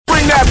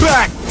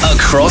back.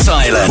 Across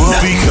Ireland.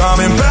 We'll be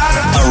coming back.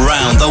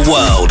 Around the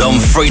world on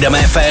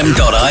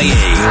freedomfm.ie.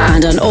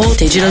 And on all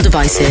digital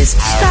devices.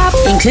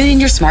 Including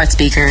your smart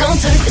speaker. Don't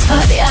turn this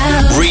party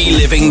out.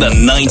 Reliving the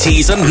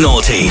 90s and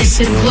noughties.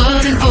 If it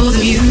wasn't for the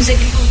music,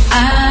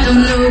 I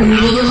don't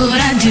know what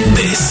I'd do.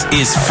 This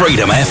is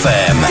Freedom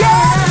FM.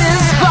 Get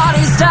this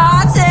party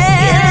started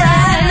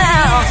right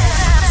now.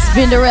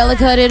 Spinderella,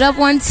 cut it up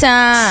one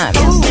time.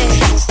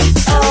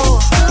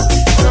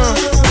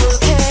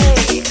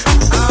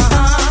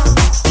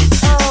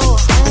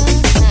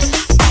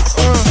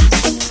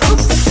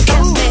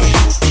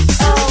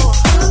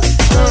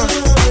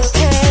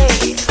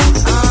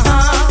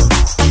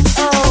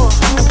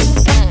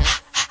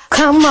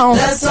 Come on.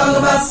 Let's talk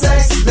about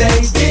sex,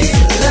 baby.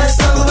 Let's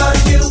talk about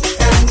you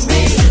and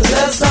me.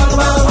 Let's talk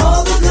about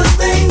all the good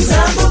things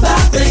and the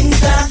bad things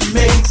that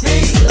make me.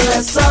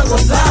 Let's talk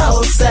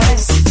about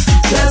sex.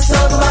 Let's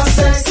talk about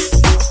sex.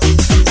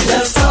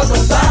 Let's talk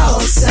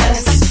about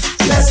sex.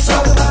 Let's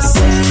talk about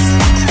sex.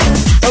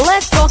 Well,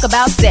 let's talk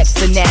about sex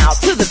for now.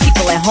 To the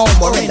people at home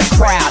or in the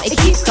crowd, it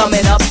keeps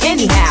coming up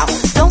anyhow.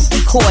 Don't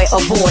be coy,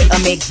 avoid, or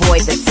make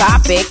void the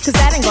topic, cause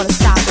that ain't gonna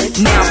stop it.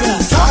 Now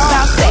please talk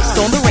about sex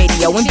on the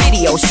radio and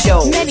video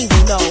shows. Many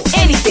will know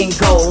anything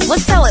goes.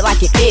 Let's tell it like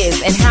it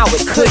is and how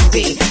it could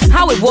be,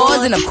 how it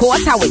was and of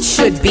course how it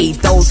should be.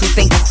 Those who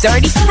think it's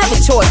dirty have a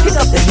choice. Pick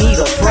up the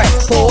needle,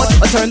 press pause,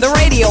 or turn the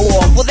radio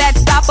off. Will that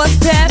stop us,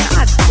 Pat?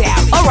 I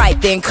doubt it.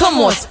 Alright then,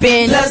 come on,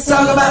 spin. Let's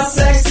talk about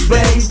sex,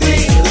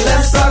 baby.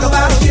 Let's talk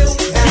about you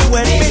and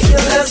me.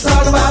 Let's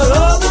talk about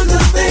all the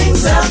good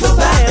things and the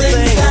bad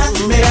things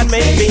that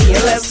make me.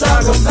 Let's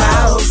talk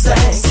about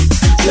sex.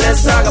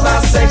 Let's talk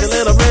about sex a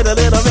little bit,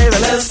 baby.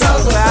 Let's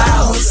talk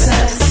about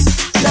sex.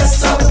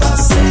 Let's talk about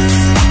sex.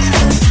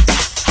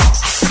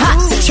 Hot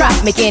to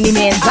trap, make any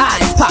man's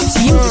eyes pop.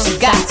 She uses, she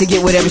got to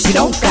get whatever she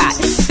don't got.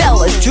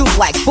 Fellas droop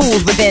like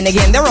fools, but then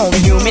again, they're only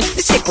human.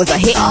 The chick was a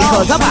hit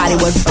because her body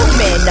was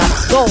booming.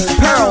 Gold,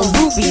 pearl,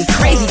 rubies,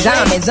 crazy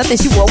diamonds. Nothing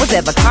she wore was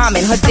ever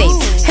common. Her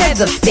dates, heads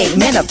of state,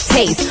 men of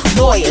taste,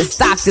 lawyers,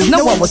 doctors.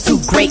 No one was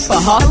too great for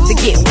her to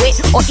get with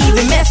or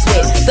even mess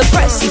with. The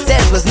press, she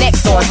says, was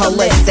next on her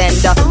list. And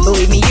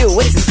believe me,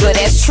 it's as good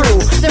as true.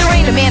 There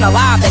ain't a man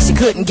alive that she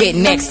couldn't get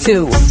next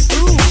to.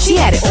 She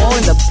had it all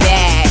in the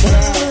bag,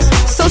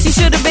 so she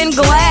should have been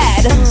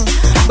glad.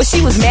 But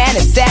she was mad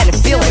and sad and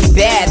feeling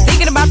bad,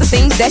 thinking about the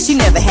things that she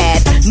never had.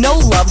 No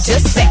love,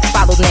 just sex.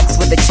 Followed next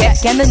with a check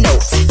and a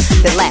note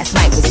that last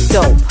night was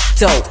dope.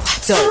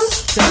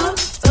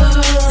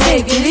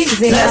 Take it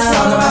easy. Let's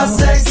talk about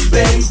sex,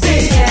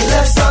 baby.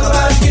 Let's talk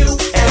about you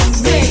and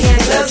me.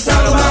 Let's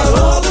talk about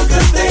all the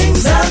good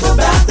things and the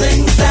bad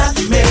things that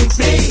make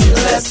me.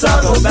 Let's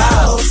talk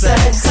about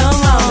sex. Come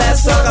on.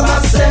 Let's talk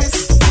about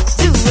sex.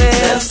 Do it.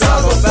 Let's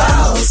talk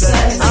about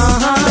sex.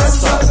 Let's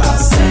talk about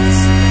sex.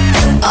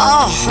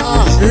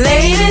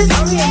 Ladies,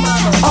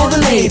 all the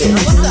ladies,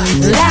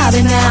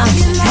 louder now,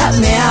 help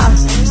me out.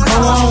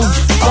 Come on,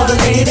 all the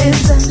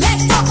ladies,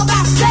 let's talk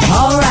about sex.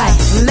 All right,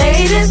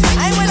 ladies,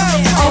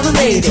 all the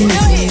ladies,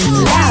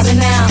 louder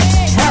now,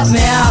 help me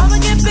out.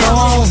 Come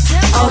on,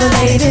 all the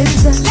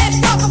ladies, let's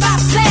talk about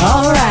sex.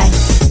 All right.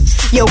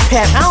 Yo,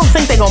 Pep, I don't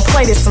think they're gonna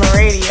play this on the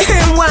radio.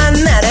 And why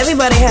not?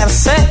 Everybody have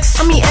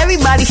sex. I mean,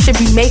 everybody should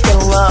be making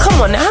love.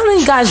 Come on, now, how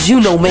many guys you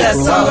know make love?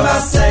 Let's talk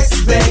about sex,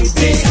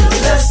 baby.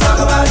 Let's talk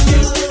about you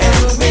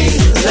and me.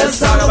 Let's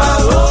talk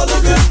about all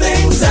the good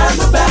things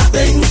and the bad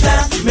things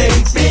that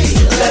make me.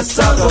 Let's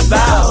talk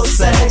about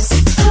sex.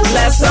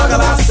 Let's talk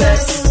about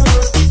sex.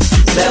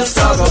 Let's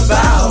talk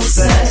about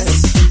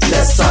sex.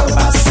 Let's talk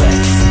about sex.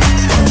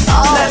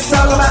 Let's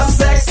talk about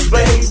sex,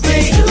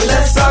 baby.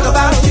 Let's talk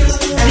about you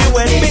and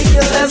me.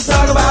 Let's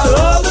talk about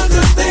all the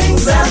good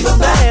things and the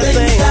bad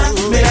things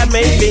that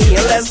make me.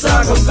 Let's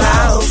talk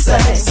about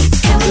sex.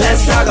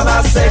 Let's talk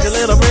about sex a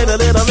little bit,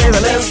 baby.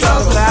 Let's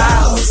talk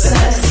about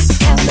sex.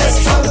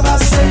 Let's talk about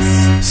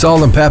sex.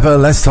 Salt and Pepper,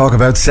 let's talk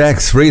about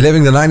sex.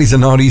 Reliving the 90s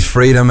and noughties,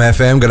 Freedom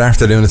FM. Good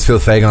afternoon, it's Phil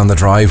Fagan on the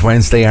Drive.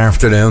 Wednesday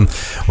afternoon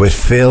with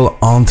Phil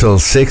until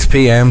 6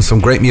 p.m. Some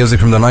great music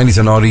from the 90s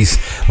and noughties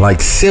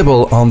like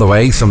Sybil on the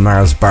way, some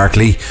Gnarls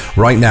Barkley.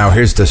 Right now,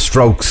 here's The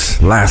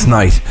Strokes, Last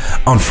Night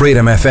on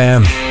Freedom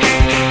FM.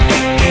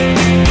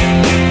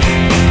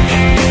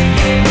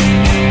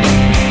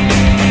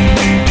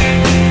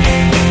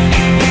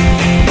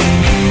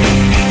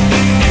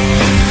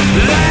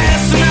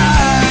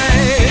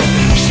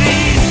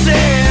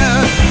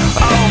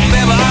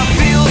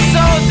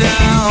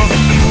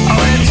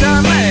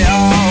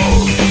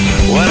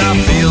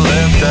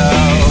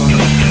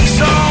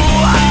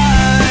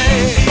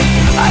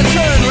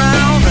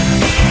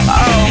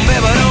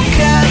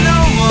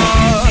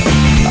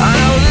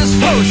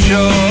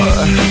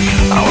 Sure.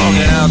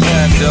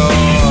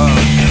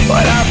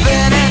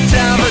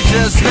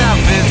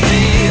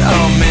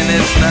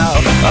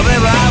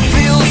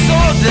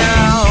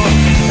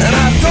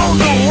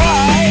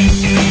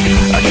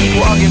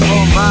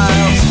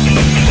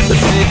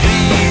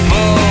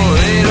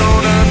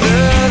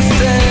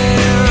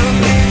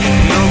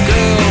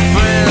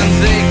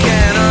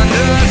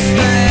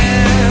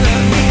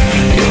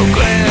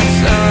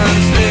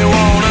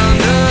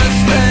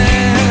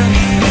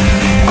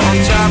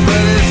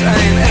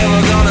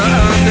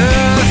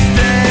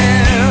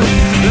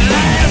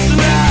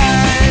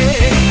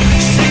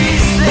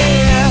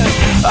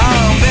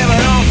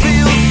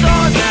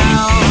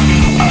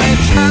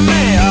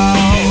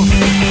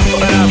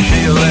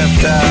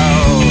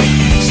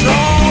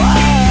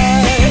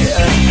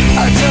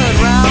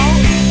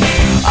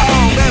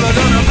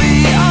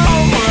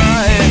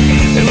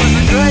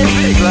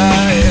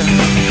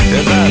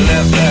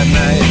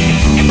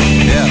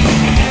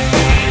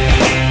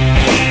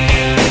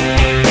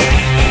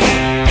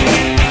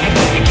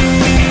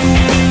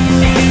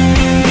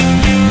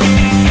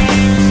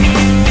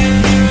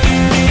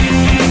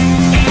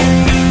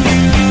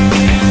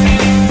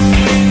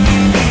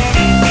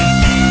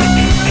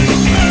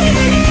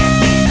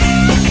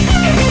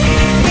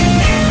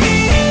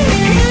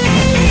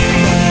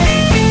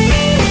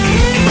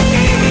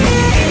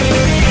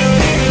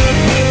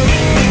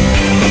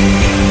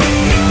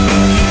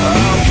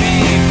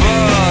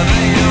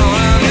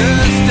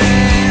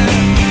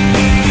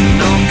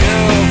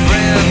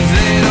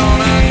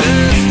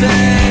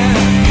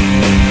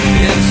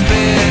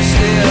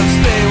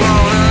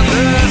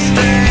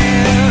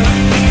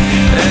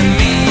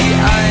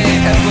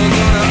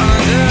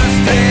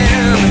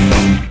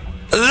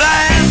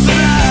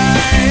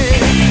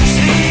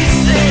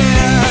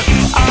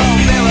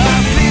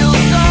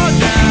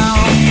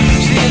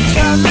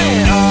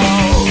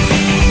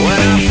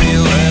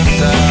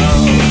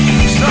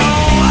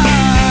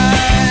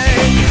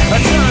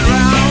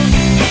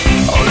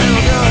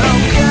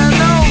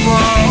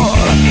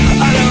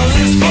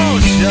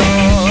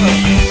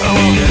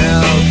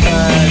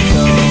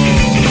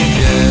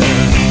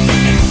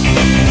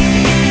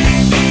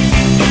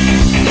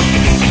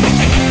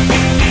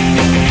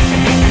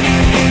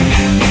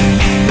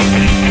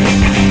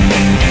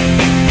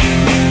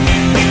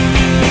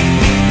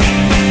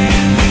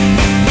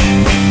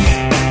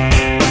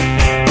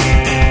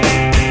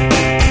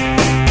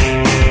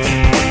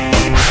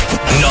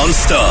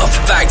 Non-stop,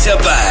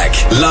 back-to-back,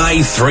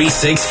 live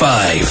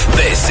 365.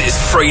 This is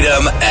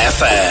Freedom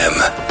FM.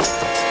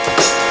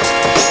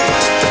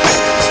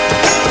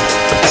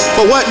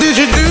 But what did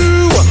you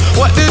do?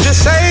 What did you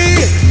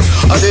say?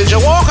 Or did you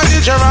walk or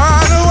did you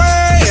run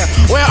away?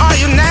 Where are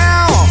you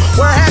now?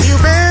 Where have you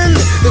been?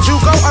 Did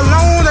you go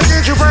alone or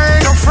did you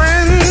bring a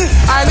friend?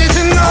 I need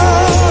to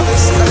know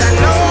this, 'cause I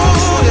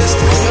noticed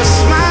you're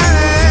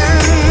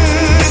smiling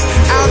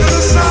out of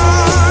the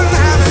sun,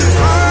 having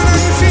fun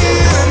and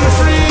feeling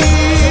free.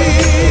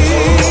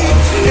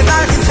 And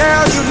I can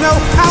tell you know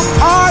how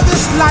hard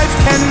this life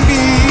can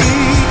be,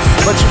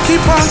 but you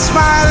keep on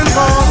smiling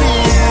for me.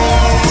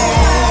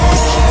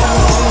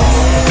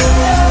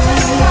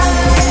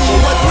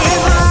 What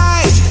went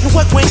right and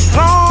what went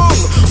wrong?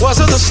 Was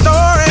it a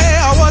story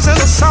or was it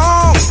a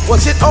song?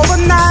 Was it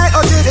overnight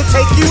or did it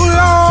take you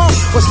long?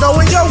 Was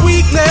knowing your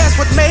weakness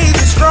what made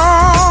you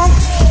strong?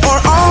 Or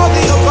all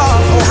the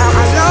above? Oh, how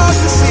I love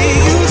to see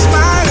you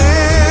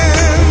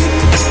smiling.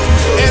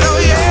 And oh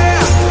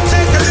yeah,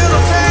 take a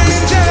little pain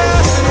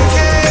just in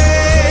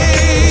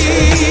case.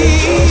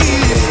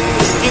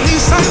 You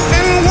need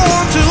something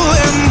warm to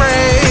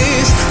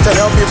embrace to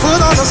help you put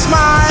on a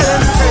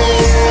smiling face.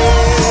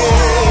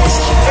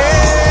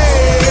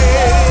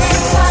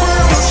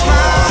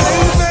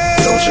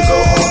 Don't you go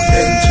off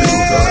into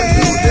the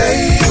new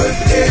day with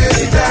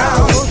any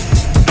doubt.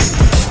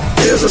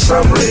 Here's a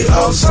summary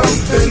of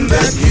something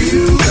that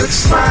you could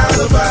smile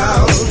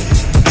about.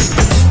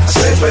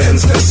 Say for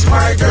instance,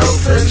 my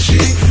girlfriend, she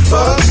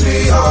bugs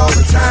me all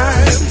the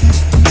time.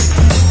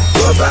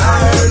 But the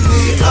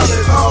irony of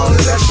it all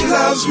is that she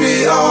loves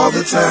me all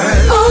the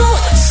time. Oh,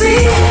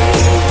 see.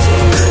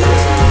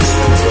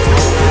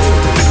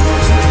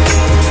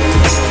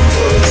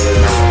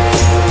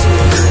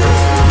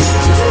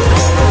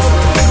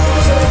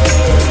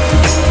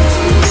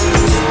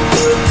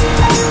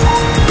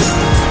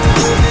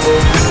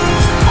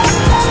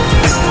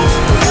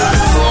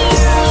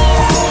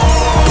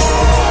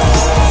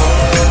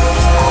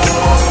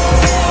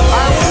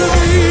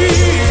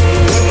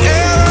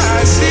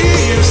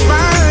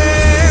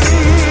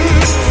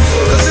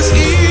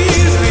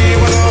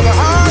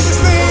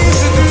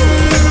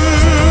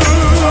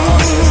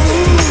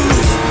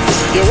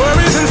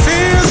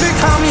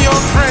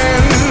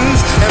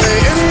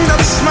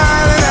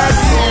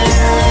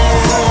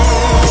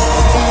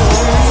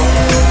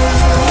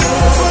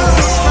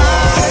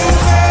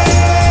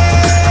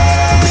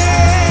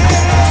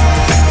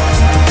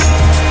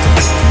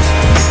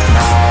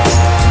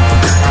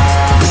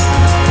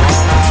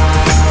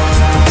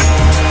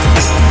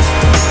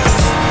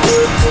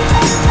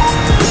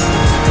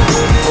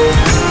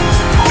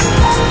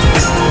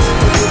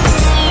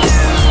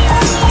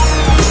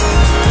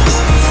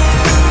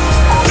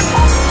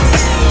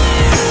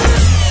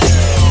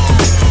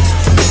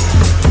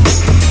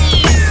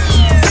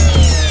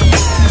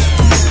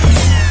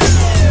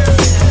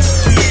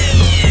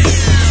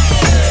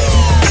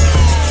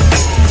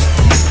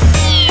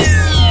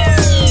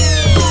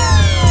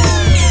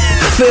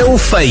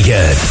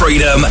 Fagan,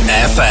 Freedom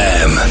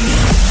FM.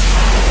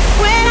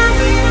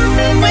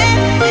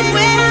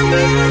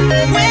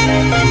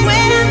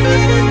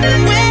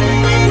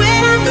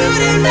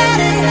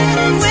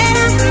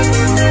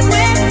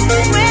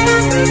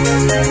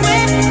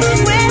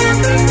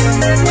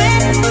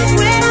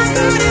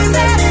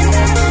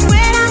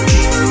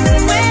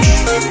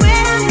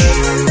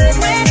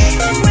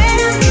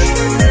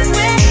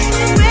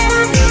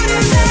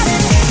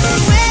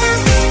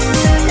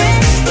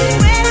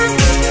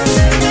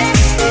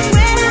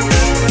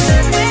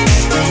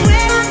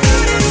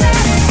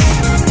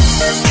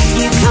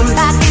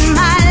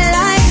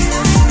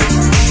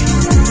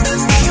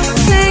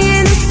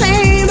 Singing the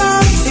same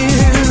old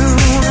tune.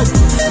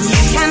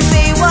 You can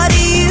say what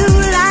you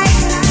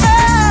like.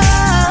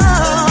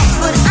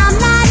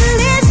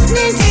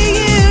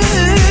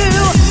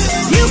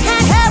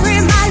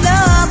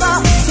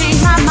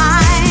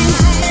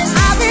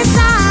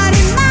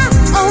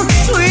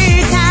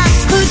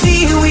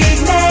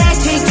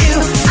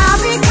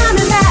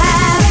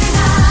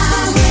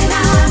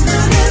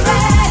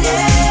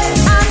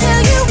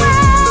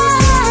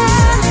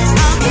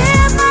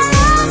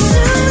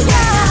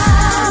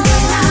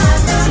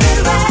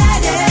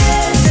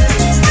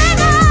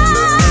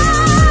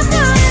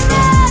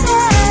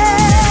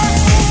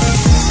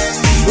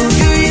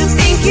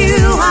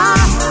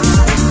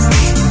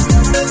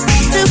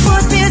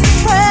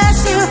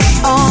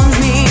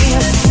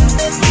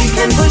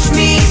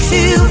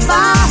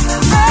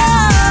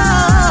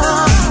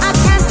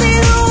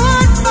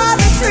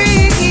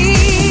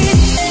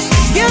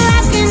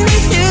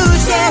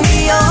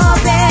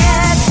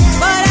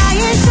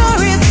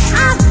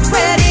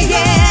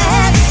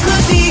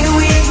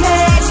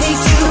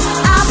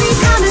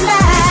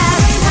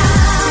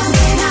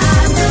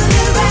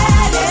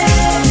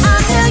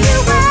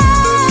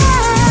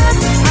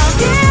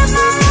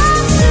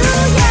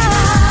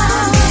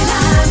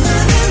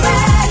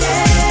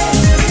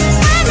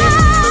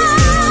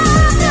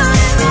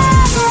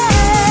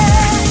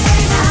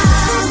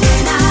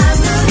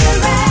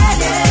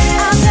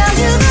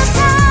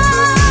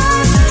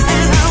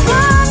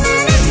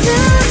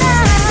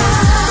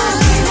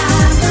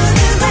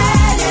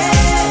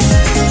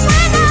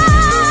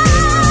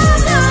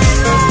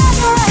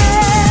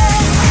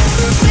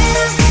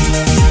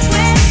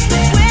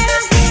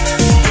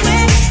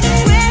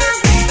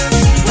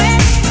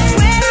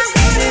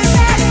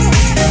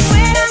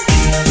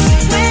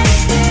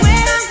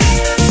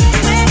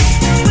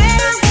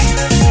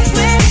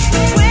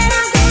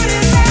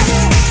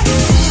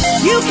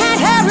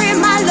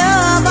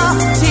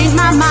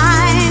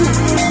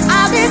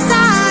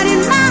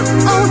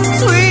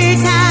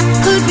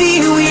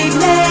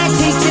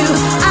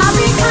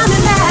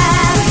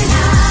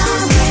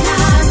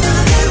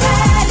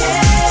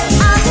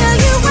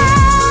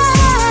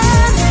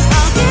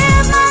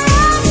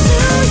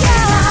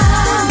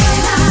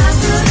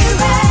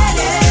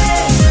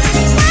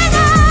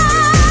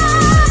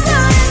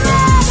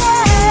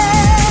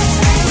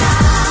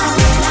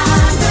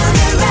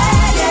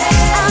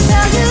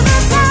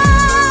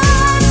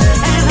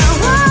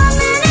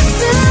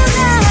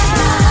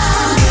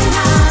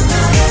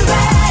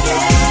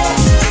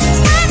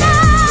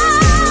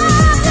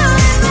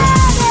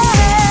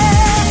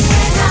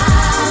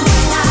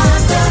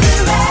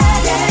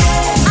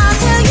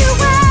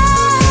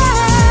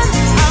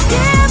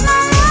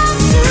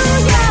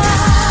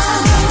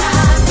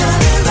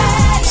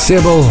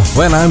 Sybil,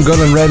 When I'm Good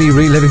and Ready,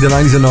 reliving the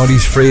 90s and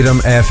noughties. Freedom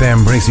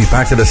FM brings me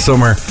back to the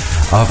summer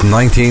of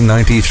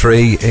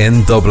 1993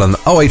 in Dublin.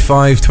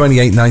 085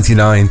 28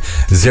 99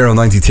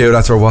 092.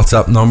 That's our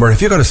WhatsApp number.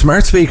 If you've got a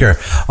smart speaker,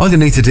 all you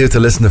need to do to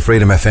listen to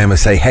Freedom FM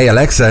is say, "Hey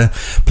Alexa,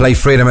 play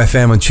Freedom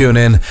FM," and tune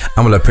in,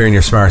 and we'll appear in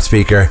your smart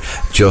speaker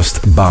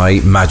just by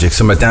magic.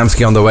 So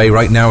Madamski on the way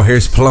right now.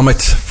 Here's Plummet,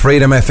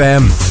 Freedom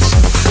FM.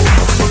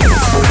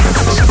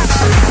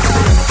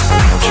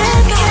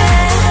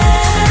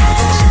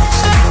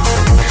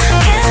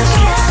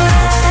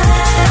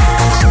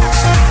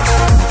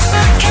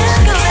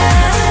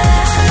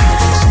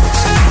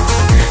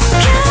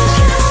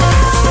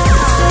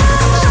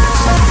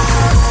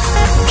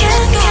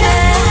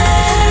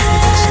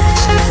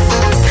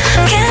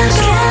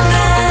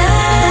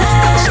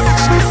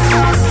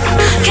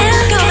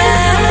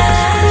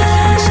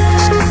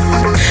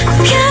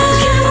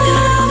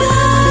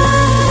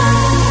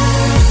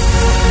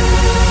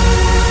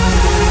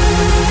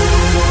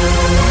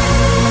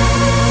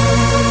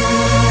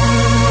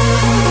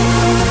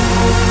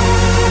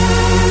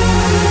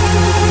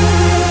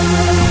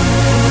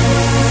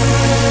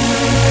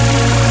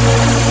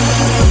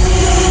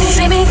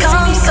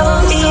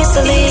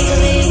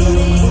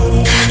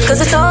 Cause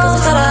it's all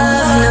that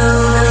I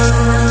know.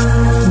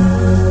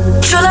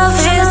 True love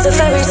is a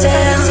fairy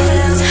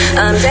tale.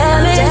 I'm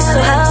damaged, so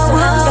how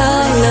would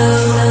I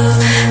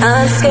know?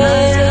 I'm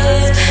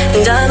scared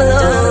and I'm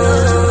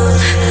alone.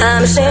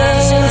 I'm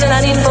ashamed and I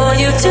need for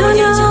you to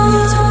know.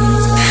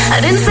 I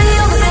didn't say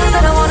all the things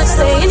that I wanted to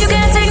say, and you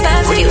can't take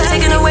back what you've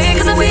taken away.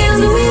 Cause I feel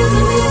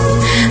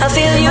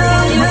you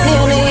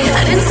near me.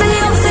 I didn't say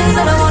all the things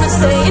that I wanted to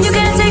say, and you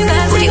can't take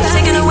back what you've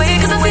taken away.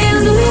 Cause I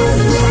feel you.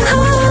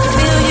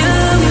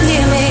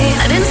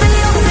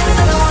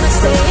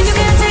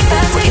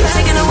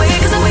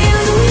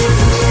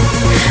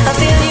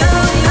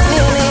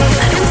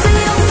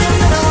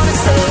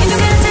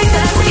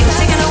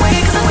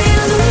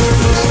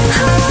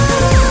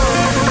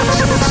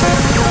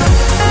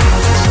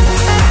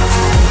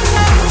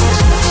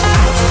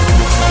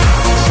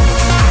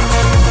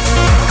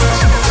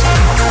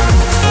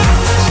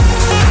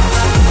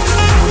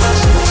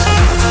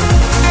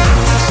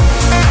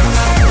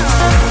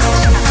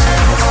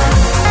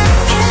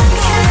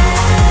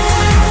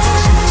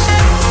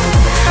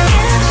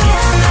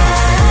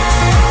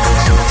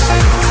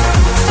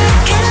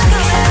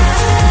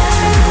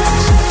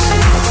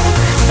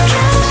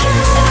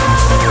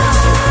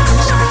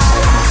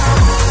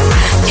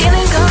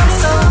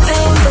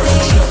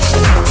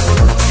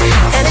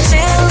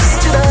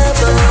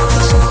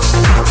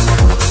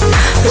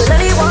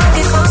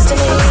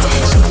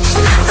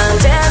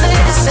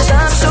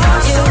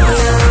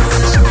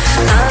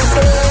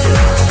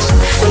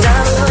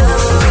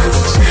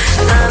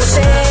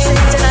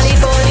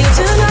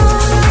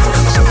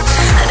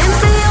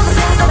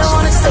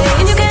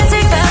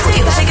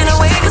 Taken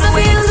away, cause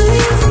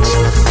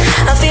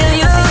I feel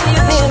you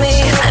near me.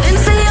 I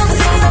didn't say all the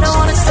things that I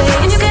wanted to say,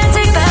 and you can't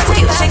take back what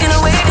you've taken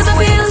away, cause I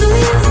feel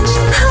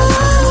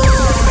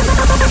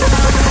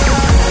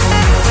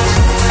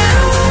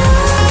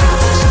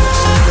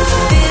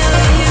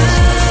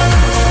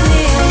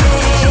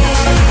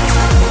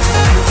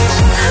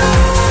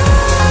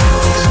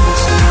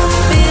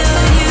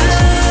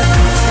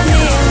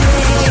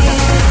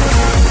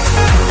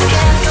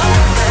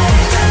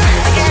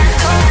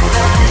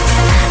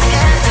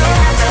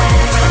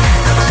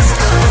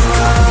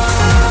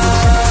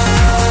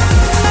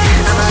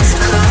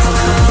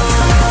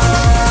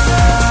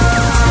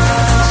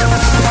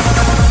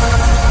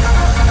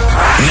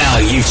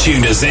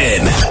tuned us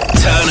in.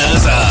 Turn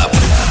us up.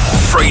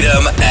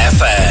 Freedom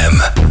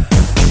FM.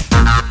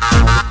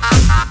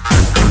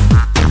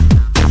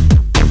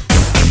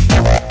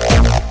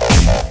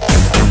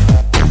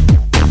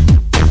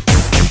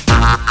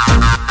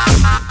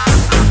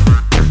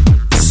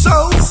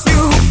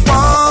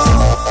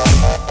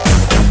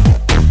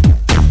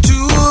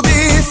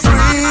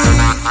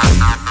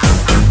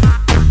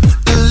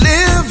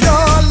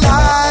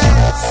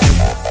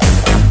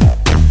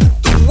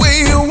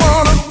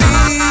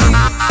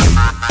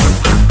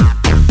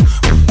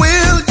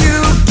 Will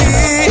you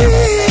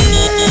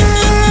give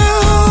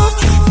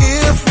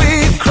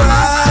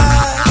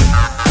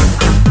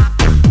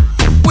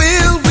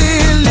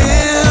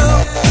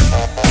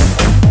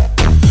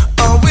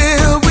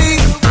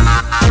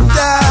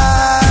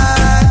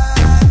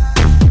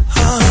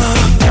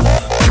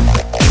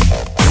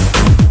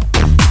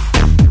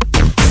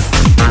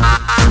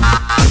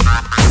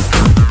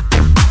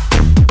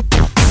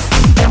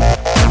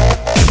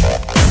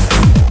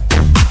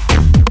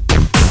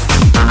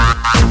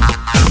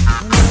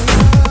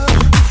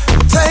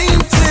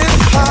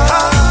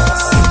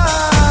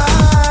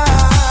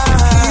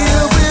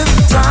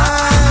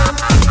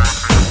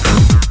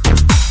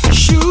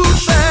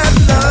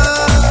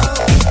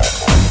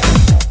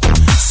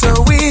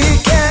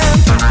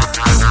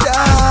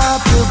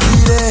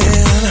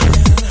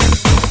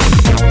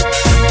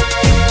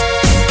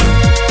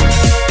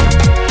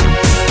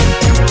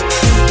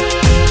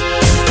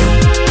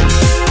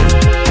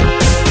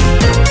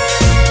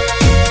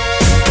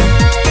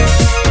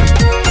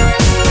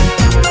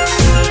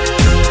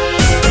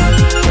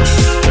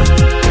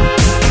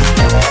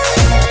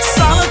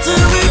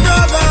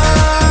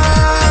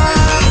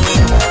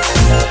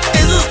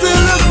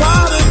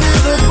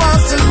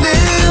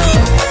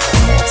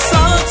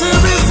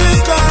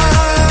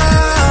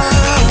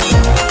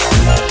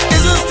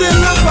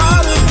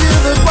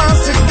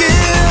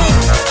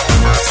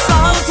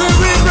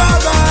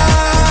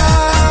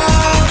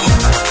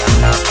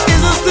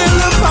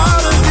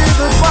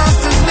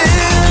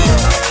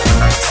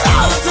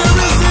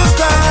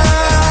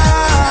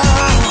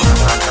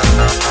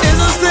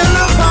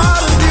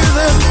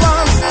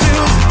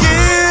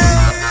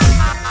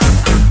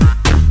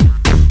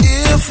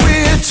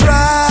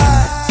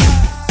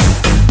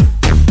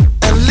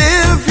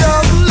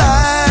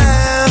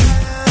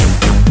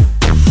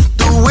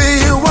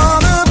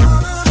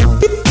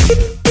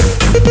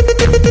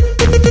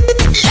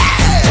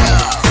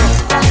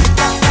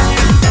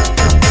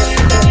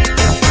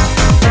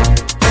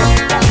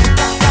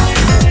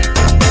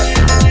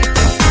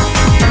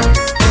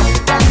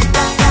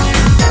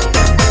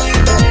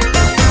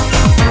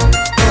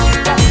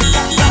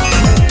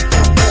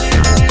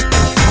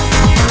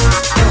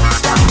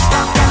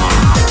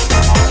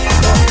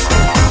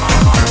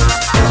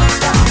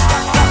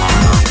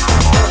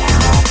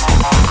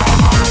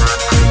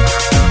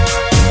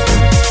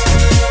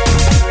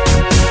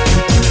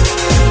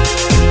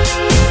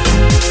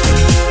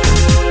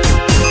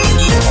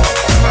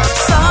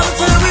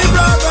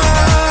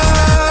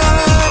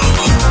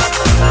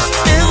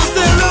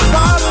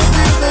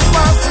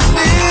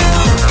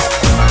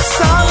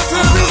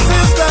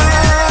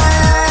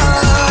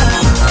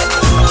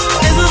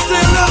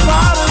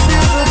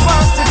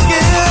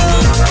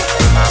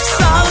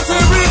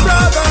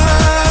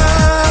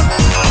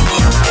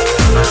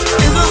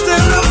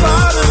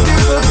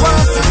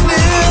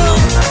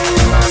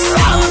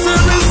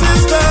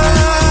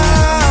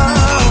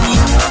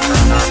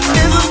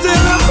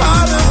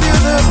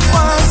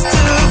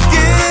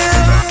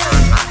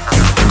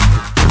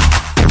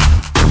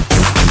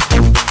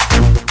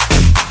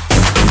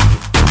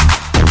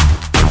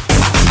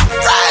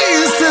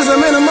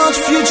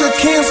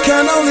kings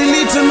can only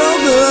lead to no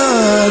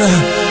good.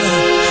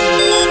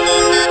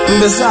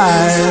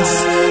 Besides,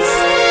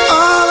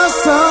 all our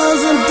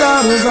sons and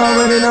daughters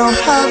already know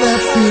how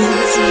that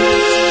feels.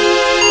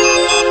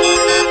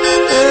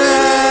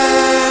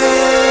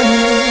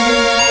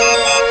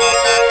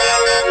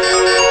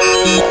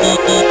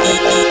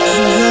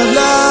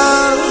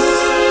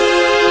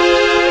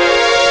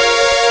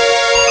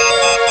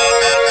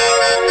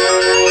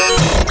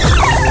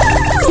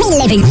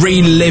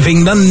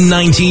 Reliving the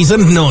 90s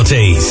and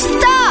noughties.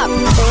 Stop!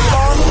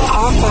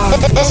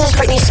 This is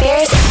Britney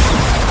Spears.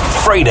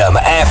 Freedom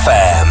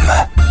FM.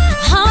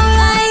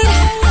 Alright,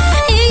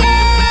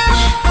 yeah.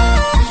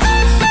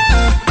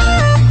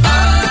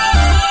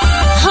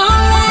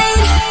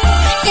 Alright,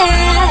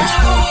 yeah.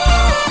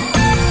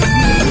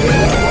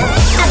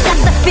 I got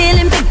the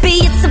feeling, baby,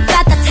 it's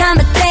about that time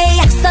of day.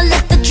 So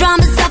let the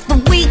dramas of the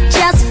week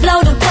just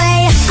float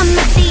away. I'm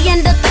at the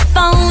end of the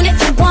phone if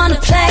you wanna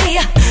play.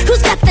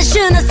 Who's got the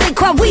je ne sais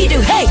quoi we do?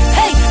 Hey,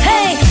 hey,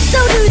 hey. So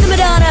do the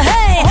Madonna,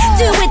 hey.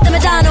 Do it the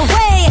Madonna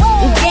way.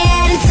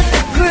 Get into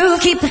the groove,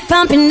 keep it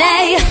pumping,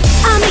 hey.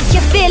 I'll make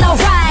you feel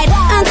alright.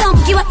 And don't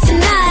pick you up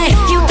tonight.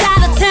 You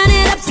gotta turn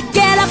it up to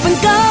get up and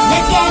go.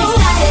 Let's get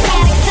excited,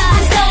 get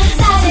excited. So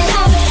excited,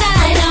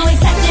 I know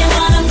exactly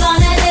what I'm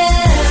gonna do.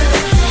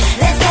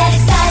 Let's get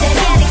excited,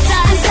 get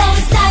excited. So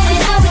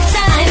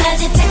excited, as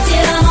you take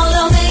it, I'm all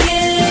over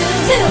you.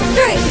 2,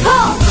 3,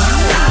 4.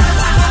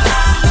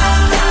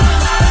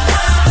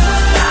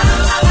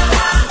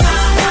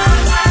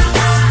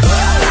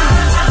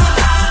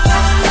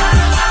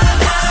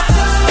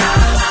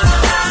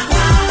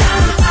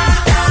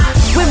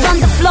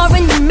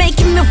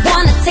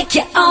 Take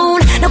your own,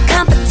 no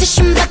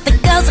competition, but the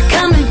girls are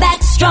coming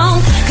back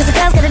strong. Cause a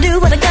girl's gotta do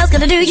what a girl's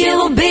gotta do, you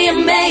will be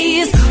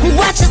amazed.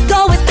 Watch us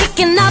go, it's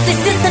kicking off, this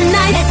is the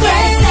night. Let's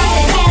get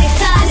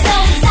excited, so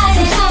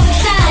excited,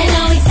 I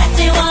know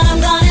exactly what I'm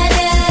gonna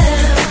do.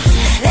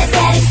 Let's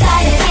get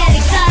excited,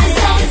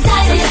 so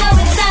excited,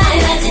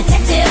 as you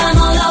take it, I'm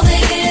all over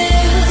you.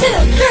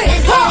 2, 3,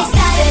 let's get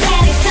excited,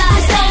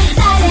 so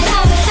excited,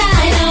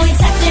 I know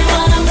exactly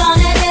what I'm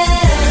gonna do.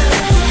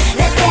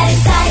 Let's get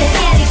excited,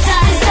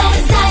 so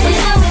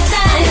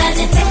excited, as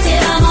you take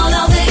it, I'm all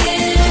over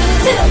you.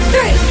 2,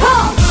 3,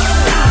 4.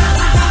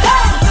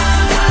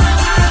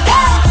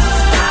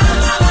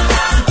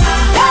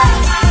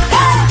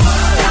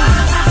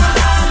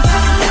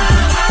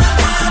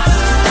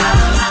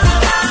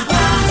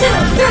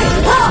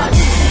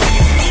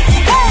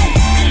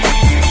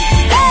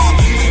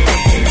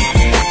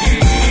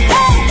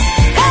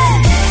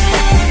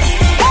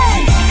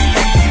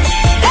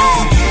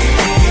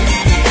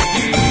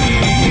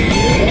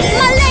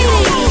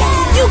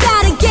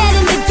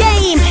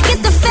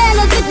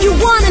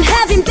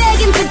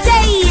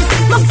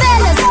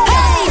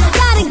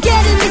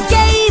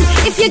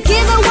 You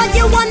give her what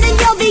you want, then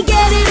you'll be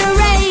getting a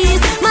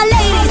raise. My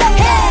ladies,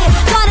 hey,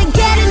 gotta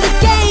get in the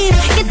game.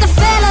 Get the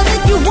fella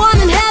that you want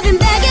and have him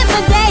begging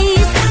for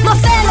days. My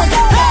fellas,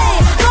 hey,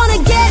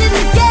 gonna get in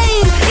the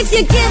game. If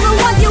you give her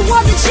what you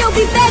want, then she'll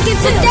be begging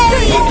for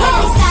days.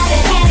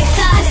 Let's get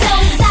excited, so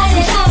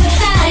excited,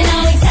 I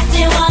know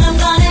exactly what I'm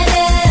gonna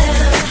do.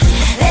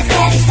 Let's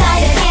get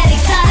excited,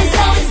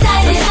 so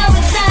excited,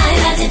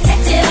 as you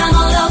take it, I'm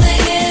all over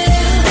you.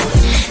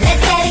 Let's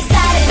get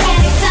excited,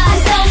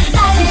 so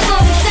excited.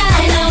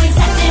 I know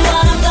exactly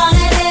what I'm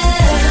gonna do.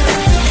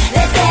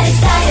 Let's get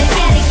excited,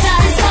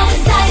 so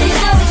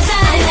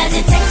excited, as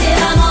you take it,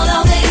 I'm all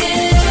over you.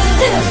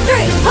 2,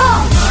 3, 4.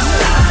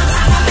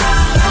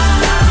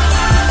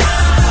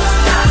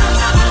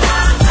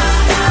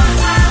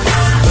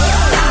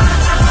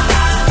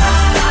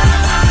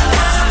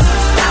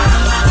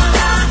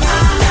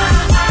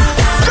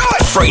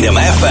 Freedom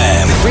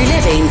FM.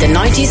 Reliving the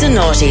 90s and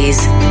noughties.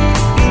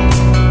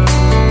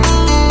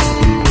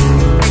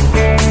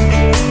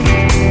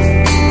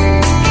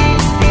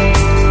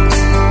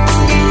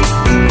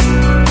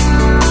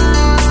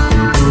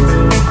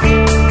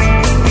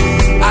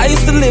 I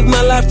used to live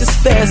my life just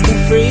fast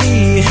and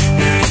free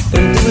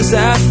and do as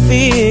I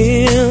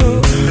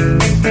feel.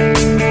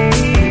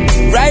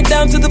 Right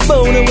down to the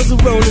bone, I was a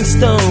rolling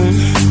stone.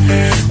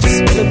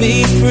 Just wanna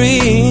be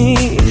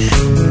free.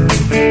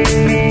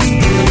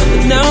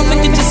 Now I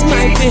think it just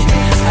might be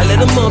a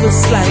little more than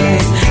slightly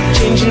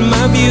changing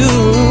my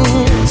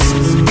views.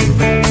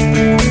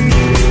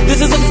 This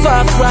is a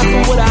far cry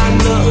from what I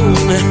know,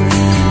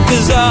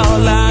 'cause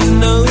all I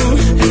know,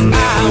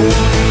 I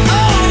want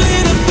only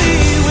to be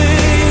with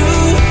you.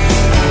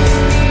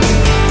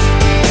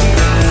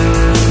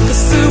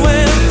 'Cause through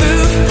and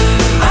through,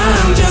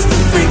 I'm just a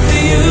freak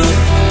for you.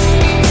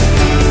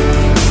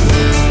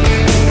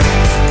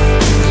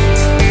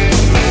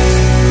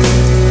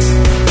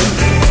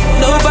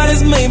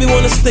 Nobody's made me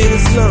wanna stay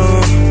this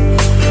long,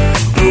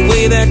 the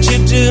way that you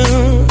do.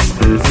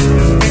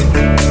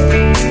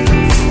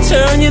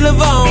 Turn your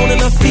love on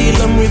and I feel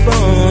I'm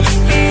reborn.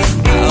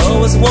 I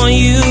always want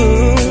you.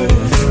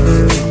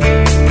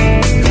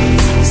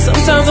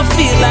 Sometimes I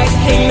feel like,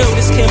 hey, no,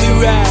 this can't be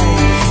right.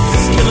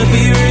 This cannot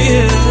be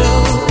real.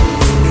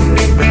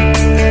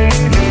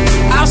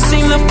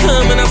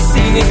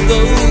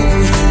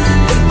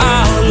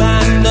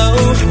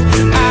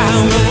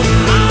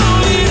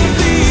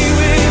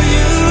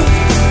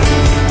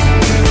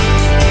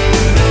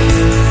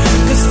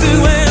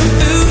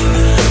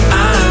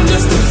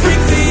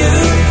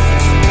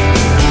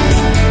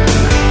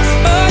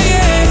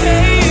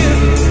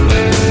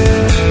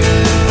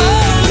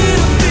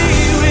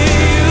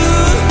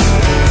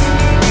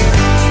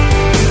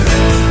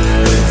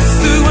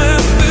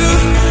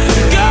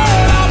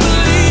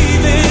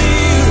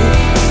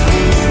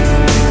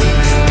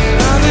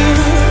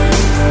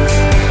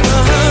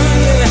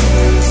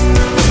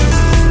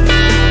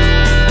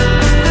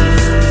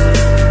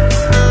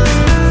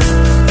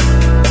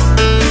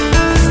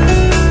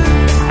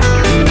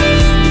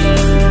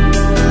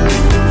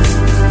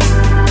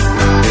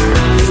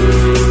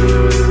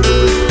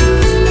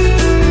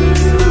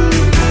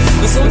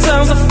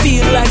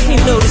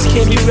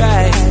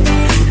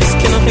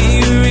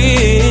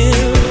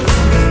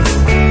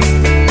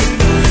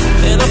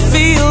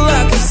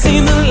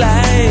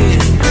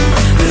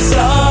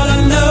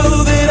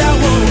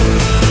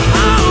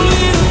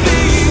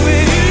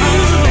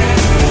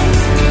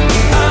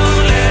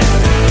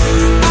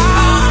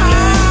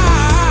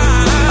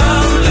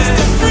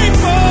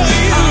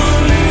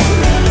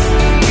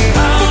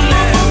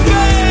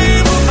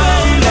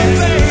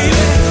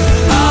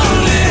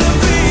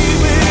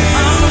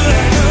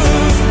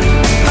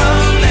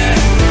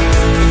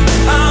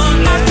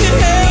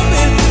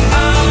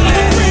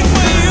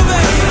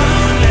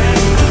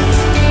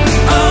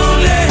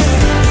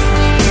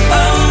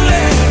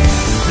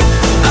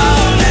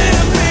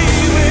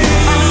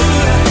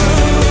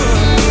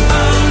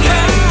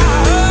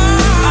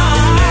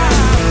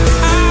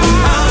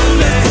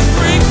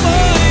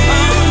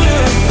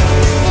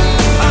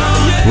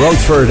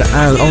 Rutherford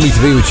and Only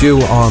to Be With You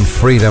on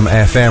Freedom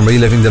FM,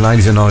 reliving the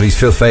 90s and 90s.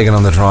 Phil Fagan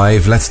on the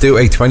drive. Let's do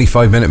a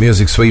 25-minute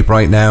music sweep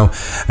right now.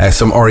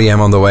 Some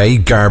R.E.M. on the way,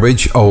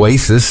 Garbage,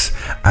 Oasis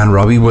and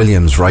Robbie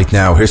Williams right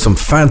now. Here's some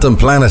Phantom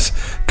Planet,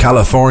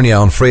 California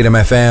on Freedom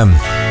FM.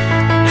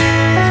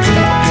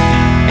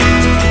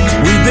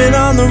 We've been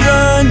on the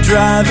run,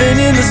 driving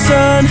in the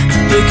sun,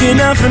 looking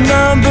out for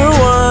number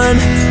one.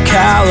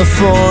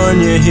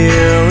 California,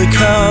 here we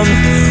come,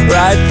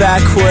 right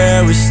back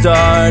where we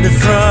started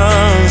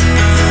from.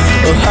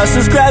 Oh,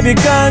 hustlers, grab your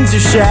guns, your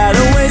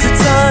shadow weighs a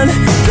ton,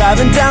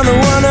 driving down the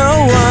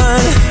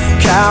 101.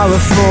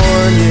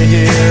 California,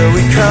 here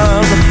we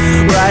come,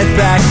 right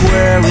back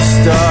where we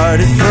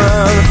started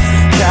from.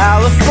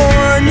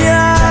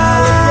 California.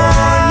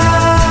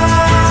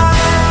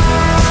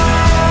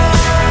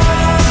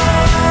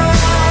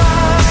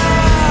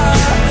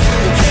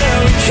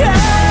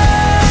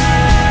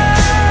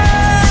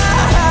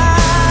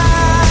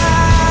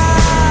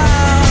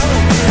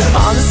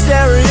 On the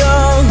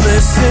stereo,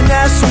 listen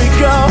as we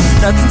go,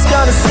 nothing's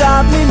gonna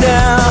stop me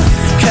now.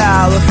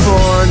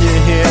 California,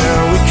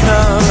 here we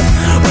come,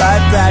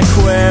 right back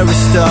where we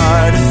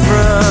started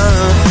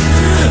from.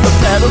 A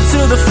pedal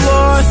to the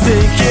floor,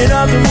 thinking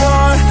of the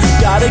war,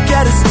 gotta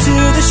get us to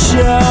the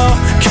show.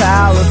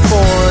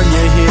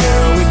 California,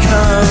 here we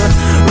come,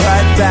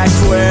 right back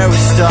where we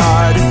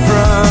started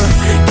from.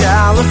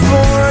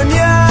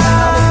 California.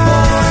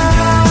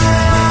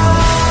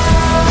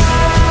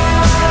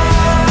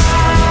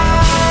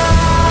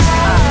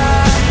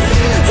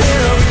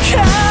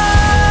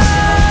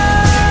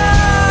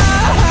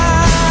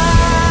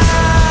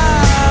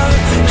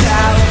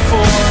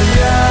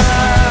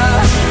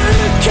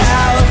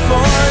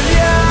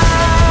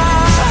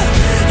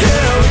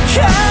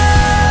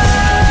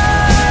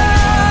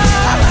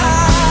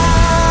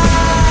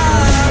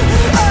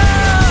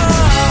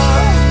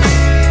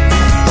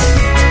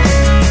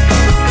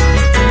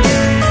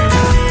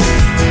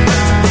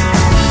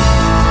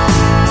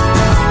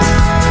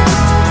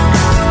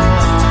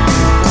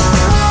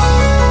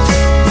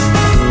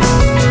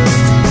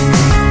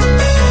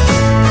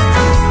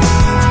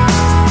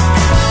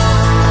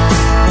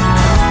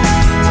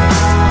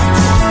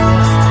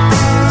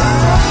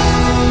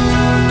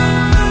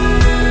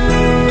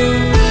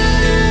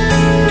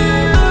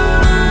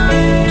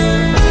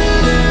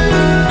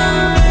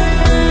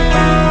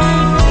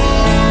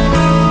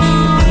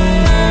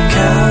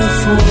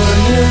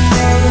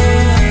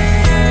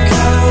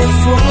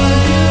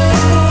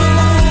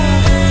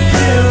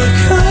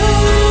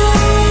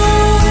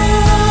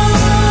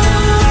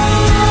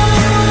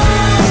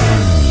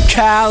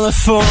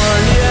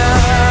 California,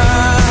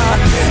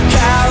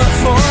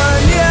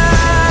 California,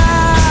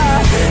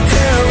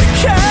 here we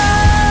come.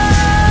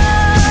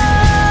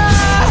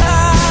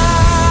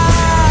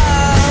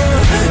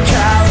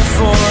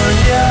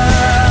 California,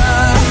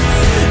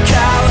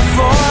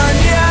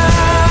 California,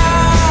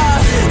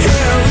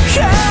 here we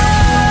come.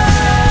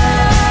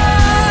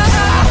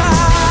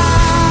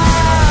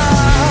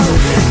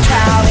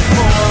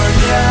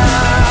 California,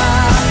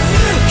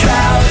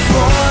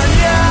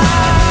 California.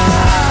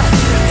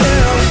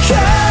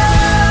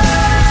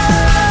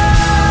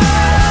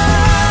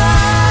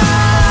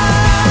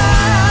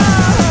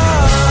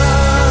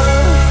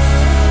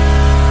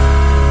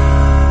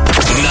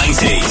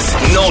 90s,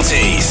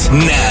 noughties,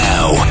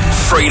 now.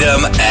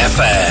 Freedom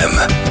FM.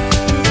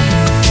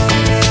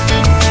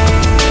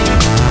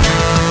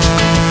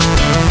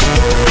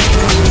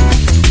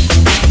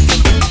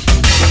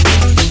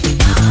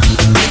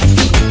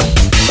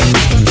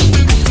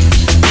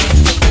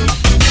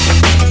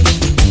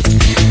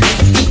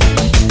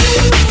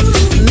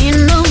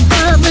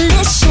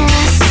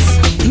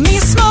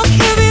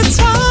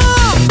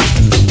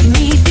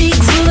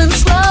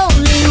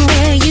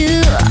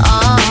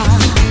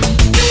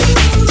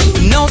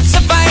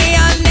 Notify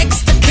your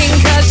next of kin,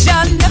 'cause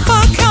you're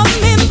never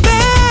coming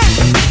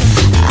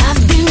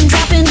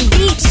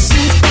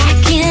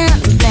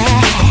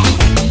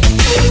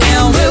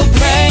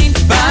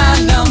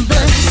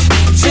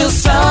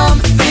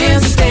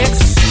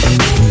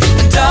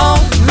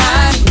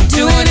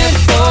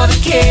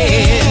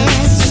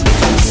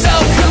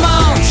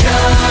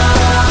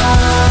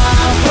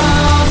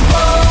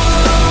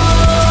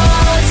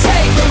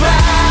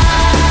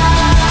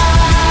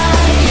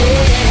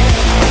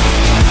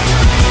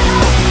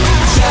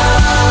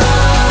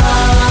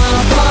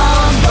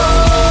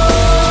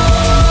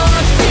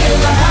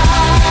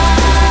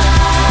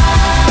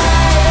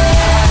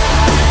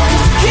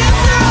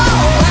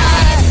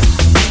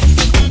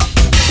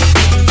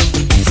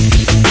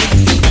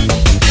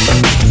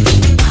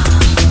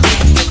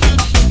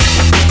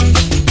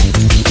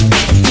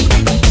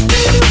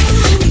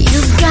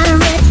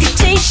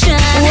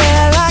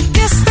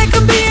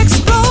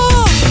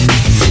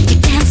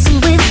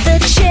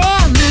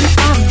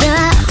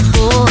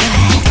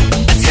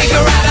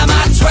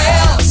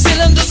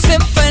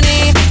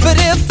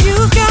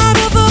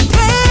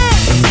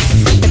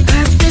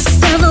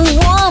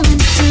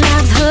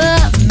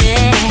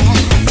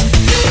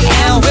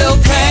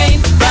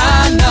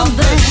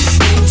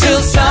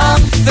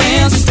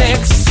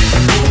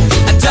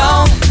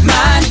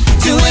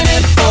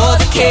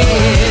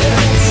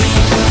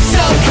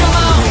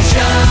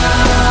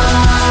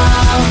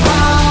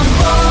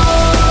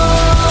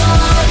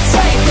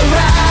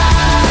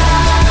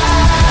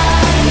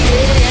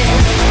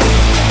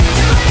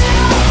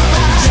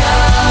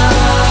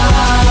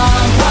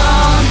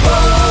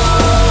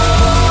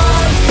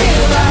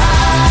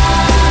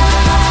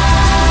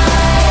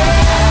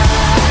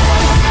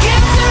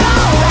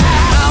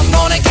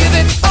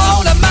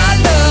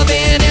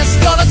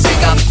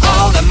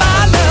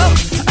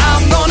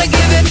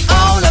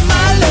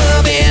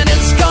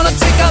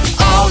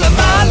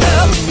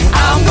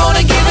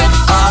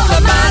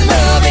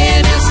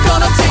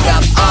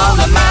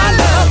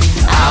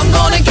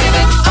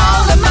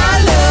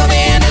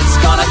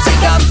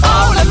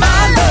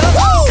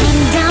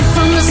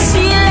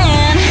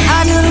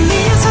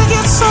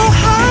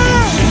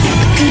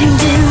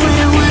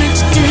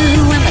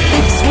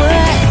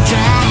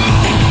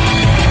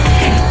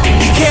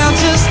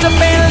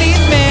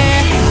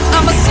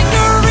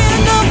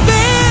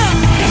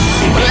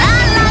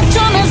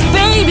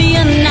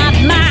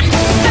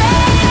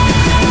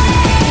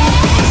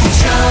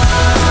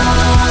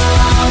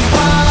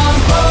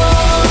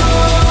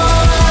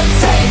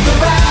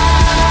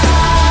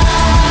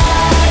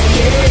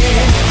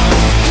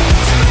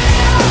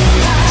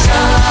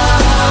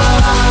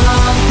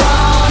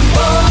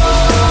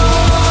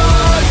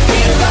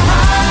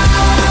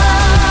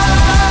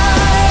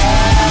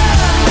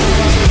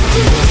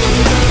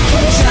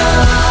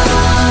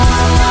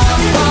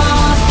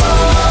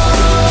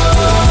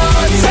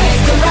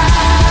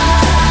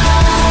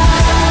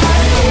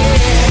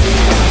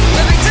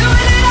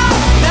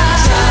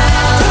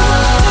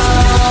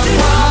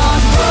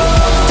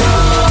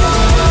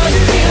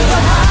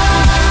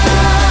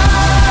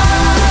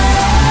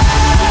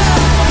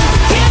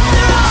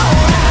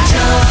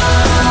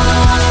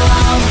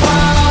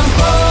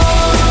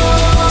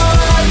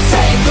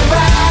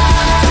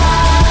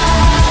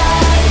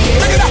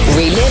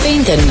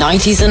the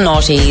 90s and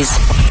noughties.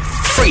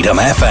 Freedom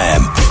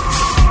FM.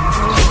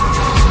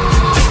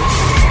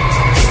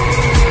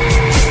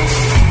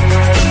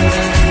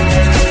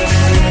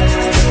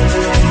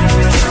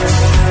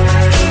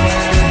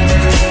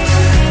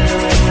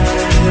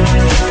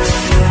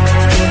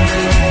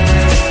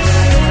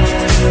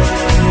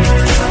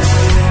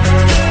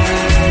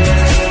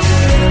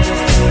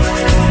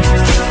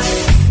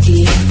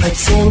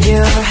 Pretend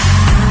you're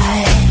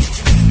high,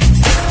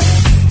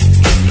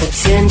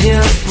 pretend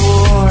you're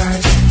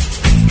bored,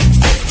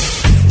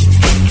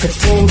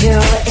 pretend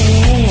you're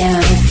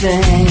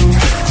anything,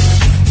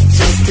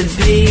 just to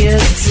be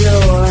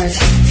adored.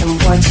 And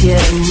what you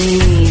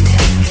need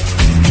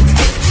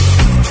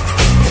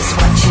is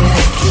what you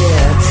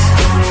get.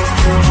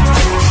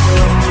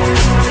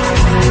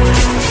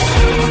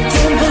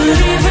 Don't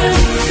believe in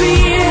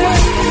fear,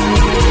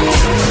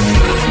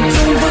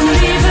 don't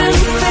believe in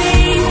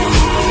faith,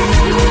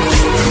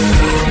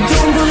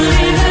 don't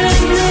believe in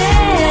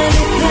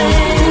anything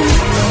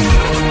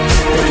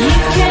that you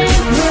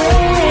can't break.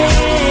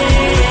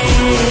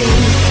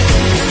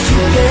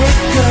 Stupid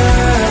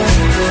girl,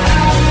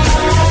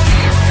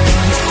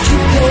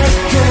 stupid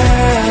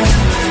girl,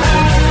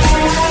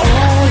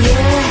 all you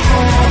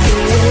had to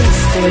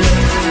waste it,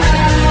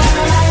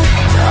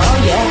 all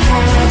you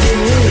had to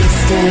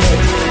waste it.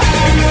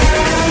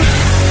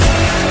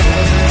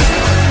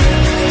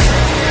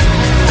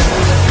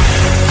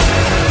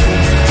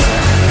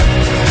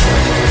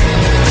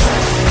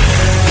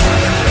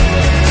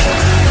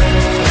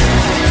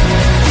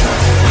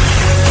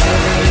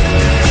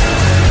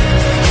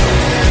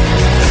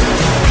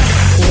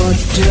 What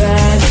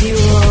drives you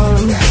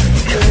on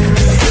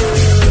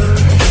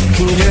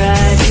can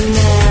drive you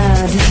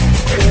mad.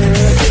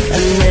 A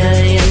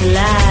million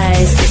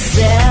lies to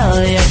sell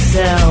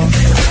yourself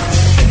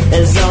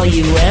is all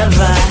you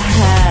ever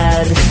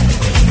had.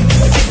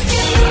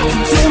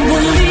 Don't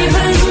believe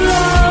in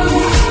love,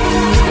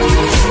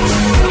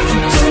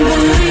 don't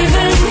believe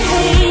in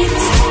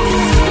hate,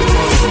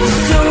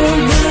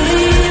 don't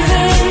believe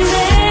in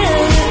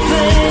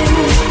anything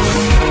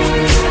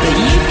that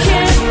you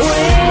can't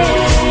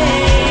wait.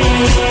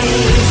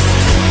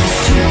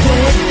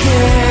 Stupid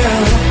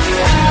girl,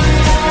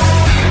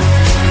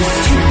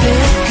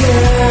 stupid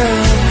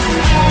girl,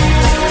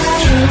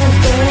 can't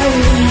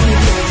believe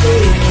you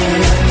fake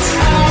it,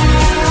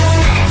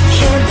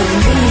 can't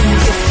believe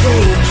you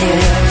fake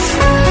it.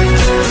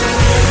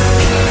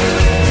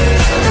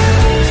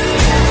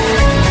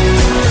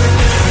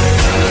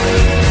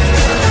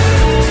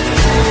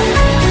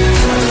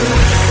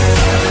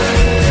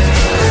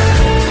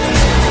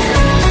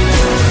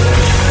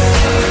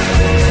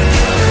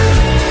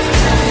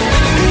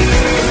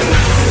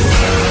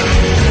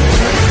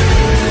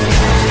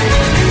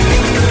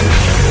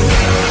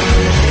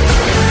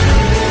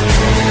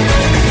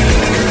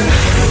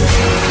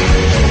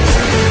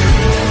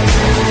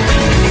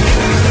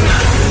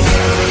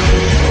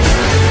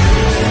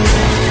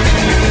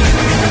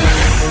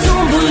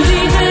 Don't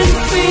believe in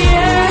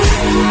fear,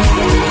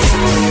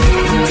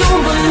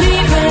 don't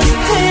believe in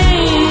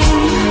pain,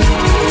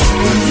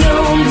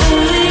 don't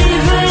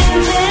believe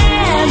in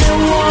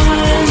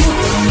anyone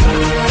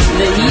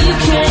that you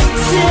can't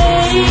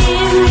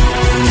tame.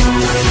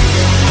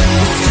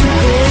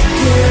 Stupid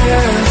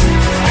girl,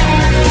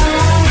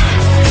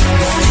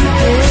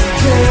 stupid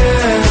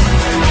girl,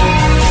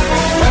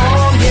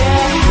 all you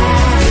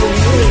had to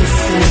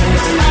waste it,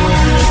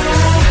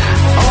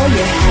 all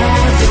you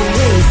had to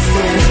waste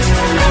it.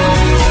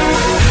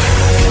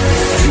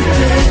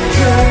 Stupid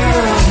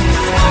girl,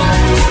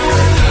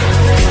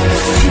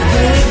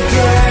 stupid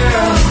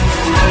girl,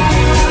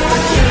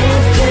 can't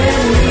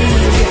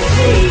believe you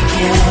fake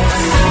it,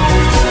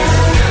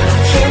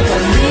 can't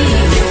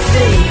believe you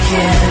fake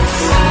it.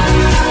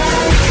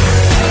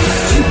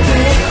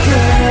 Stupid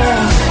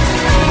girl,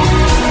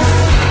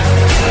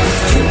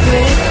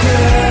 stupid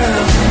girl,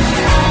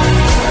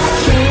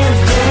 can't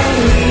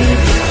believe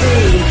you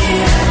fake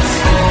it,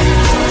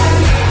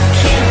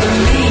 can't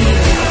believe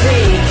you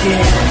fake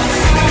it.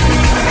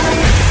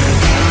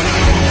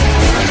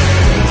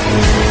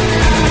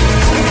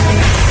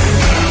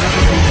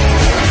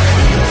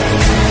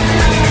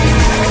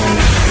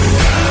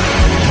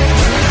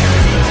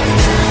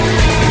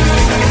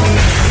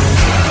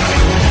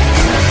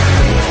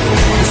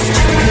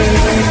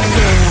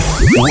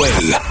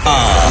 We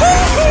are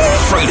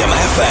Freedom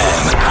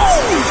FM.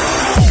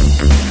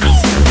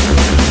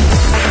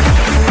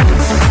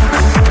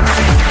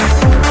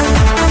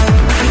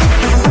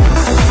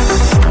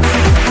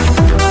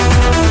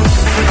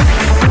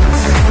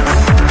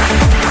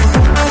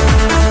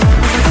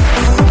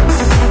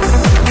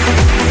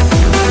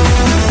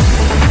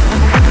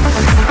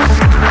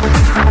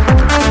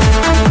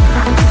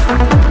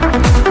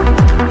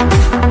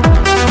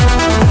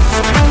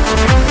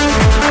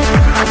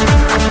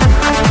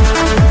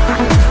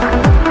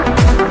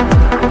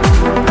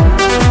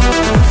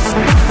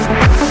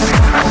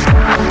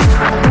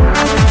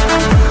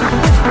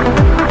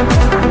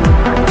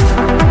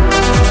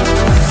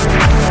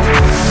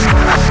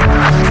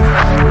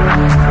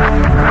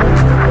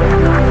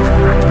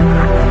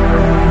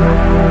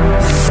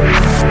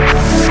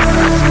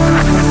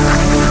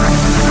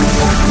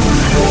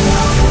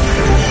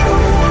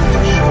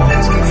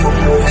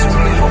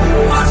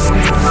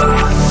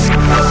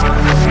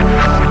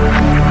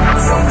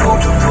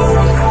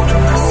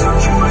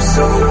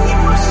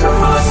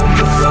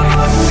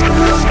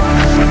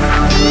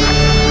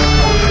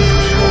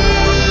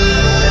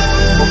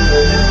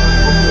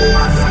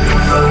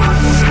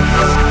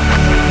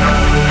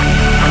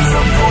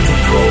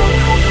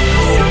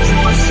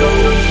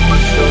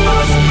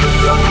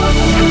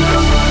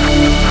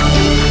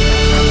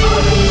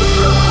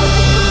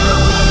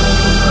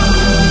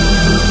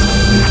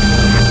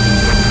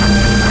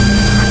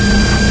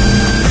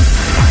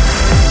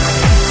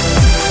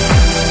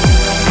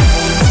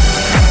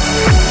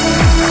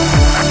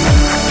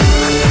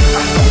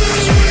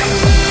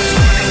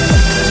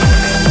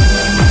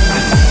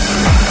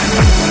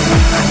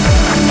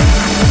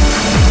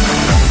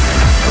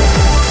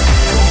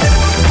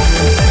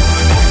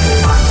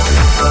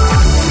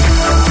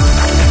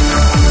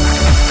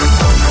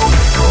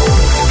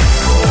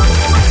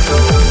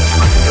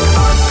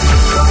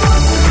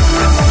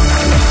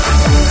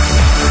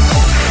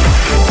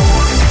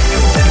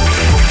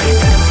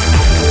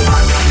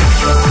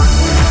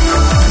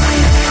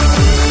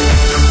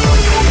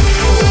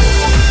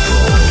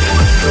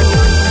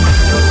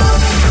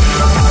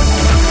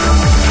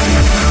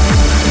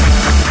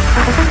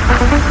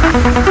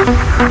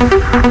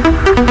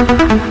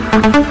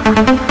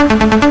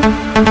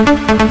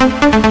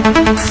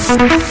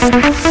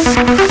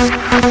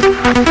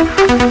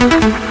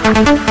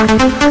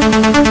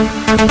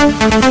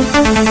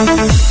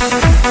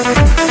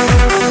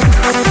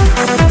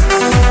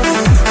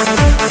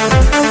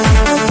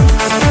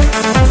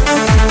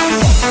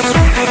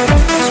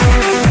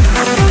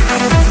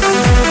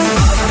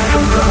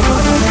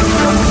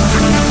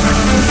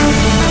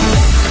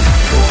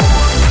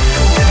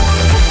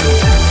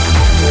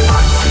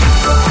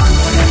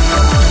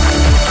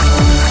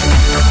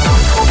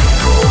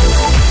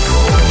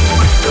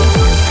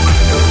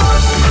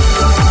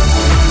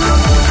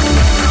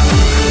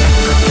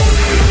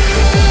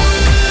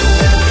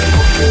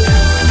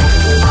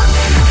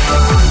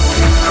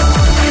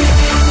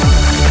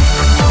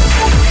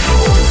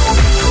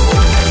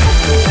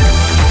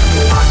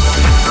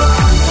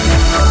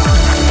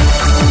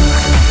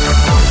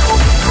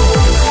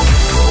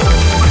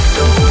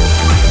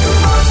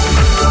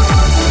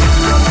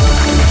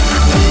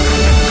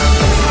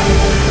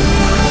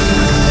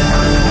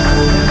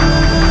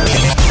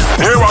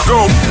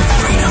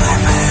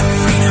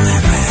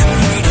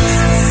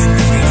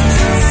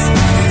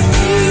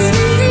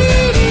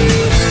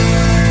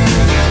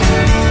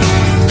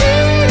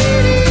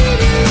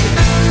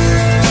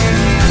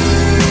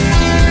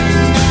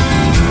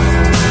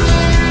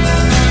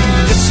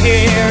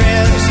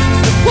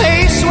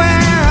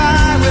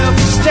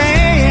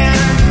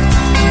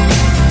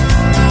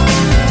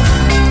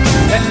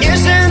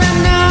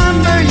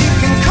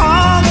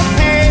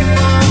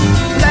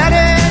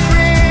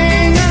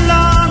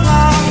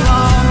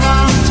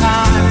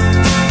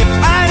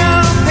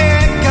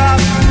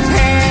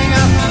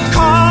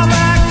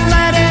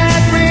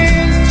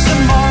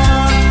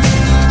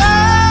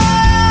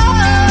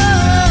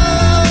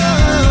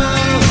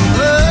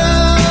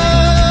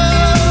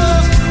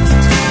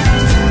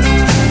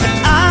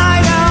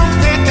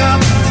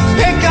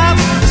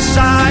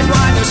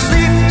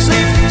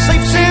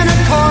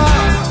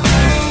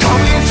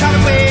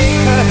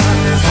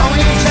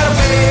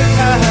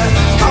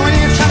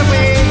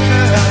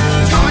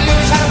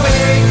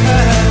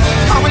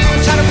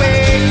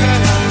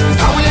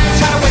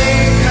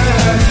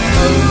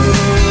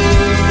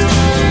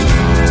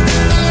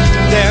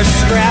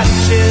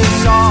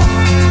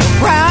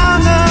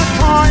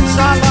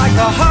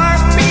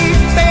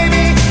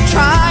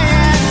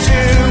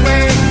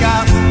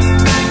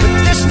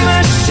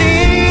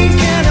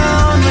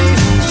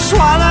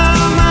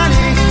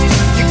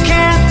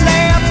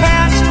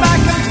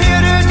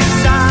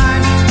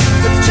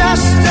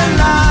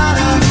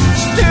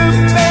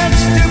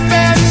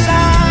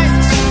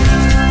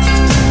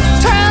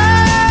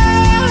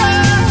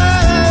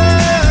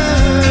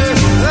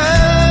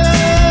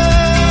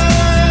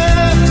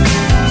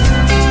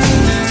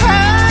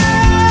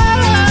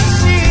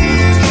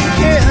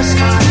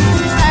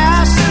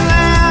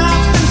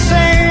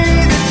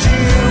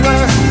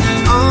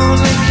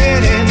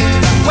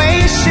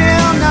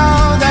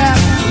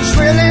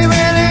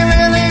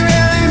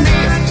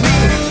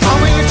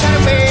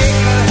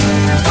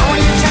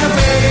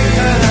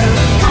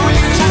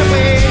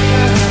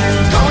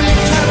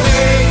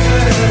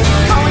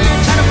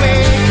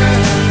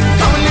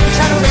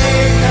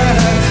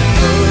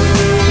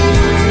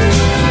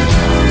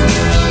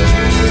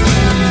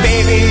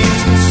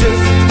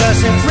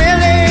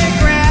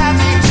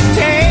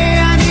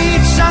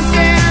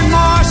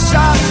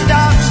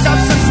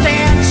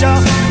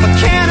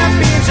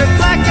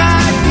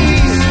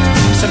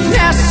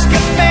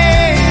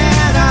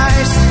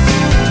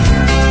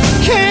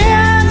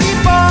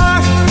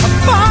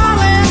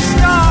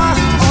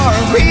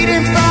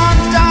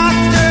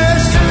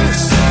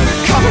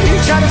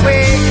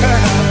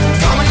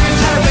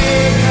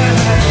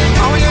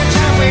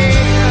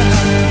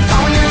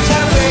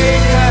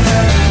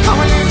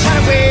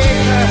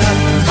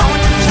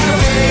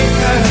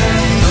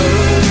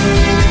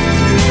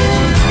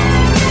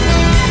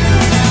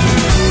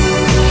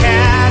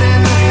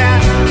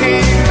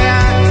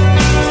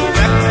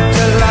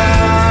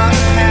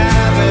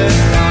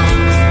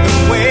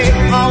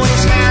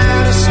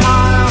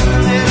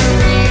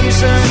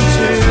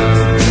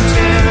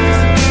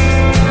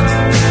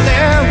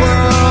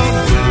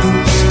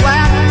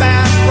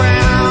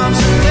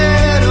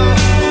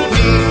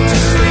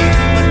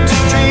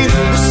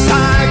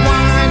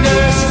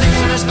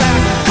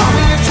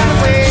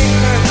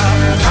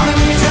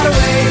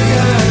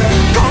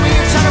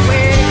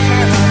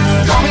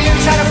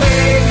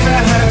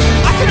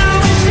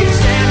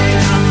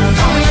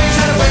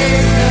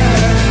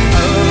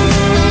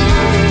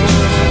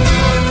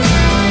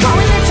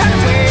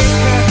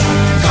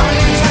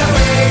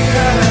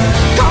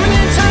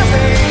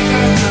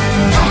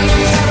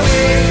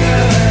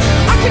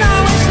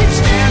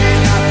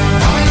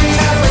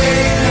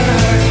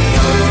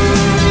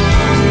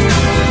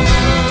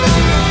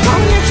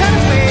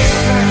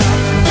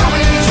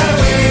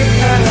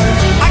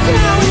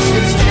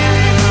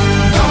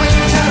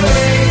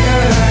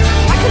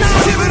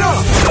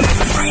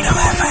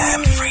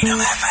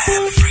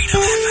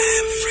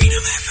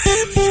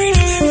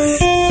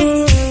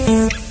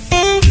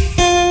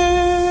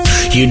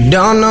 You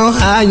don't know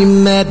how you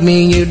met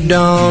me, you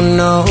don't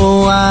know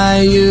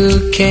why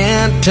you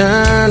can't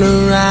turn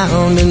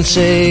around and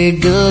say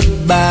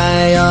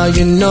goodbye. All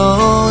you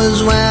know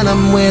is when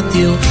I'm with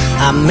you,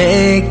 I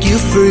make you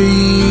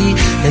free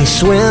and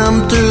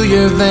swim through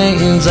your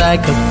veins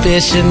like a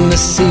fish in the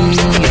sea.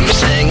 I'm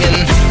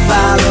singing,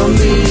 follow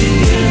me,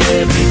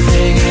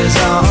 everything is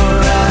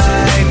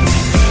alright.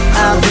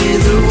 I'll be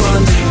the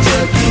one to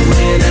tuck you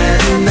in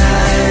at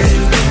night.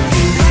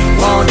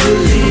 Won't you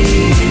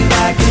leave,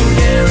 I can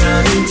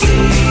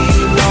guarantee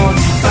you won't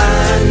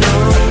find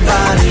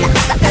nobody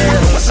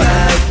else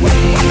like me.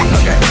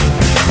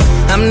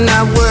 I'm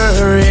not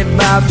worried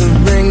about the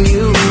ring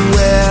you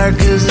wear,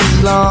 'cause as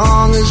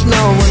long as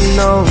no one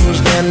knows,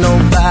 then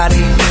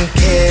nobody can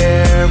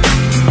care.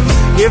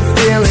 You're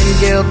feeling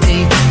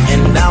guilty,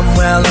 and I'm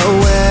well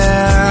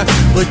aware,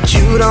 but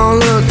you don't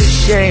look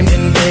ashamed,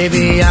 and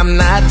baby, I'm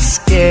not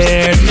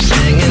scared. You're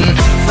singing,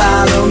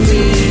 follow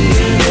me,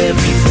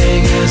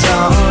 everything is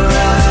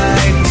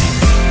alright.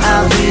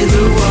 I'll be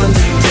the one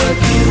to tuck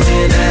you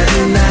in at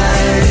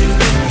night.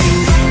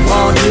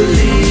 Won't you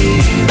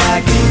leave, I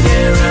can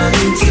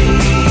guarantee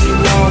you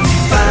won't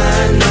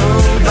find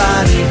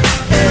nobody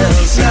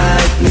else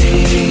like me.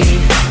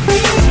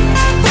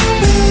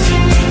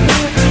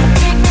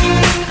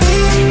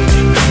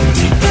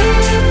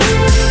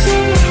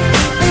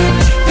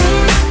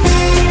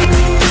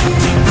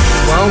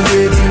 Won't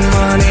give you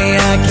money,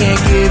 I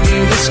can't give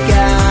you the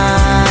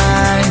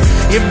sky.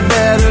 You're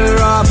better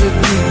off if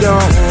you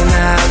don't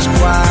ask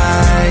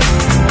why.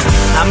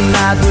 I'm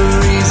not the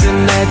reason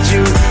that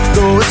you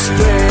go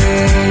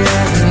astray.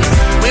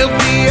 We'll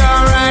be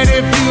alright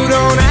if you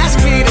don't ask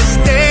me to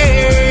stay.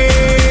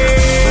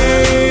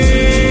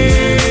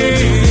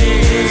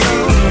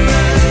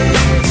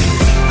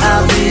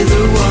 I'll be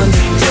the one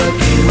to tuck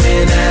you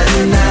in at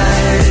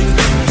night.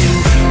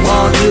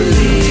 Won't you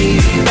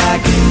leave, I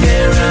can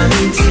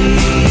guarantee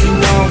you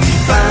won't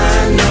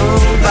find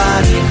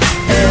nobody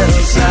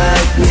else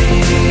like me.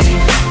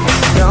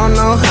 Don't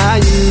know how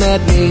you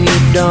met me, you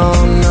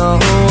don't know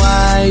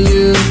why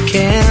you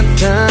can't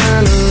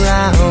turn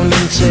around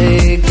and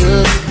say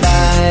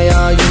goodbye.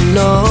 All you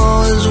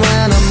know is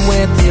when I'm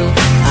with you,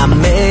 I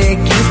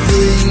make you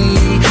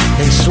free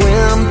and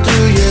swim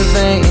through your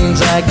veins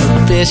like a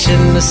fish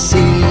in the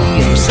sea.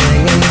 I'm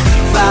singing,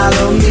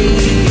 follow me,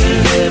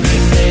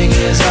 everything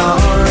is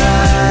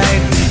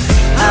alright.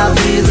 I'll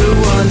be the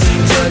one to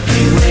tuck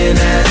you in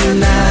at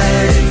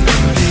night.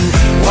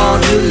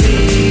 Won't you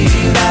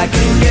leave, I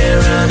can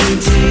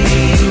guarantee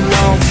you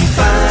won't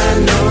find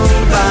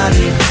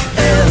nobody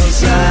else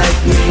like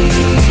me.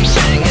 I'm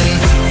singing,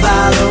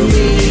 follow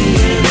me,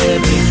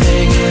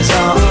 everything is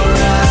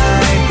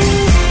alright.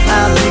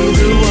 I'll be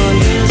the one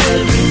to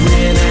tuck you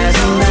in at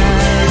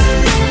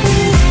night.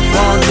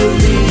 Won't you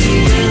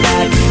leave,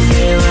 I can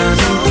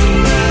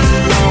guarantee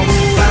you won't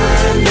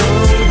find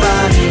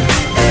nobody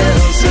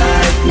else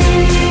like me.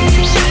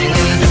 I'm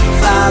singing,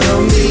 follow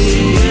me,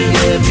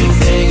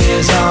 everything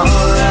is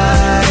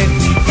alright.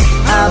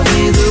 I'll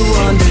be the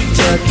one to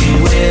tuck you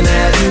in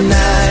at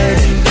night.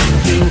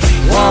 You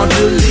want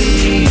to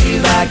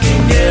leave, I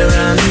can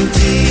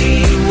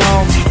guarantee you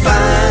won't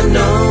find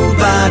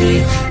nobody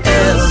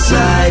else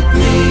like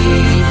me.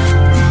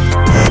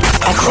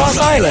 Across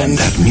Ireland,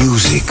 that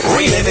music,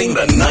 reliving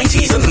the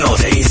 90s and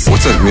noughties.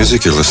 What's that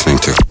music you're listening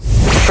to?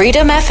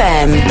 Freedom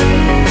FM.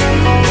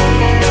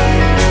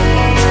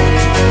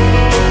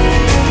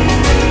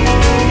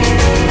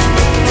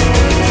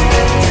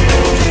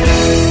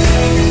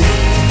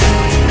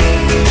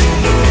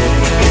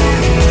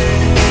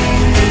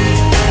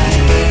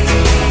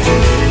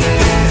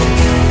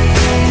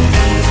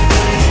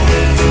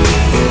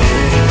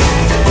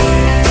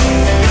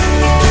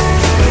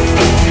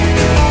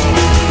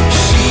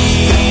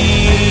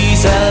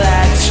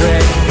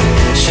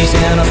 She's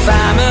in a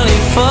family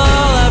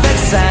full of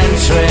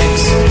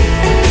eccentrics.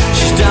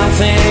 She's done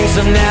things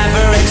I've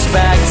never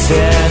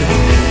expected,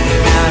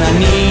 and I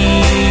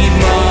need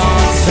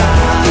more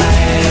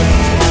time.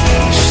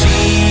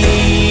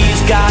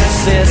 She's got a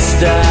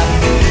sister,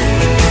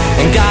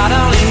 and God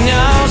only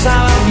knows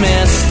how I've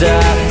missed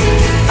her.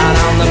 And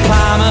on the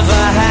palm of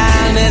her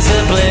hand is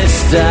a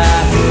blister,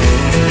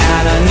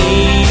 and I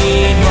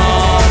need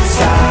more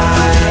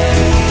time.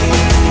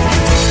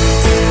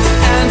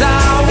 And I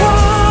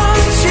what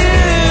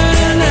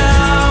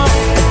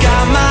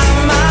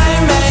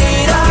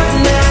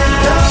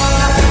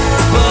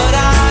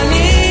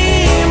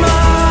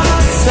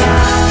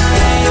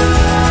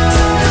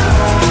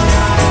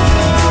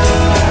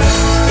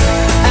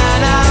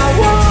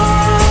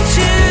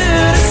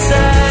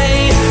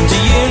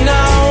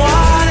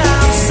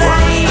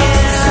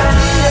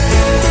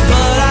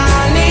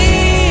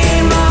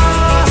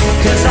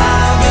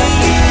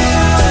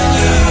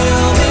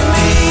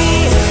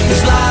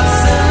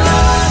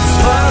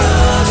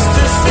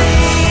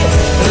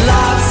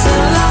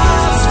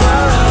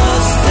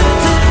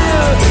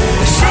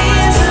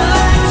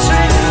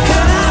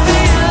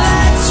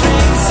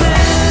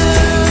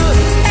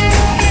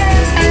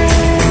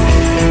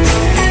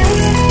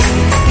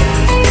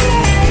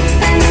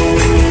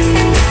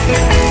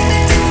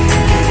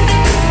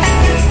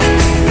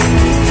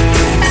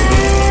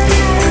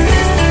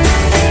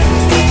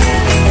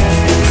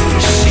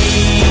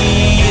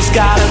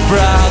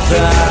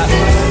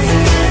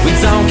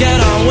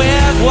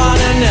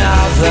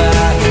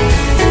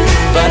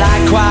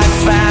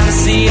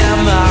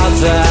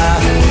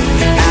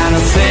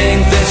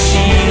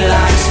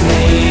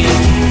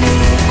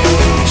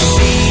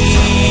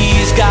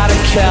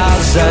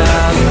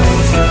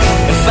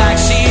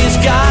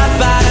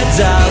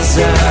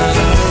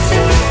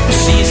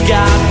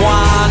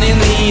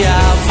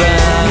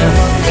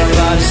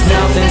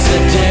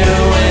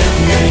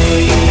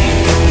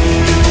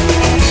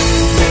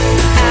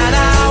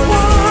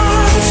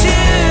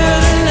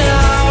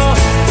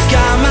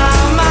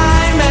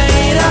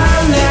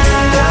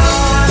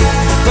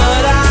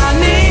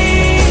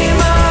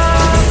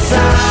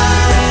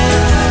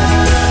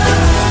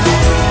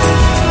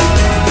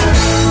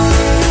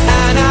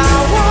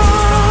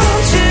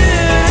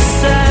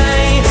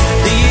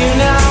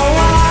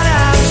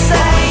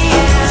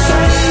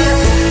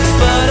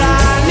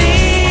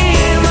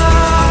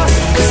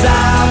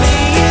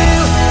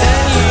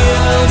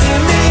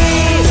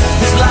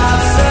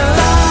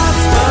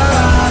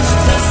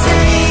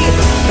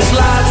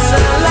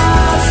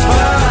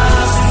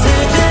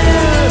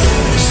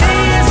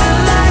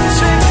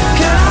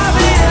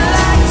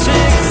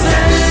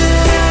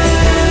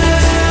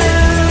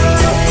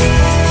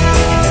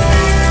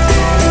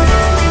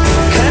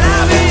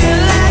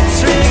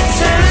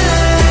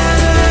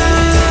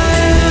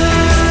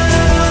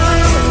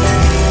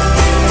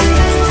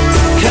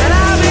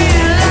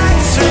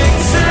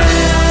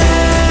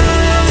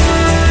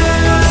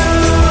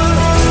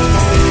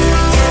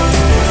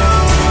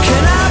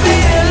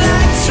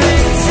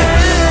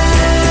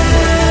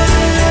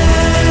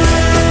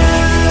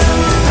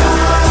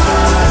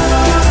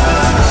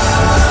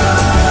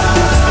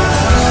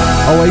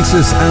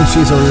Oasis and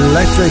She's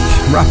Electric,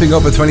 wrapping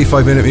up a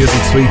 25-minute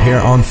music sweep here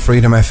on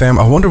Freedom FM.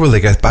 I wonder will they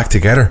get back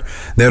together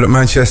now that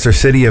Manchester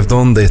City have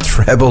done the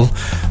treble.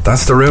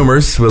 That's the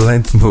rumours. We'll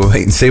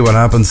wait and see what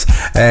happens.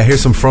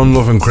 Here's some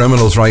fun-loving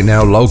criminals right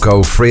now.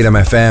 Loco, Freedom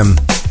FM.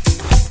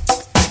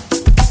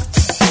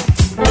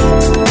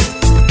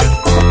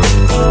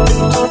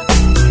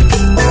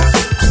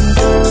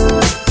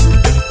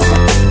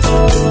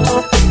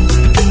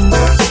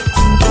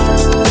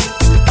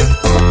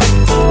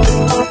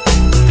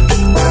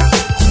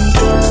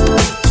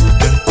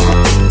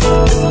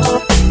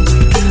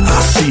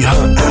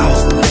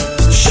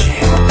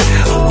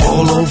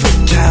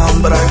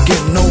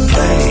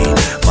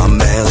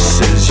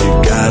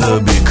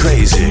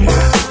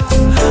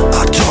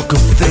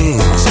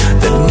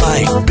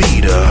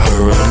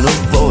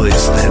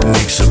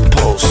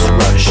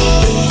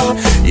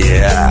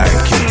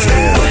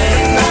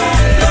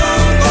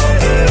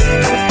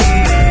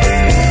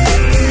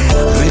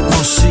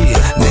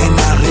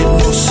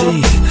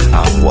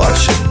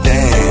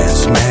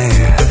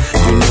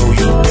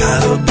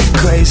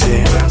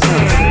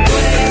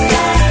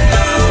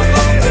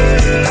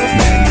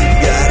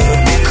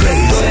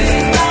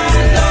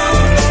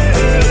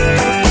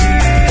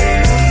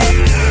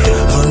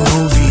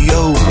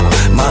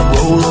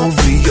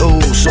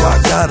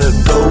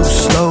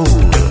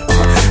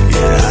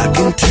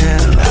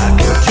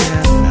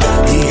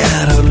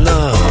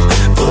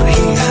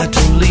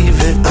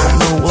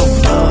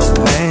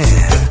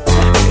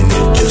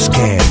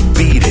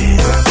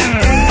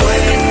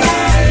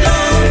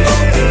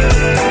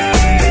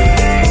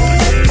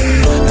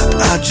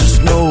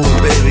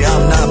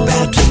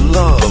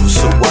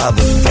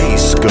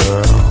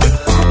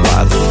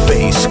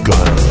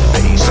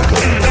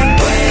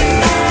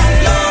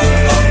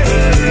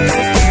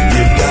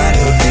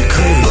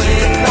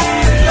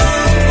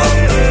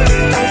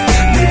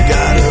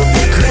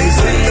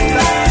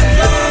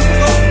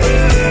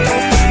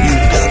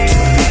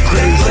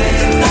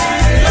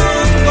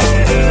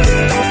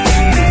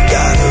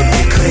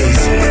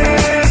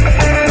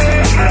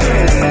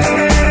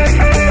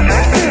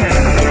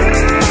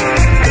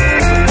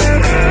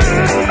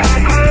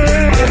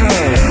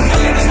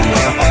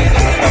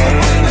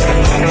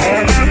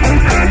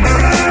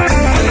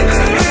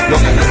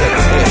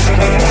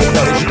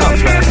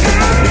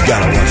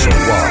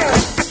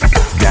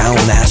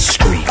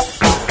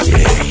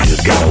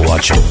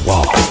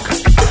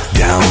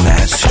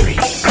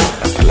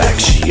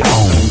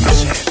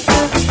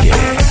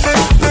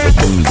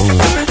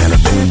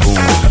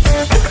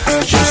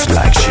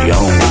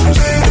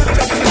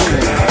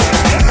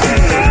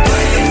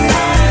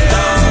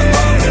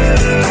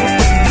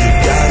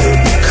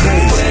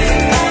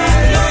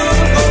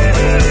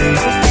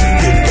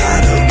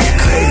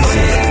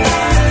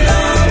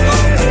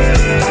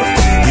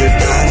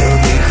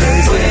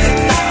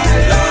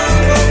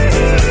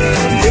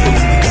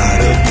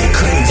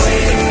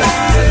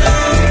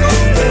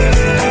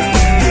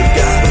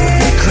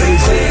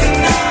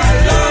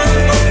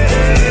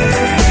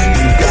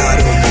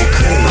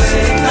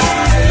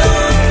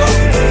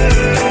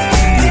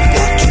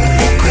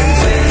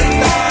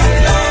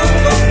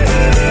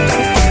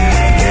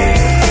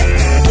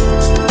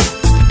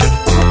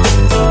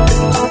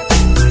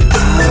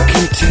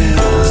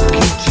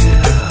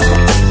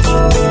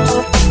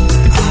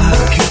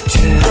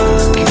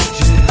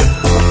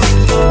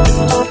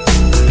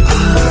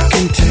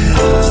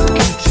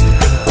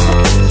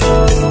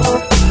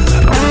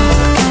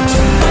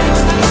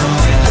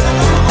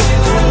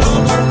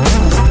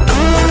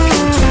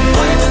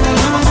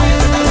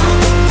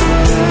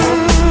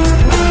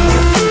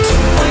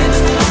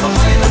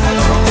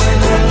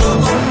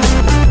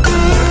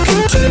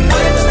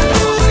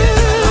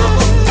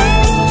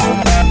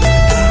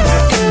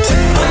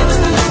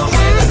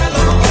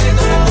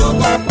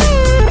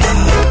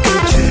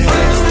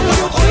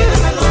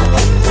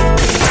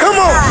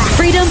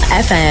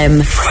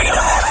 FM.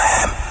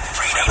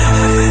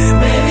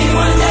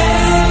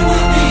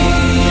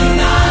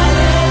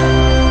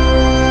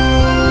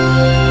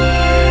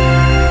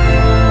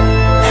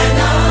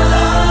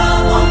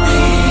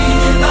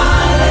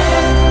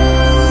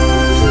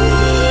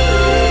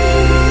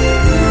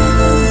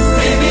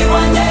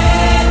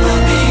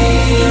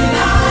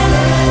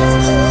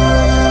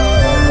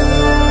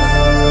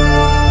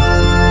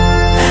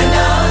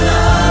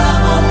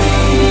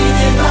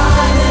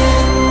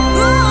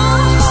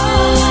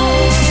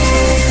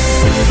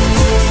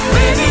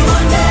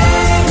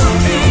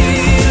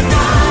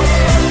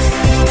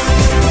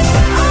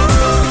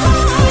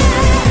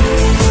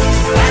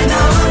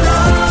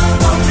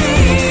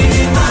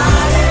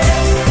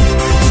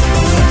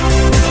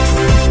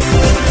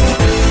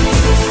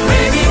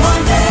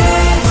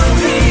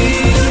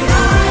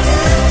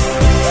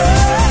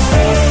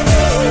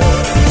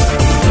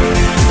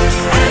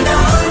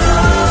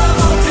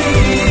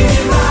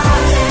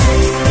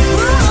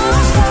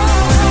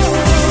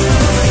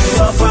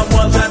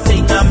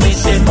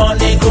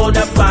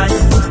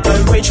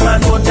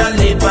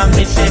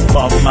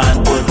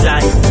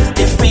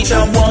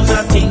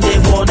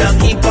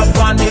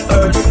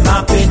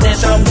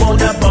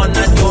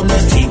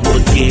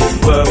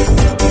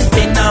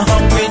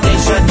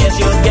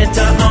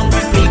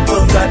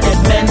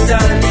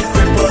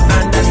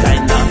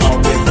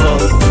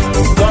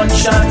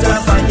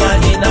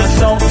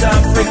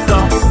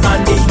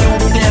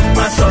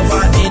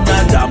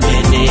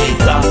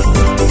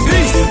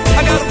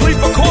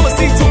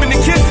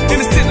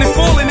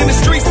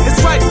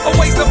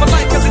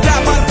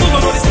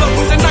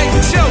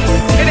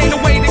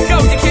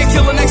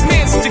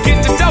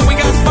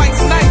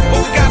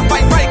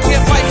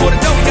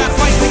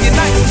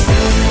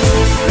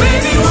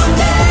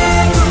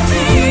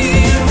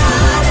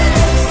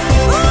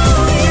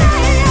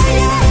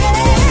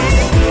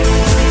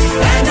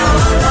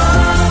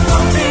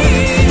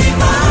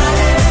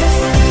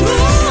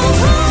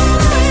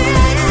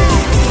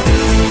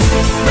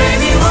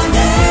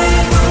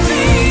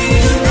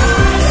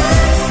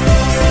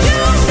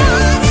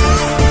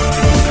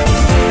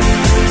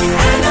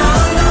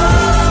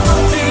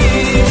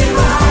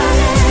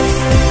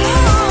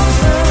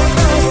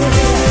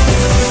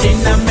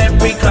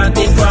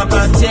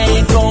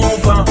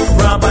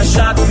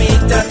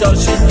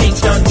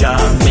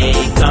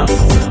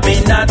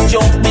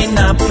 joke, me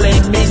not play,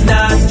 me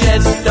not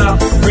gesture.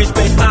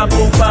 Respect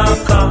Abu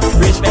Bakr,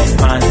 respect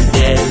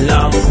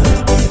Mandela.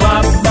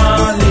 Bob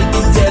Marley,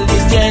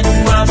 intelligent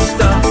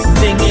master.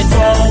 Sing it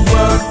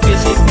forward,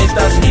 visit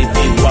Mr.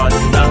 Stevie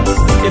Wonder.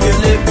 If you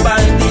live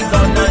by the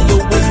gun, and you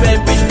will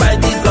perish by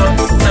the gun.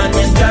 And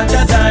when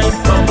Jaja time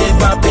from the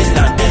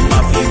Babylon, them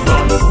have you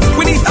run.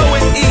 We need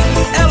O-N-E,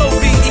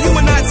 L-O-V-E,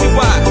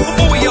 U-N-I-T-Y.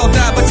 Before we all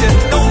die, but you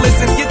don't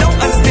listen, you don't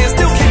understand,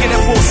 still kicking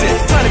that bullshit.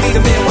 Trying to be the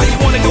man, why you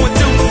wanna go and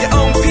do your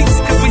own piece?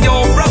 Cause we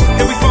all broke,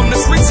 and we from the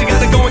streets. You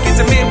gotta go and get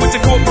the man with the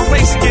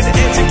corporation, get an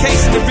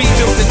education to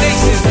rebuild the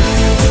nation.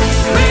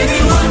 Maybe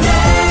one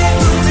day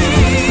we'll be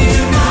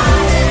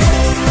united.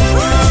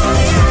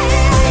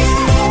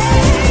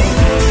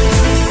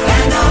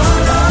 And our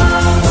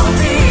love will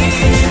be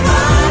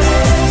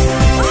divided.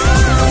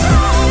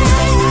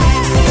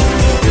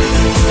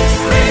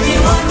 Maybe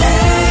one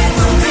day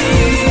we'll be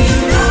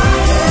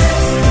united.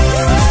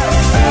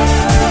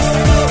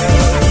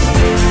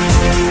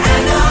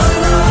 And our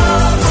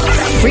love.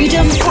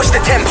 Freedom Push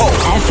the tempo.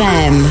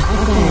 FM.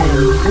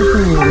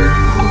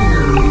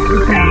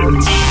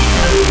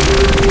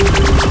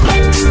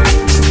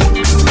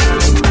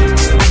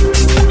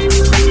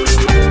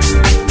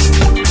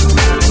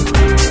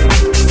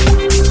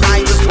 I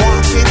was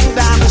walking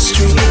down the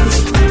street,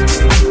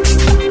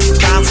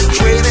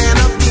 concentrating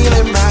on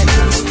feeling right,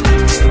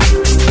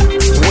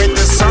 with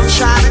the sun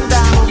shining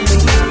down on me.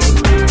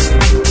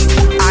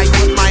 I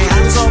put my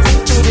hands up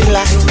into the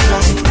light.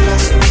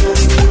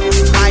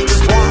 I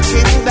was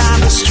walking down the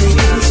street,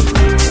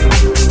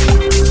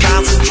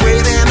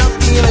 concentrating on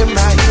feeling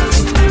right,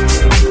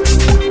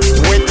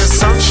 with the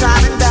sun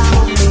shining down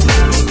on me.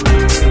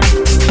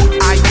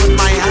 I put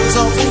my hands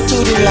up into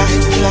the light.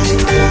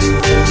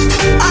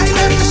 I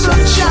love the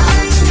sunshine,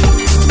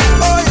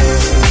 oh yeah.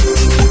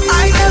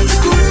 I love the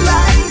good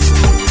life,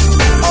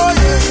 oh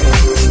yeah.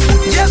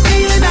 You're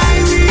feeling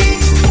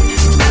irate,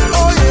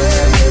 oh yeah,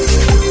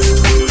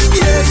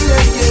 yeah,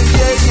 yeah, yeah,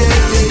 yeah,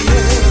 yeah,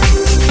 yeah.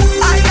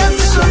 I love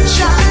the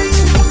sunshine,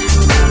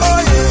 oh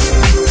yeah.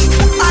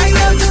 I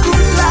love the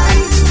good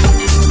life,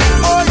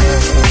 oh yeah.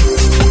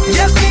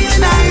 You're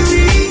feeling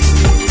irate,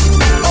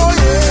 oh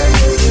yeah,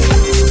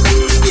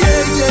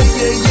 yeah, yeah,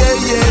 yeah, yeah,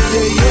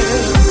 yeah, yeah.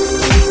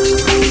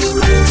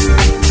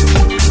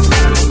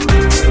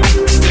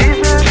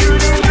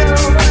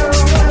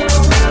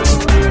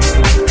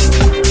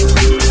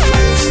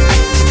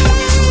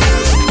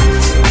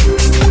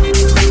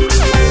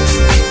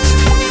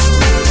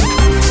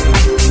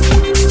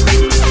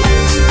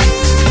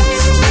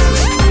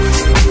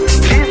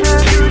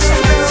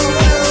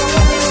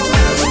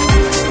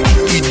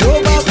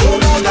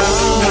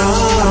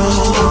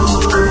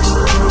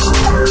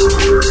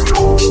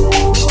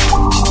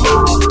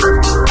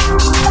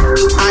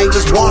 I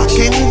was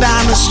walking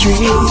down the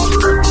street,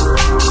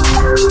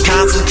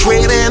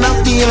 concentrating on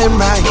feeling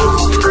right,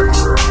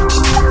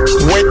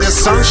 with the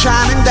sun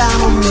shining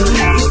down on me.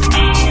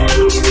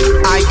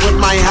 I put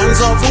my hands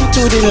up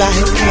into the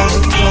light.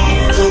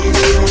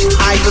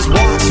 I was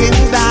walking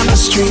down the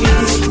street,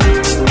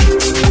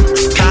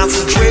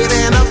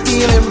 concentrating on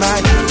feeling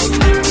right,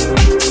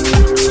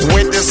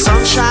 with the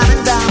sun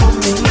shining down on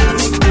me.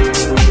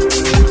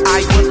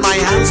 I put my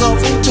hands up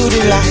into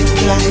the light.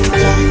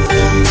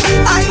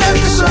 I love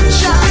the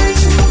sunshine,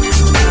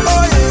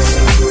 oh yeah.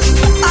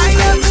 I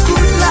love the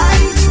good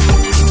life,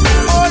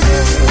 oh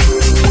yeah.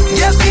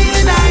 You're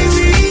feeling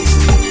irate,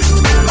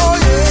 oh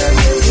yeah,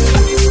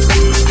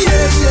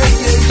 yeah, yeah,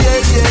 yeah, yeah,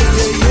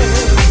 yeah, yeah.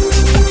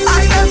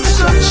 I love the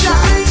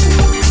sunshine,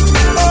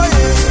 oh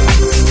yeah.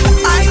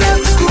 I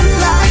love the good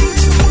life,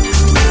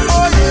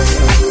 oh yeah.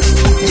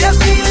 You're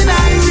feeling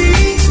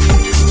irate,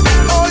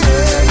 oh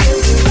yeah,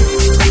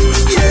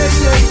 yeah,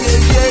 yeah, yeah,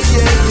 yeah,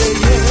 yeah,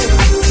 yeah.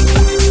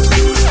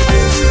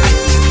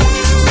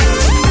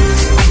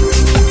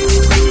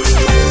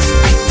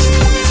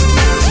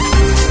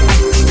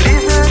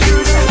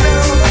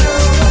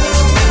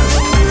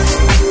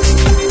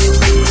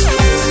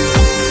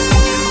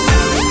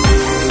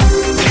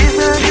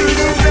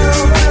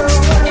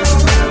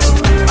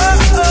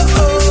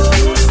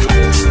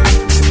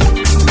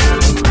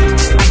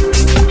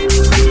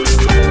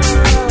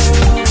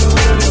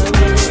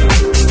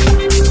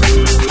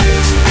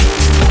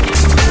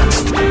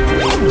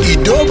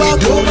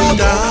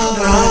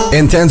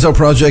 Intenso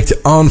Project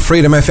on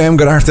Freedom FM.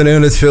 Good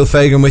afternoon, it's Phil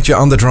Fagan with you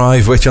on the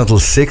drive, with you until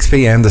 6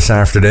 p.m. this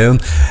afternoon,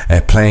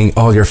 playing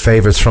all your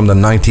favourites from the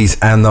 90s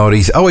and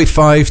noughties.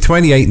 085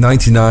 28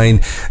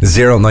 99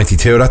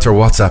 092, that's our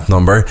WhatsApp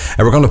number. And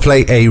we're going to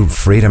play a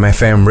Freedom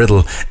FM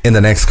riddle in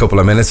the next couple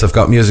of minutes. I've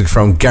got music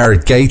from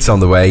Gareth Gates on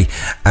the way,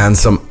 and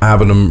some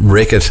Abinum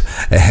Rickett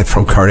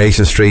from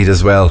Coronation Street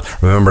as well.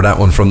 Remember that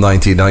one from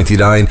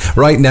 1999.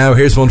 Right now,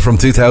 here's one from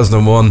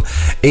 2001.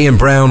 Ian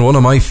Brown, one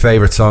of my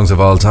favourite songs of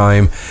all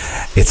time.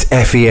 It's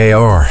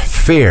FEAR,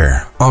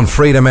 Fear, on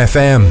Freedom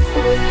FM.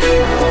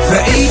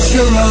 For each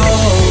your own,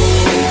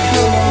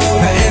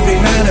 for every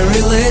man a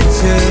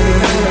religion.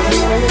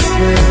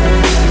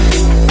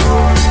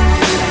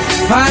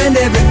 Find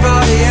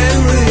everybody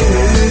and root.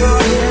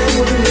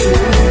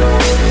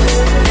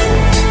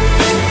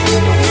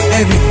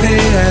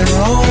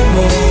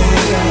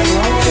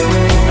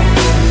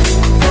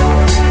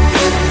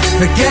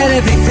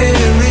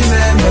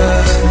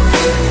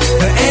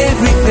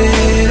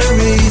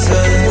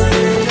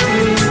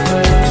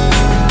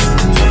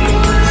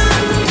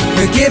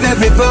 Forgive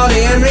everybody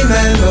and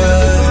remember,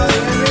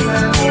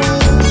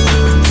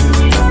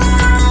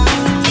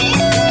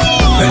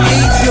 for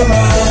each your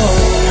own,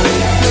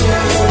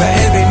 for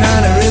every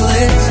man a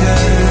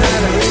religion.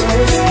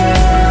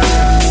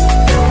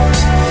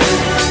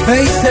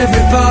 Face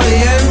everybody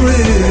and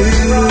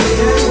rule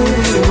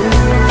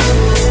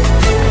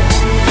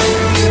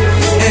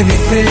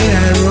everything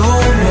and no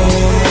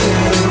more.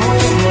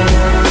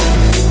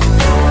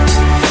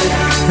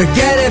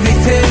 Forget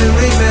everything and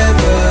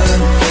remember,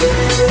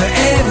 for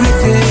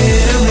everything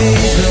a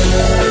reason.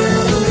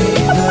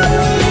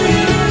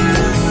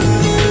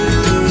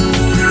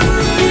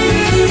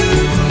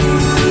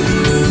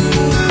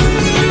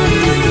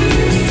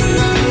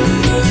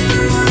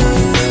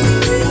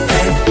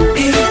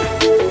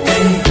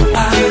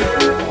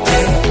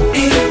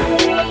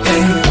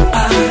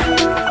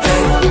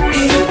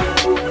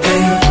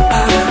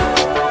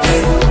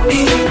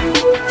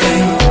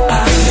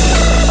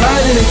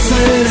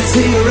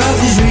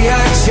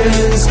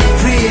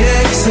 Free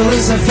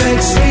excellence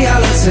affects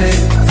reality.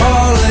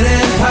 Fallen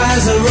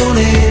empires are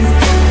running.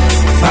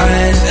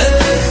 Find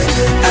earth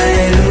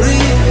and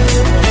reap.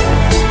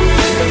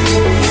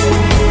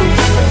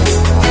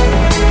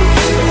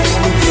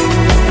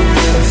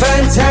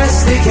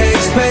 Fantastic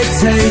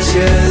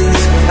expectations,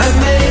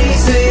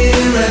 amazing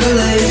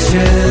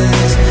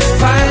revelations.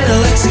 Final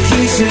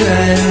execution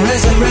and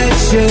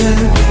resurrection.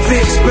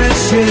 Free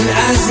expression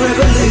as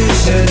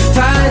revolution.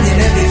 Finding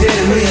everything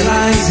and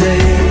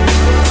realizing.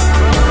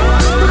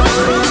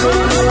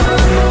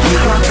 You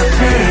got the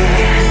faith.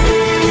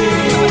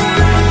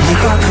 You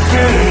got the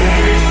faith.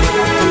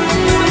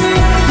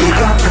 You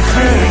got the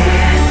faith.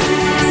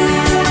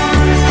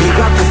 You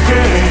got the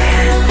faith.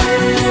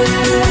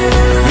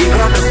 You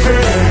got the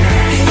faith.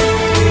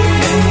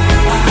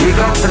 You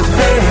got the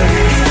faith.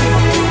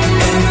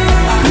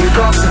 You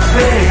got the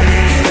faith.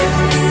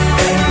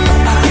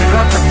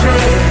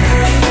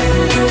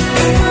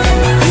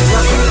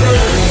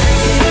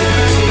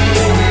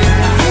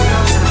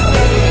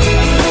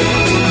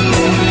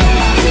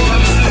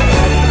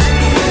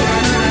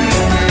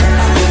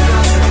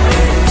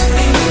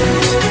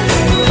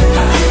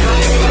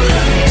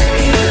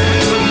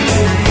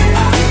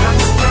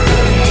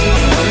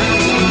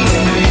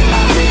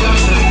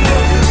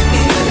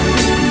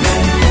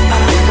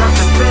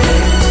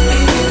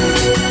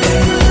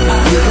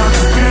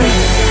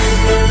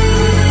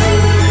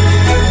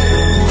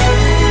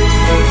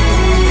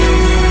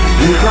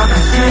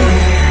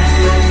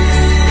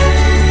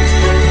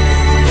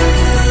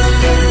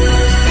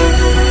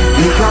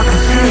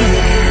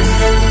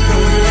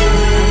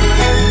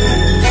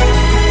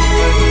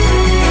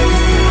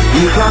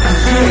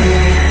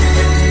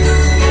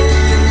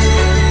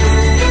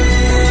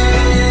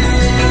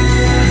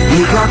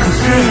 You got the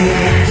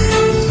faith.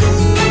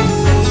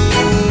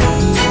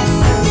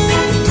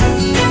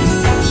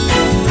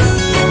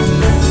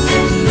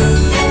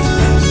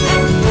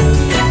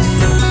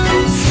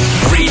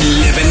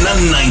 Reliving the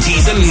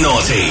 90s and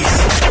noughties.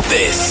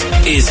 This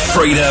is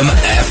Freedom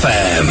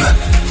FM.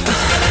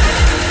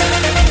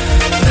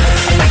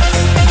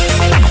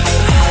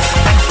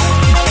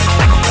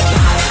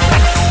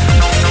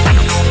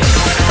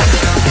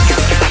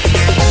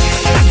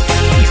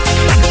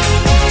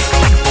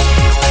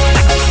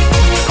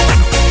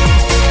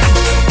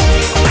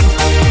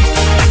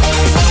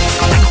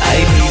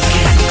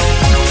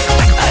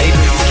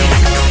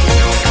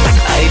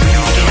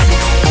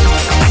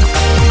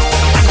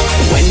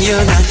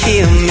 You're not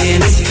here,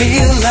 minutes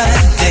feel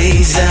like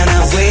days, and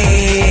I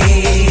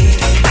wait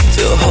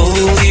to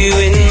hold you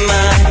in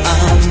my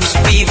arms.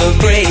 Fever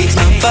breaks,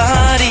 my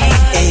body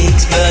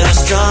aches, but I'm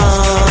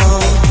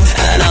strong,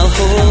 and I'll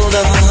hold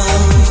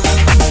on.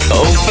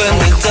 Open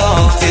the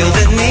door, feel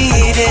the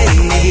need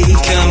in me.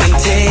 Come and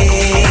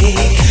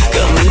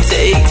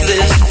take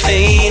this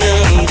pain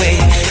away.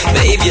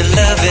 Babe, your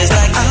love is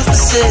like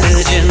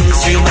oxygen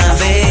through my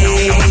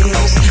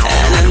veins,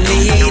 and I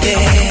need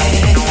it.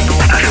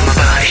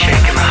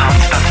 Shaking my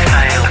heart starts to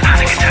fail.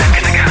 Panic attack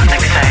and I can't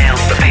exhale.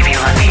 But baby,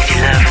 all I need is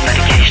love and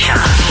medication.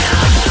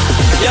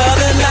 You're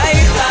the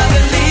light, I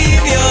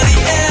believe. You're the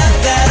air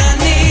that I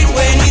need.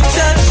 When you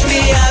touch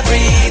me, I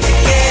breathe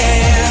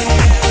again.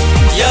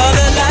 You're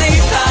the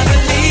light, I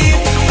believe.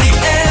 The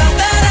air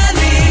that I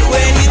need.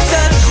 When you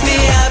touch me,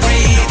 I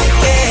breathe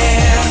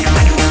again.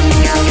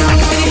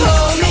 When you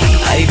hold me,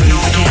 I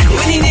breathe again.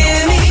 When you're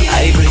near me,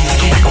 I breathe again.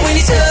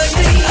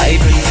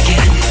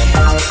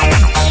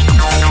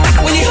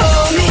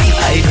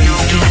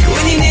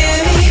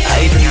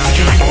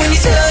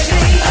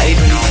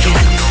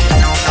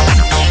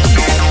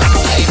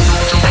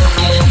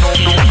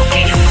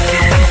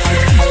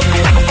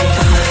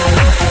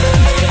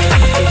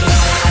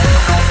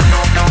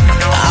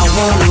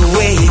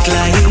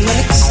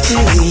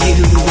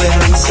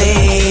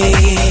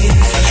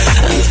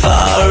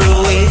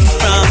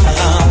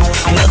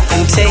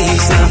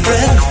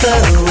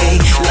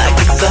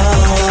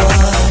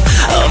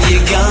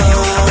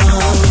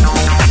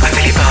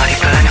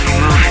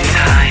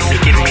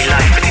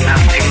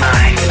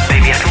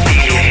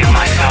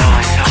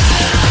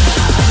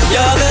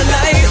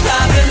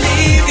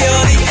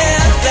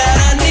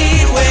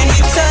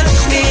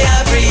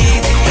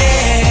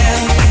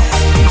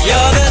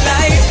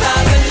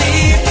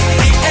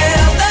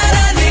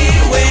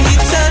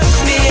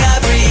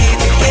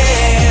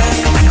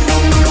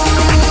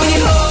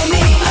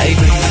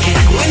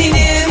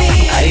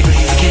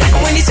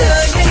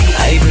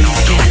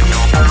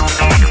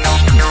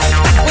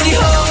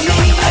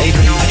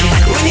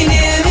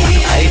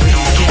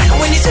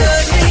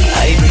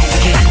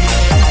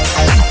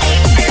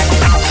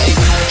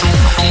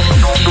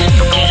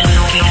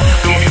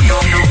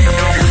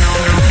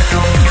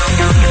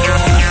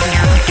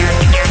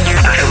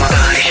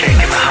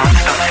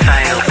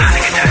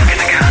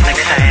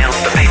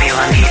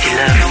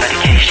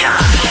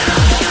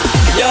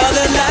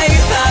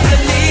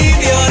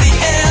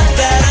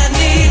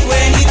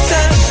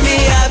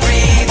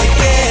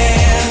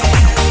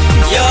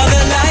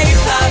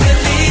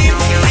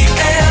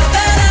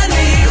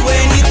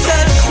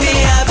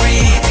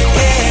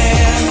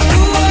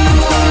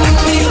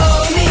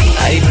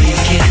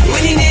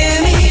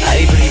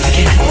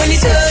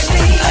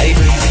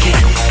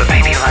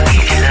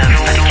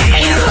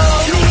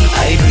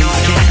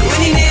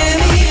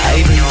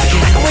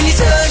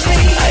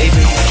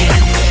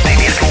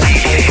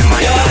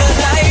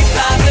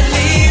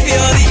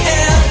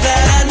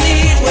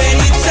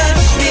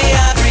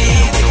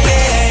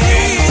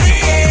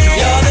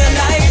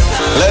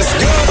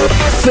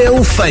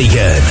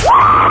 Fagan.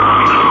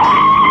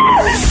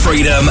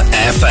 Freedom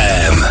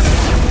FM.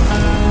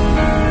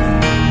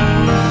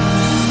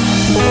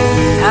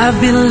 I've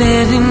been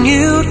letting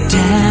you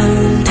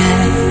down.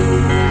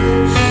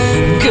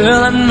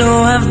 Girl, I know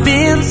I've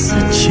been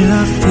such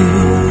a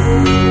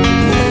fool,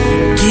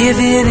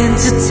 giving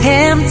into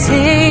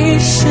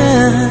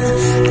temptation.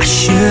 I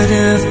should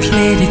have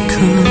played it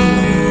cool.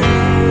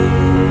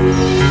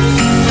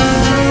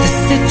 The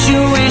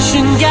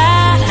situation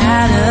got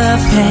out of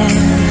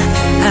hand.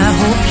 I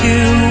hope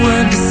you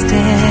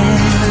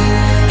understand.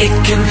 It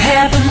can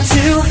happen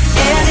to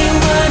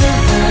anyone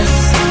of us.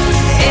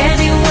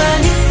 Anyone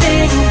you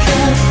think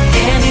of,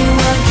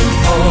 anyone can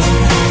fall.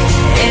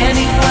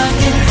 Anyone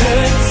can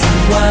hurt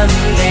someone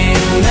they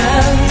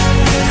love.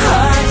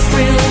 Hearts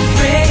will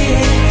break,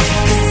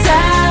 'cause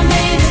I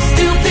made a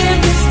stupid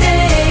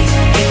mistake.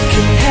 It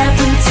can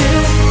happen to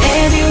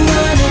any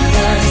one of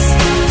us.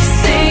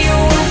 Say you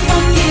will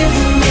forgive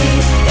me.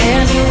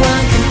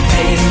 Anyone can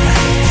fail.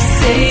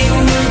 Say you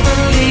will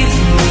believe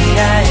me.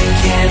 I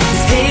can't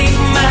take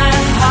my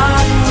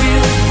heart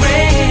will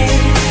break,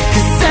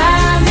 'cause I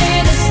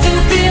made a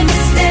stupid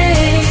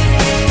mistake.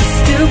 A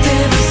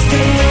stupid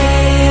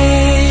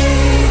mistake.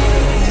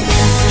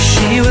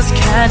 She was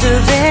kind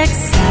of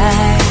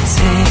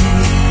exciting,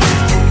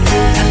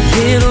 a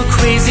little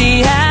crazy,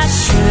 I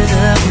should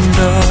have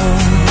known.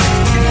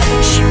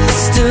 She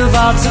must have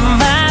altered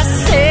my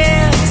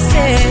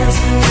senses,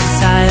 'cause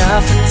I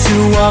offered to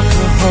walk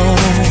her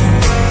home.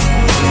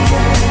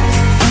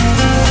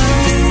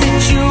 The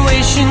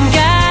situation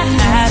got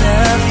out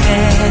of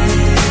hand.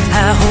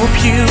 I hope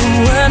you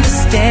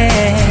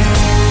understand.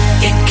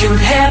 It can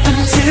happen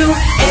to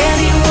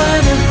any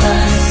one of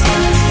us.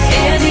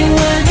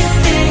 Anyone you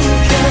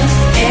think of,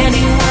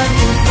 anyone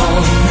can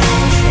fall.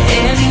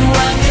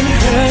 Anyone can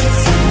hurt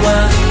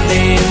someone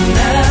they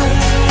love.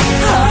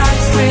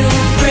 Hearts will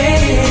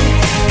break,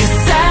 'cause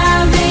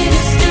I made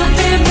a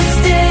stupid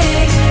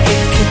mistake.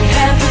 It can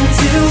happen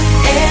to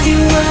any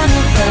one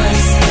of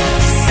us.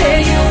 Say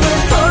you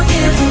will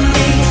forgive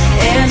me.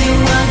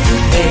 Anyone can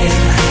fail.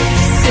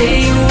 Say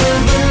you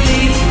will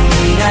believe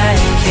me. I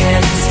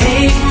can't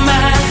take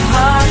my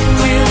heart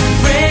will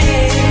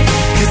break,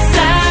 'cause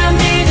I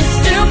made a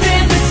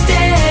stupid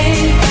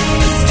mistake.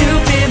 A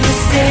stupid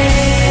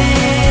mistake.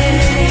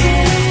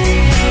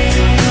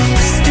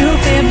 A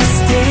stupid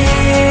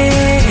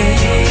mistake.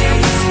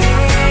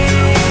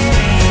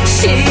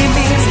 She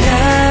means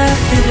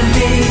nothing to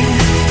me.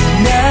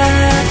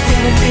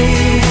 Nothing to me.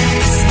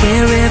 I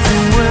swear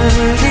every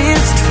word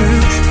is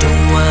true.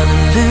 Don't wanna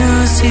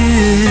lose you.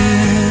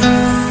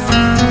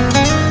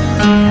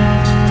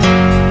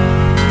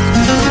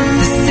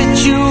 The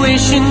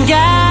situation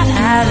got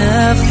out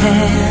of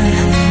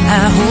hand.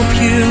 I hope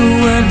you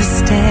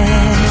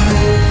understand.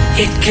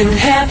 It can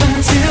happen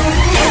to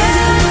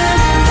anyone.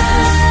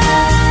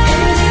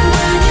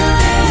 Anyone you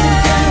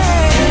think of,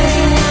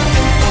 anyone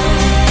can fall.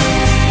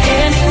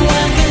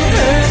 Anyone can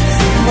hurt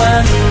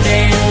someone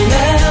they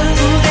love.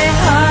 Their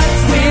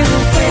hearts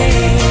will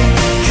break,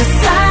 'cause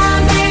I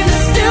made a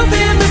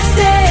stupid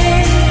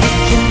mistake. It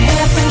can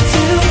happen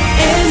to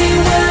any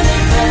one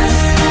of us.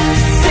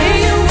 Say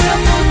you will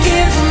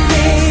forgive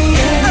me.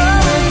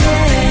 Anyone can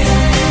fail.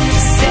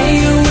 Say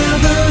you will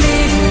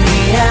believe me.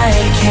 I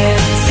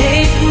can't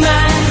take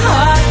my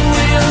heart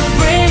will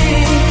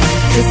break,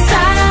 'cause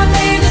I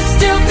made a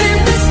stupid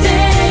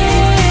mistake.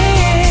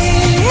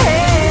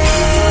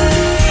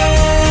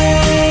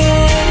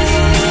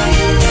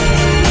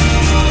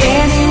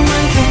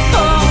 Anyone can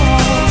fall.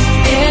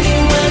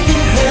 Anyone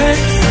can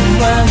hurt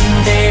someone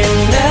they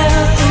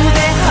love.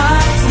 Their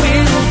hearts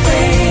will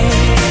break,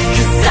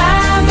 'cause I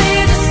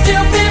made a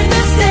stupid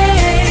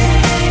mistake.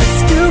 A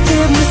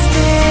stupid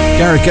mistake.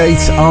 Gareth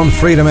Gates on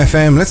Freedom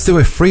FM. Let's do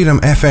a Freedom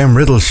FM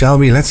riddle, shall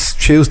we? Let's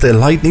choose the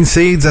Lightning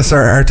Seeds as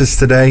our artist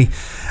today.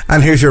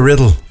 And here's your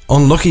riddle.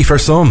 Unlucky for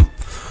some.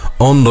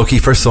 Unlucky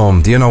for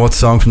some. Do you know what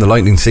song from the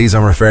Lightning Seeds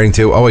I'm referring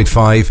to?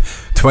 085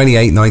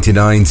 28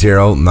 99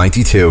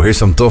 092. Here's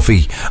some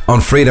Duffy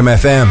on Freedom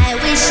FM. I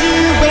wish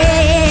you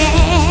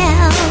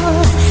well.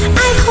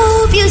 I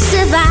hope you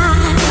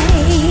survive.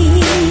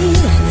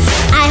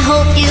 I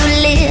hope you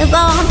live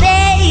on,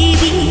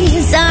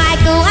 baby, so I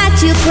can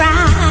watch you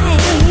cry.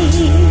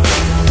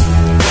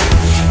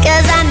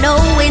 'Cause I know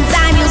in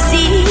time you'll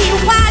see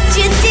what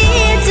you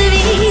did to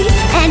me,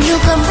 and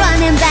you'll come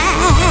running back.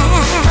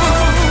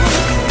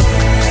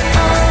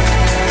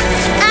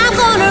 I'm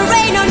gonna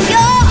rain on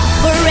your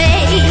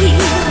parade.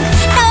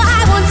 No,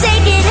 I won't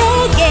take it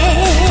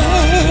again.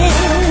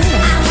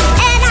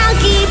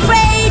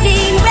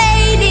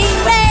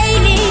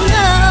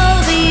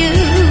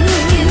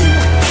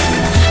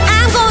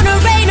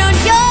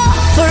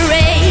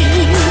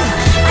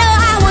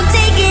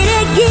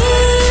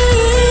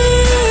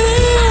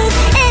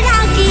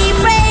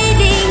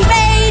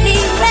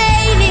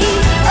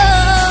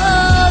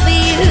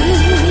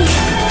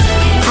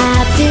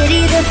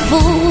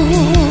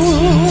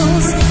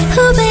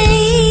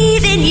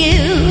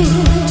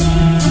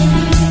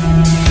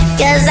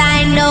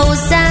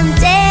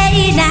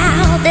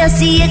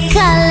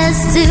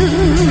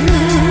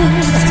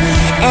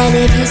 And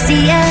if you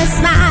see a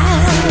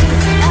smile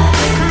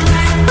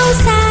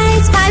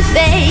besides my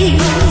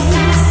face,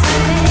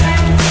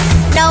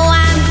 know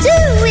I'm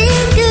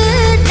doing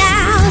good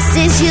now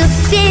since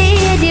you've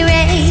been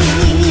erased.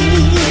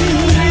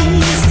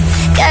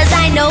 'Cause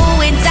I know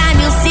in time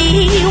you'll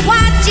see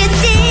what you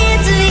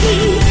did to me,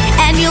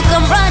 and you'll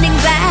come running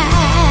back.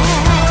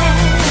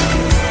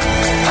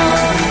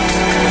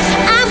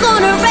 I'm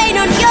gonna rain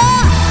on your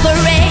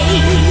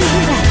parade.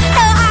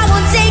 No, I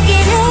won't take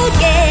it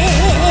again.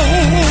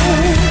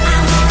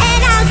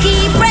 And I'll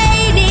keep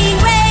raining,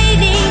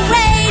 raining,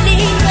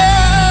 raining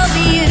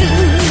over you.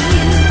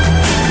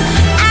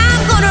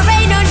 I'm gonna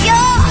rain on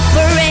your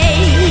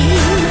parade.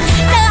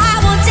 No, I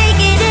won't take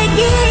it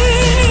again.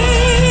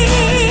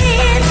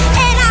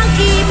 And I'll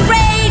keep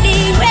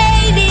raining,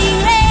 raining,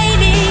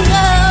 raining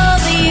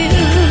over you.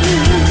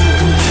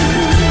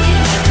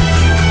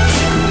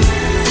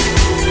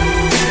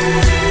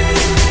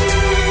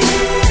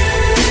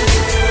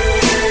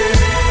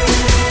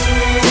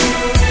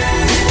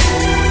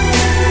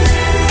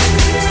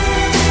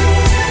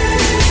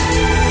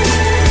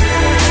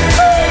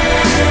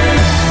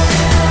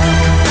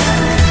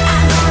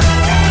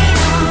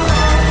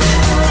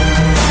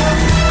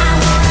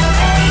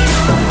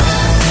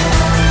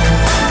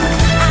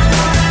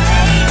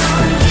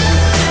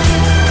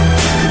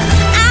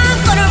 I'm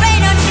gonna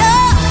rain on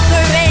your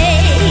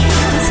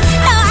parades.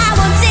 No, I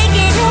won't take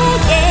it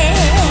again.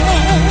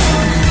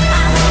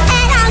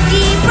 And I'll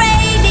keep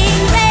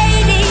raining,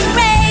 raining,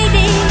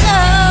 raining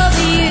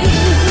over you.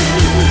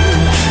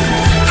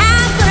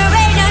 I'm gonna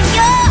rain on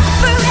your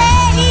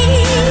parade.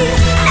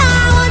 No,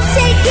 I won't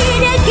take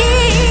it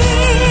again.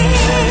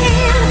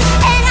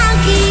 And I'll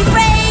keep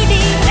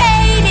raining,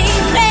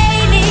 raining,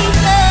 raining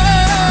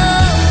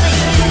over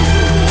you.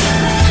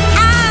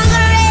 I'm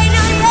gonna rain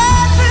on your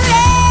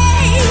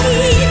parade.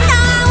 No,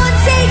 I won't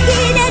take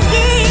it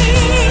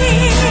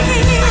again.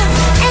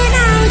 And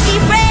I'll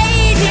keep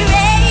raining,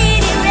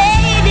 raining,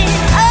 raining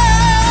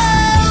over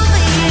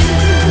you.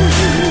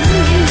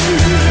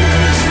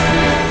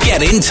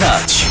 Get in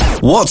touch.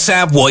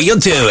 WhatsApp what you're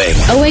doing.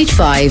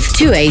 085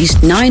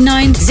 28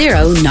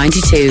 990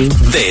 92.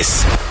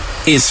 This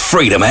is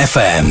Freedom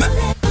FM.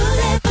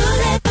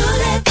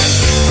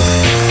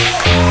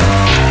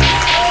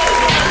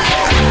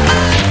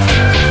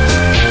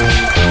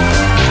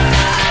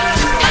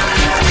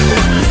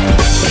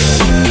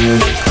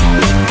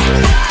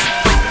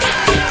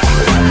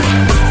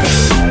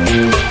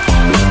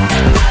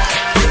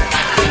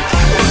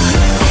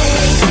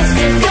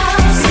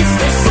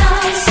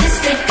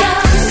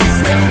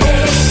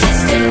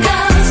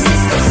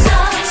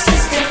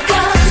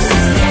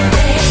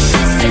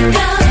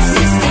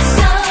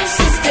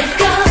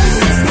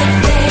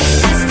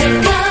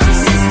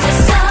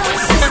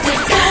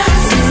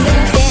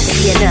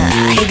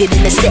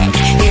 In a sec,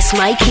 yes,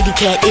 my kitty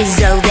cat is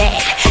all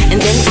that,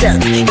 and then some.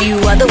 You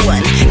are the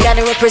one,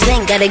 gotta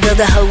represent, gotta go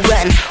the whole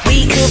run.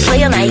 We could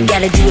play all night,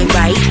 gotta do it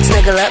right.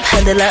 Snuggle up,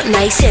 huddle up,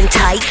 nice and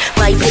tight.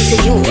 My place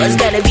or yours,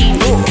 gotta be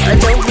raw.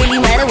 Don't really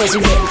matter once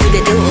you get through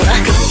the door.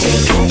 Coochie,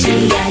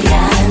 coochie, ya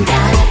ya,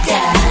 da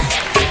da.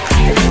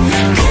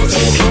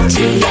 Coochie,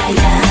 coochie, ya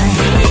ya,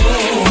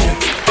 yeah.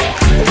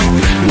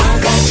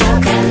 Mocha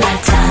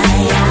chocolate,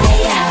 ya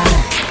ya.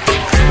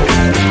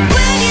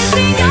 When you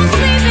think you're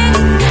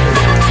sleeping.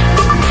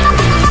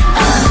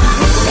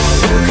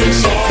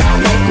 Coucher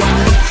avec moi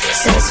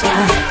ce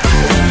soir.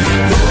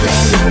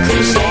 Voulez-vous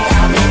coucher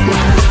avec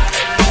moi?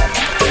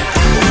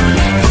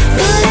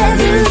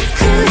 Voulez-vous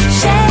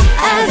coucher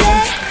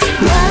avec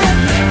moi?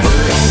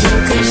 Voulez-vous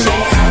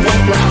coucher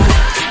avec moi?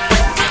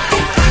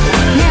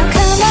 Now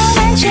come on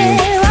and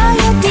share all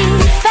your deep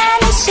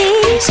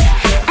fantasies.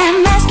 I'm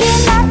asking,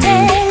 not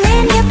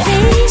telling you,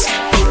 please.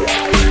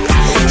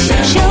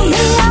 Show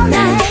me all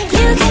night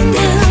you can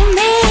do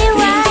me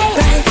right.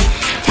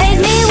 Take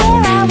me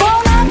where I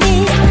wanna be.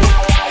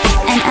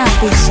 And I'll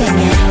be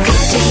singing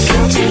Coochie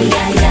coochie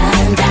ya ya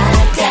da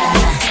da.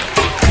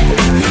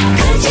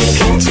 Coochie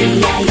coochie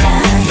ya ya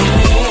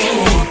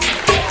yeah.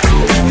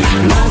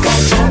 Mocha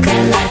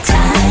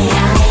chocolate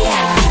ya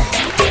ya.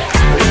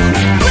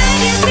 When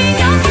you think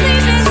you're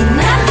sleeping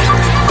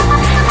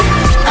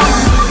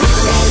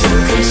voulez-vous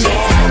coucher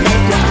avec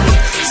moi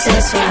ce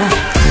soir?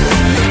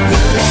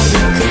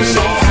 Voulez-vous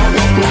coucher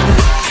avec moi?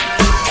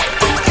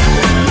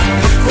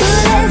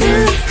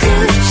 Voulez-vous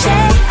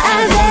coucher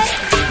avec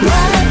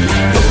moi?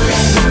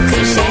 Voulez-vous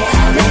coucher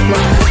avec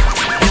moi?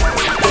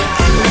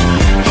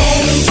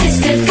 Hey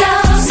sister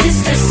girl,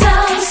 sister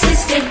soul,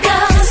 sister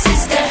girl,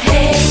 sister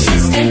hey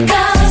sister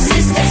girl,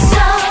 sister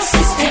soul,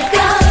 sister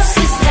girl,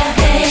 sister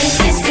hey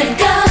sister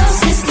girl,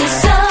 sister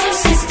soul,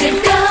 sister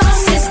girl,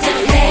 sister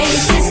hey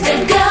sister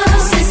girl,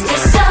 sister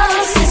soul,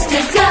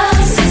 sister girl,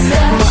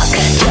 sister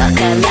Mocha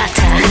chocolate,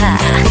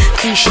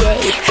 coucher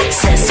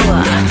ce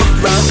soir.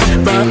 Bump,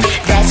 bump,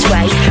 that's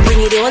right.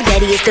 Bring it on,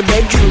 daddy, it's the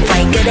bedroom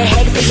fight. Gotta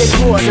head for the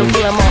drawers and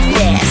pull them off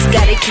fast.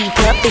 Gotta keep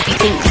up if you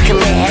think you can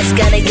last.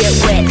 Gotta get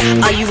wet,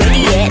 are you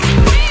ready yet?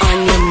 On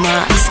your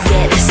marks,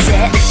 get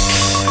set.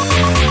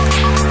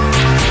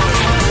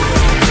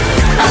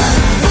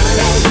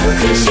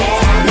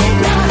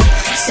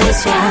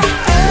 soir.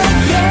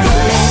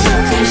 Voulez-vous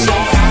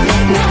coucher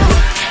avec moi?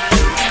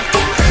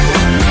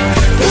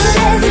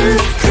 Voulez-vous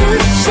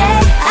coucher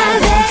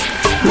avec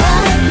moi?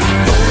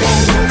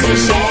 Voulez-vous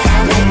coucher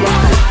avec moi?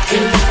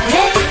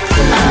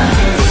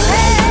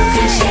 Voulez-vous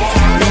coucher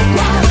avec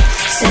moi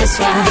ce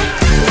soir?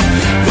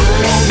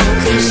 Voulez-vous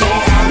coucher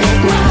avec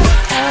moi?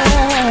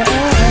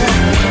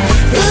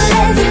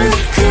 Voulez-vous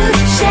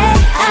coucher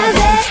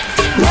avec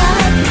moi?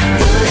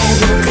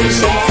 Voulez-vous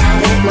coucher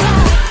avec moi?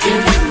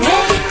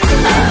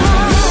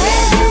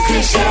 Voulez-vous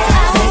coucher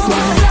avec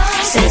moi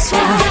ce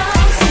soir?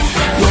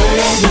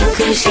 Voulez-vous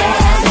coucher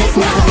avec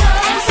moi?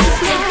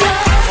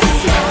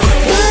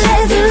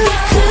 Voulez-vous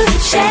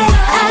coucher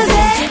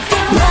avec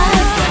moi?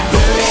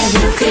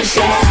 Voulez-vous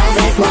coucher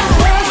avec moi?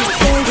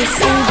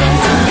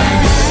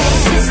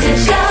 Sister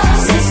Show,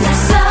 Sister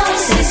Soul,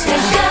 Sister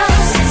Show,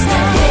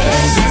 Sister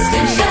Hey,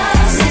 Sister Show,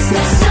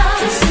 Sister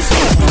Soul,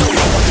 Sister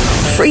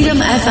Freedom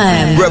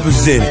FM.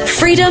 Represent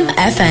Freedom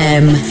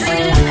FM.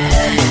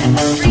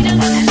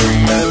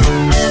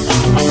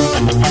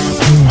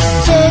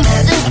 Take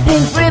this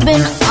pink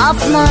ribbon off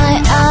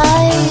my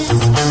eyes.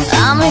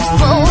 I'm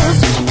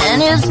exposed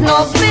and it's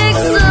no big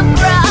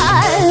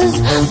surprise.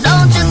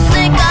 Don't you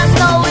think I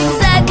know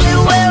exactly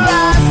where I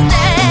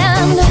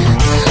stand?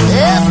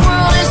 This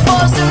world is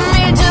forcing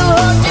me to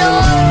hold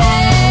your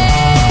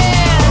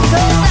hand.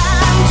 'Cause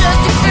I'm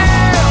just a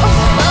girl,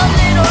 a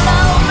little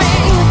lonely.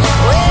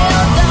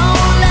 Well,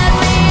 don't let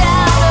me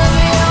out of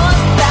your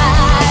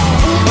sight.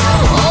 Oh,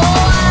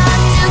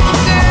 I'm just a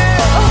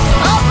girl,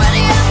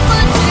 already up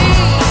for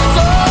tea.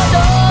 So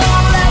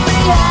don't let me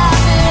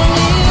have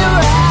any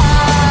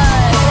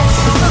rights.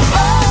 Oh,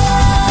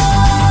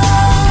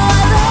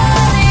 I've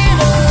had it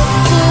up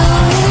to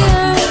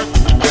here.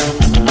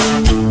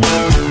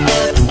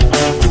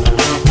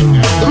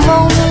 The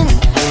moment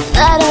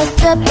that I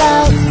step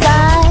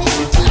outside,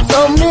 so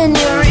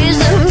many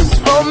reasons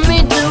for me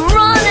to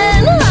run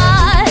and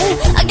hide.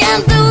 I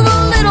can't do the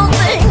little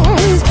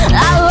things I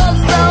love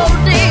so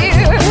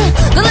dear,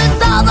 'cause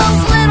it's all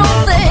those little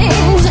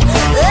things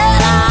that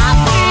I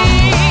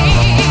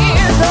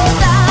fear. 'Cause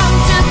I'm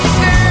just a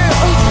girl,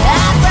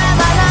 I'd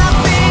rather not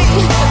be,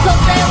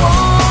 'cause they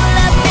won't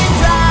let me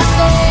drive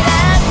late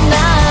at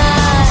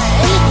night.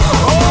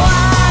 Oh,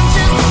 I'm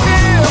just a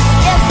girl,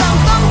 yes, I'm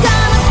some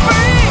kind of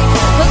freak,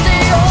 'cause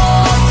they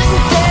all sit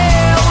and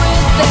stare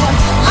with their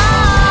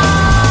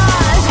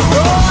eyes.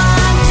 Oh,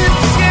 I'm just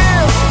a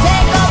girl,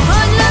 take a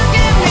good look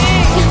at me,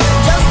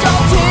 just your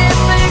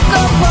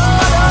typical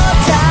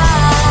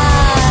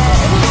prototype.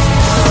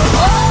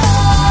 Oh,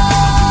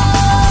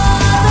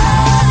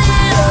 I've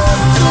had it up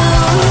to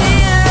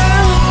here.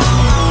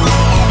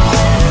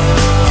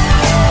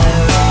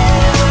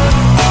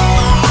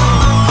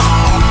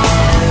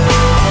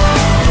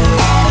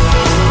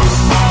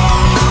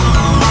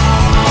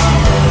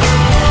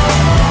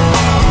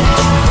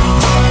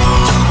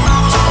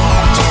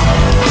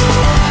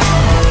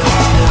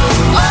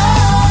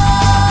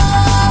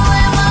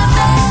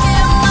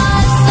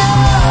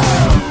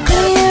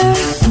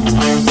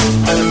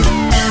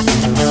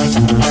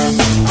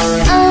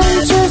 I'm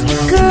just a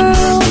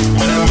girl.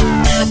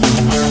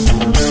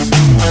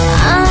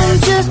 I'm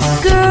just a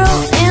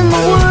girl in the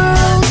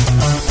world.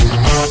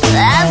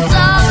 That's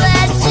all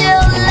that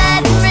you'll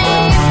let me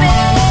be.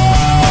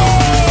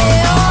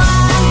 Oh,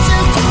 I'm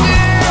just a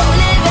girl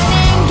living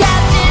in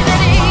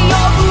captivity.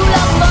 Your rule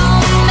of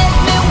thumb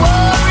makes me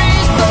worry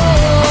so.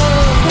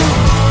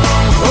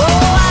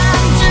 Oh,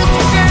 I'm just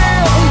a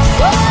girl.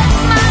 What's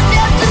my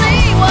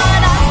destiny?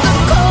 What I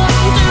succumb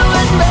to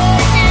is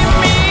making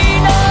me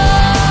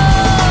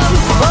numb.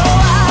 Oh,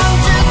 I'm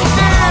just a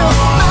girl.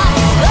 My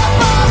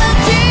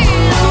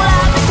apologies will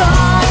have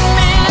become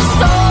me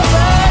so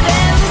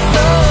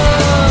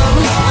burdensome.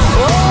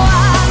 Oh,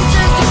 I'm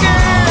just a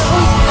girl.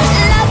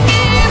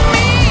 Lucky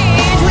me,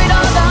 sweet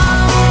or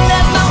dumb,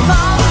 there's no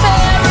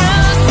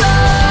comparison.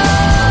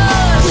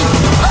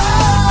 Oh,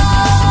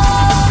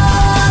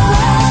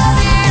 I've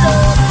had it up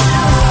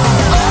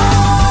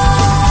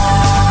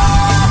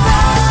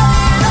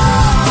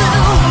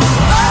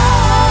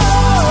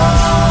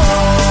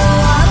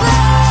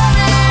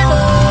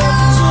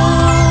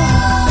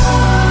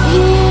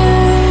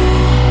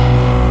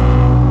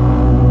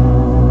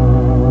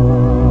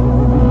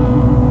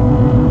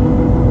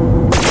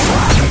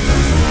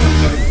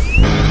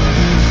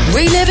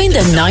Reliving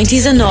the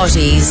 90s and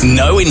noughties.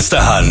 No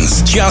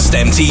Insta-Huns, just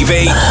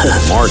MTV.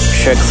 More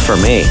chicks for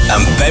me.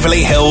 And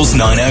Beverly Hills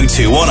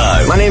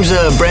 90210. My name's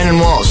Brandon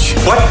Walsh.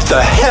 What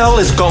the hell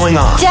is going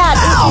on? Dad,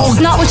 it's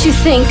not what you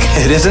think.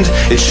 It isn't.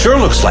 It sure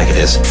looks like it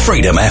is.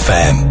 Freedom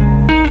FM.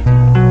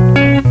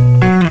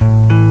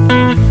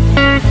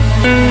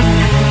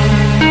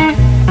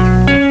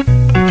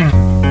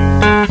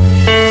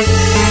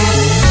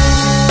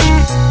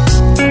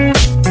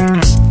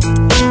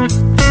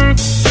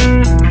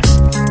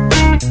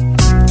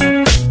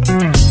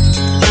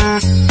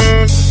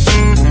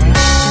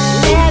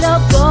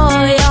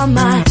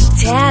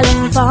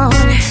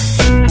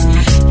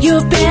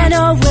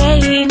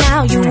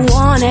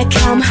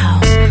 Come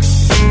home.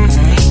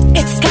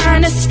 It's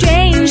kinda strange.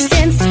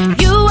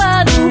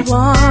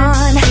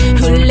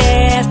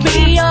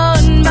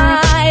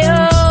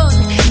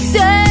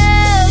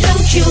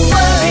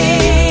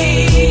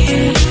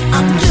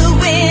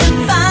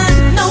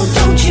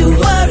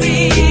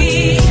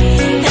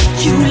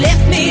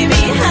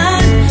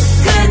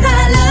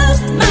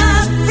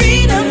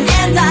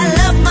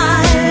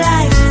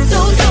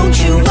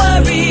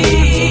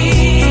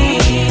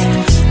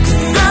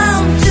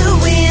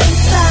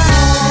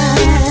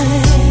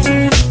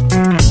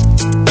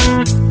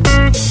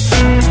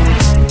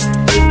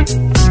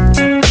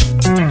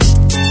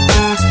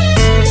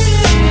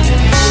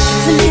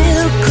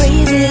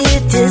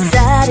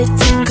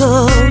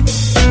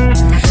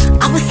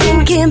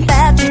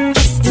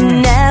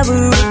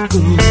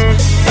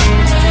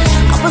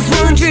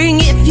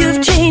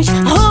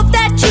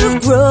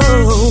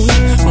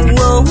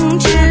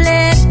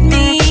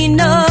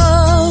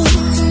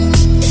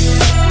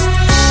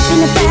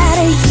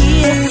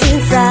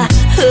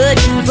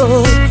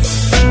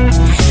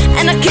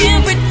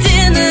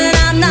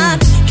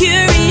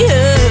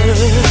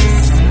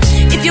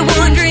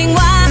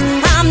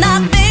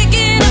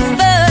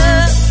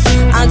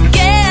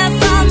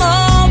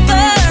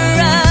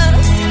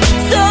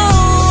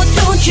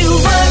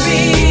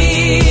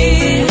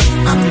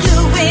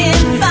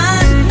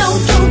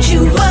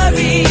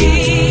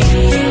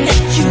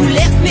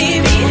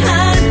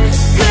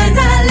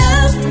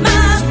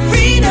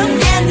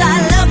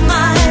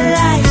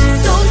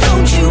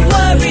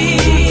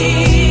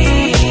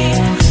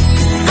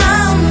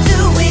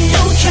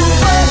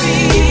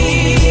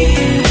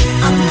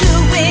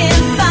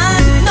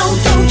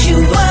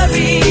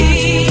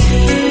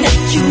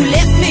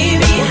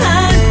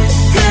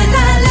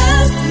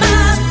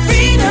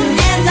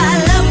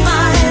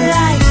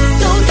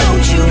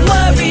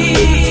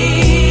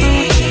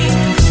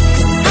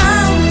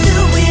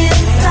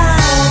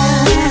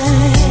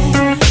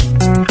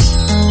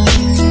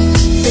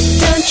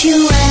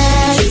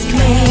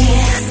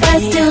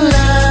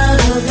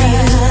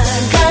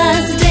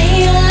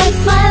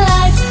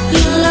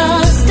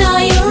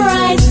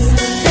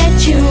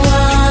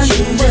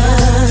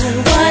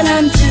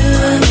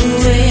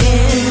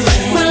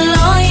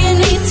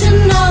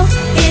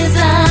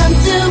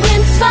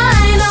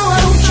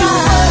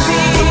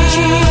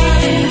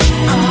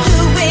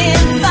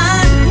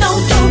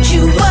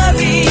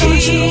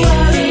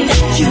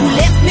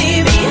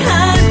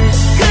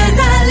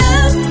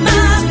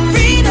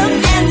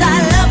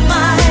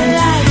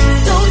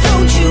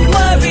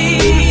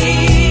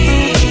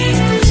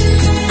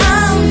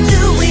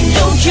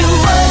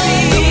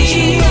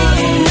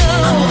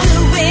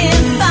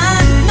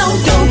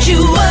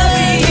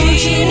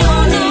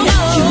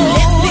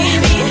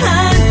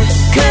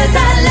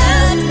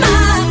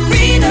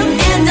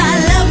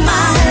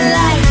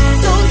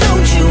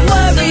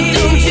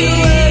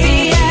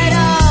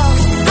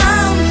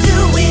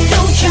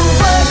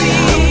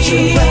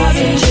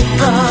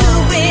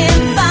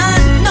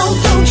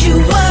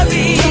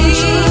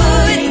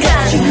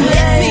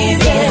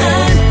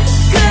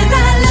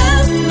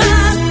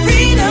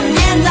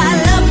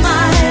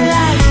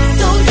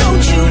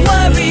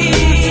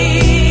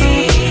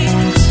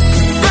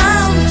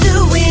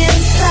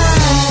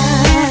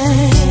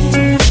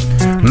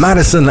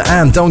 Madison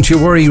and Don't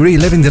You Worry,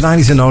 reliving the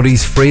 90s and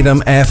noughties.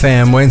 Freedom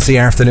FM, Wednesday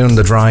afternoon,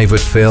 The Drive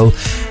with Phil.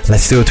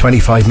 Let's do a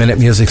 25-minute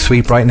music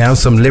sweep right now.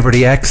 Some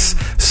Liberty X,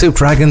 Soup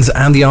Dragons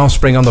and The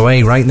Offspring on the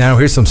way right now.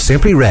 Here's some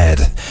Simply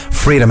Red.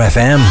 Freedom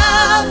FM.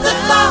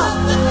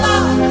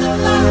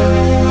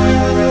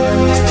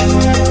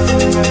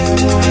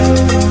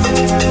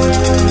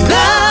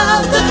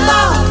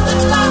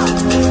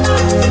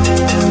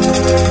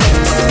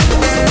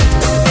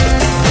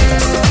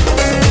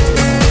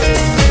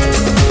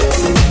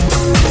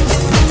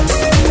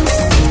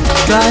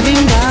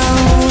 Driving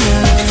down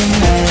an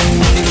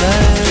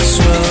endless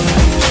road,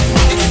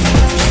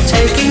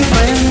 taking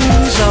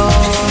friends or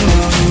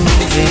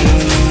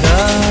moving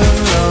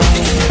alone.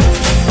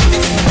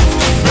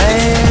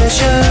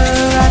 Pleasure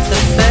at the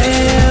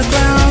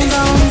fairground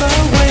on the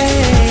way.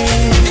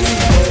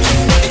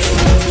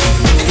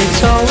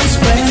 It's always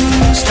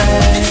friends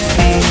that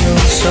feel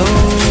so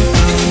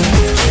good.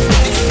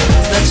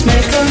 Let's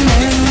make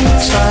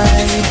amends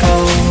like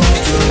all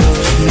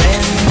good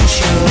men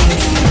should.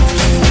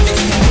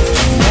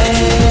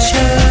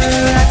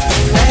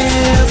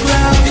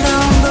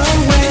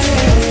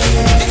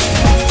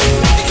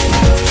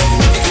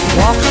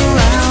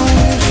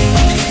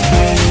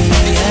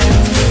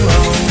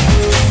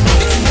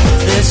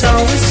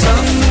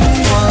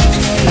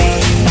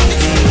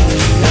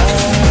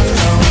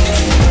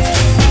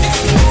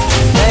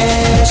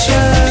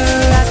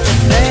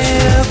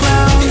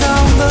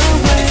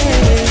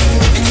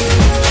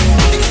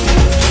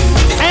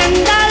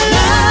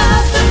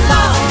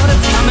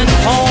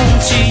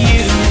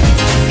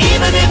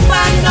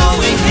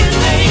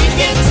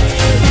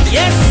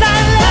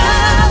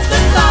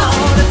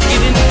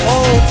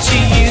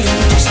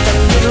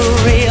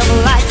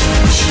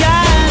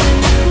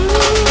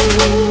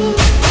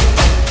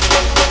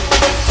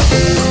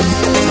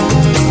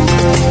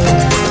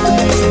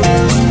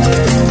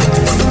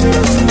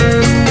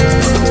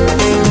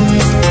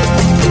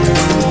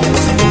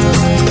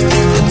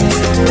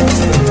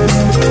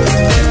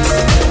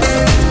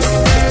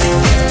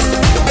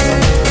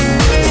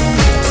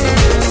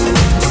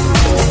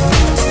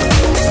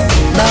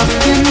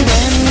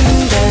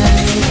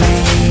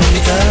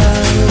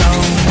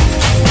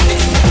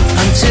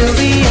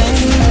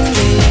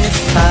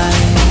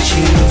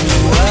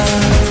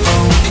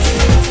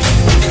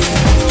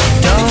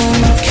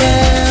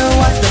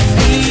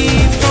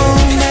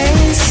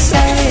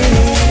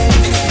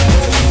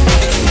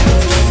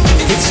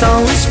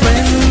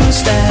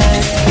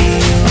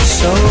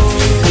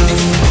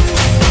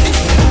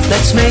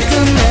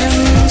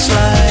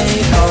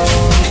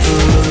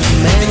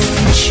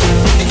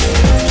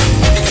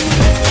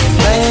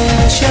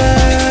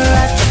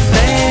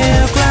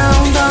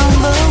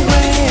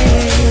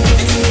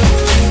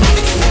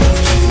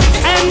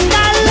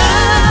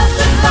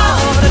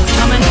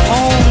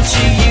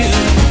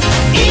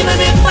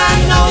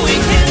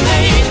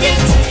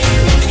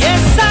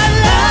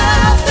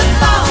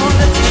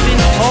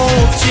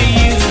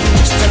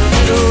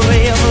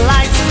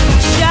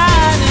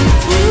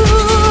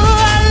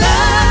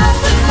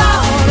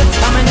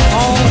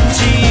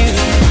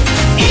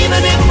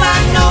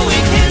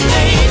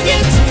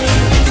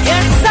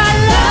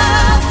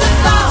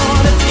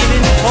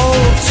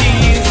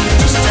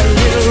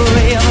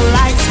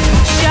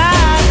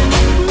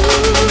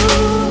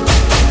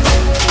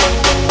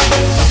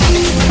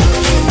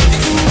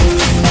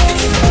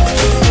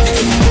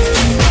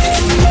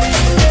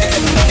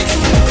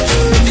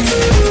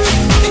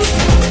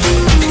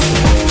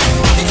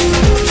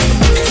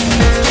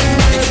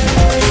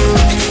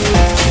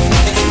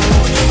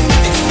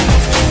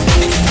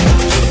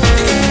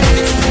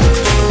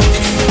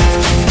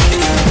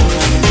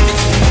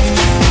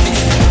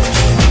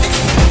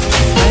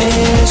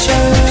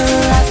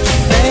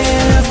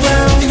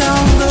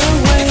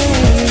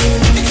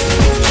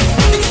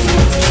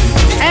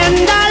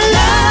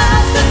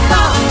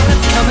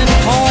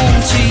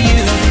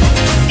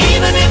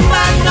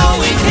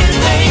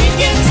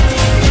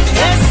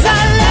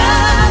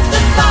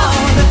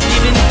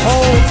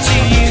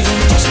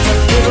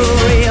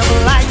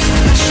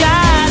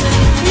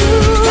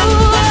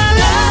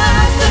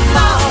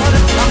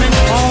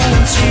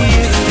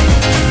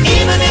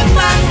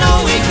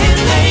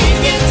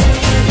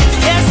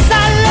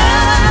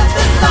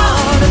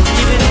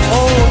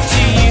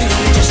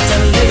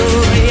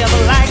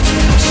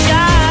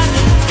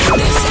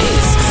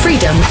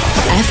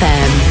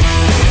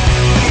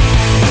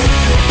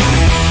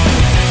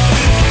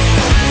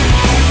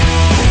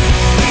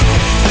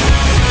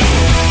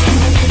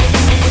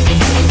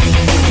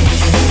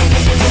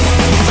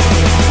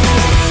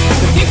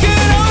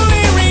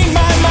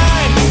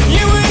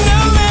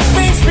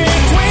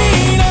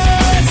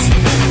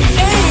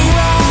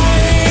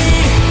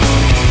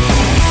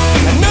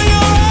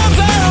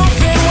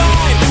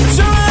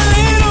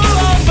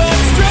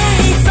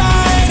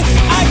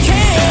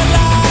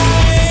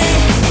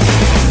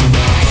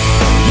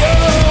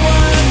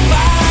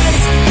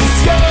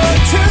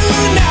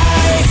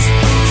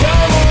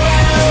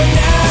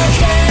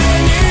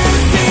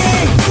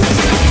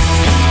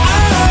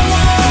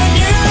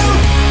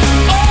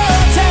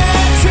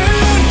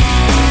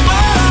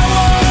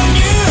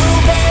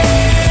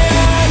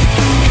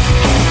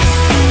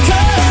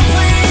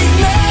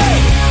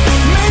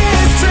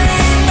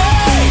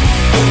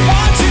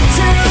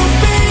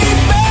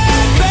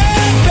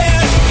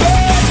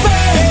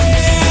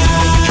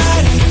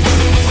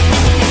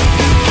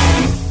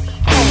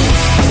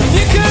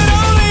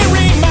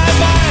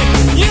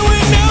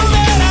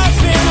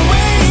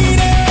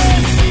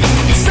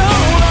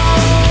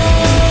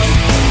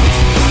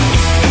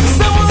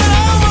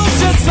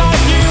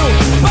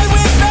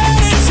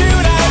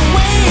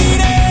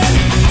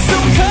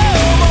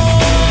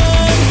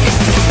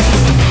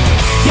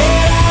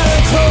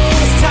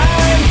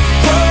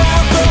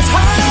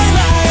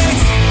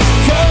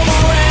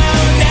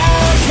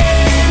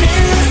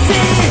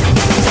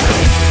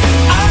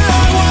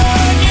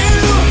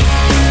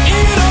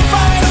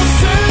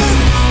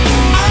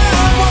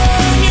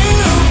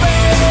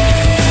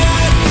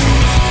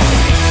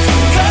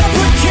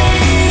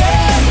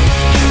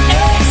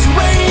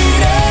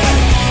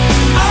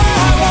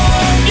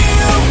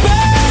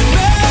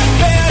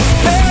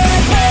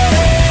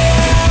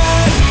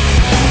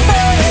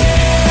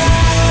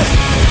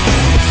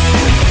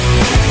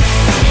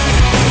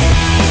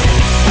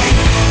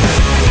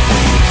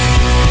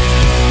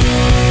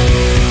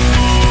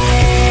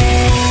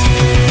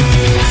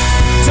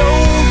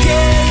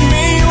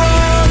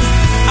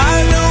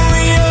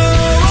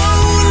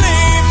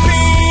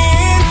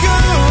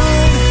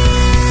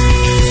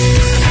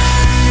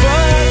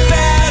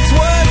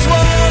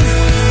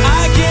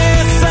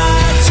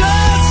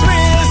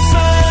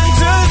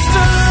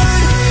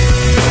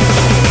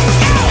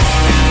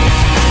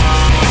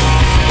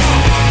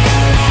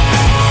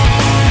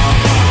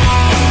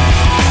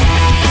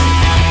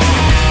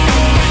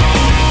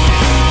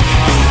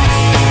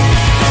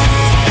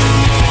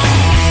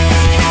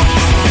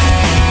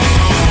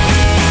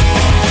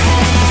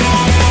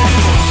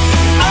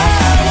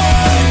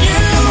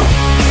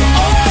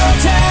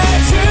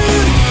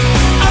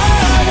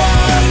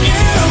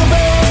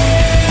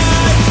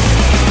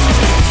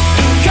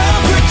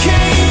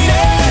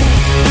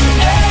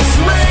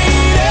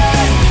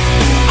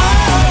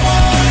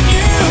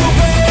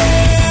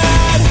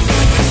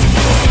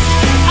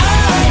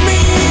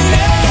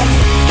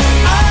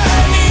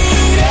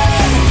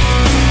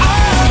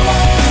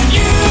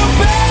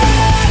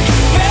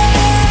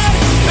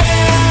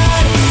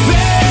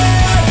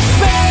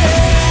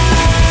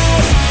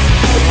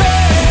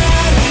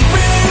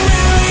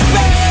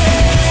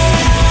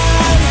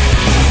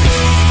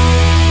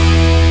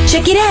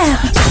 Check it out.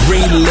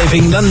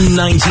 Reliving the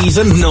 90s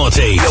and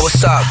noughties. Yo,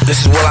 what's up?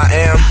 This is Will I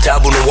Am,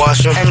 Taboo the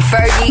Washer, And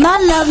Fergie. My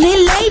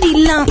lovely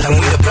lady lump. and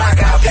we the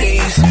Black Eyed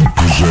Peas.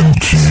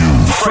 Present to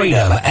you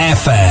Freedom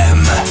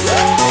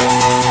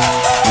FM.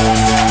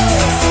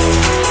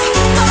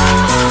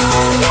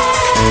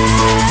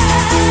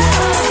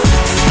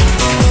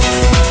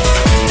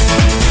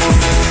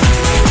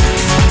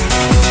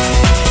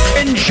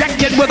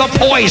 Injected with a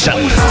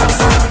poison.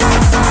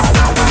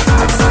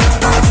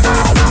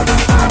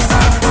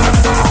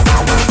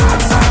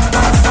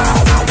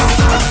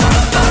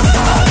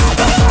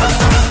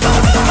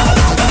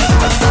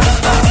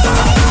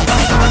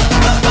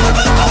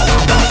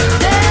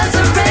 There's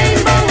a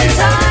rainbow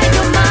inside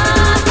your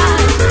mind.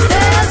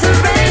 There's a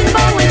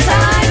rainbow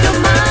inside your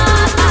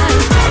mind.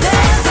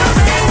 There's a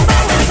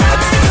rainbow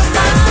inside your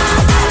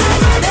mind.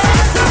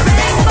 There's a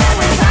rainbow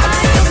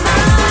inside your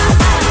mind.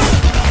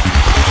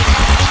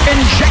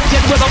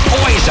 Injected with a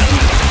poison.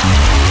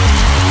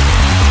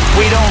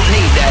 We don't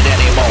need that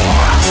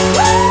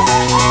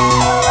anymore.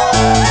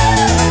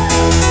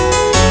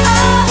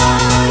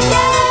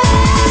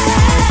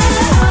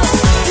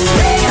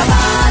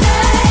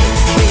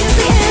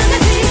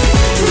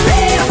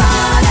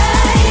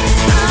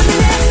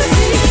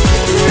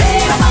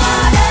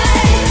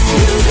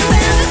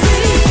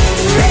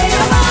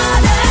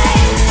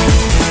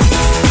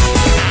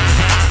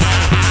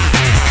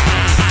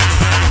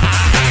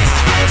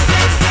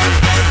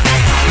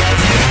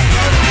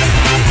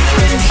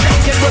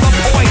 Injected with a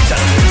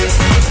poison.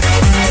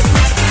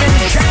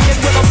 Injected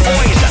with a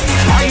poison.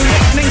 Are you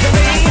listening to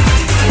me?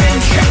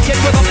 Injected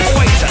with a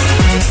poison.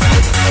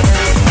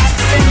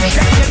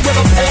 Injected with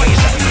a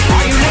poison.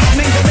 Are you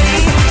listening to me?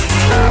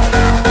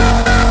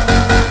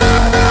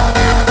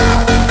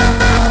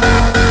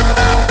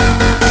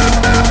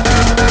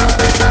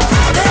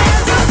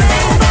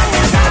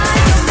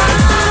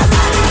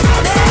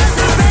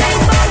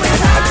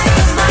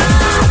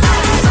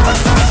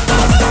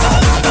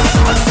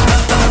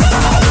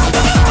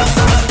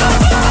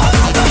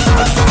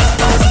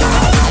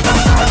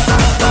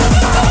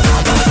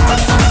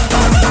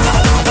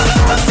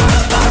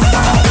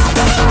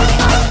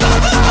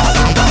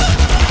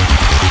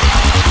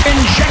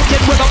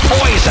 Injected with a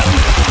poison.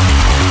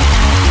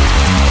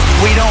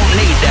 We don't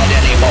need that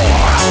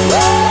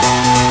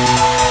anymore.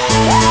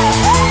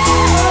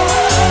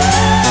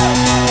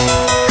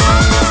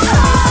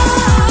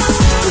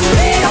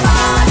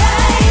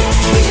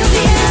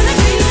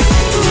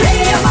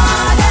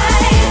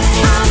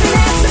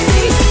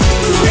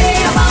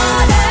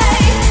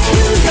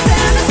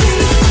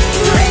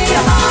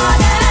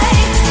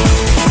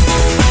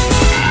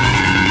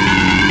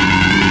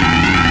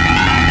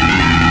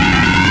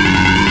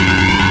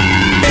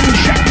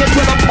 Injected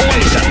with a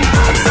poison.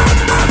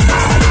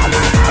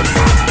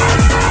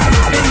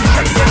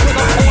 Injected with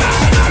a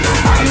poison.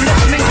 Are you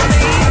listening to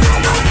me?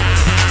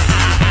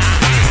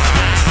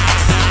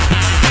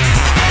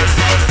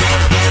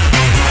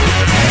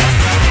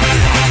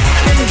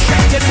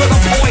 Injected with a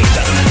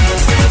poison.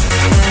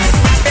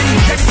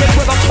 Injected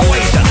with a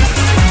poison.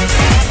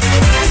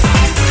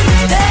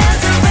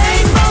 There's a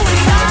rainbow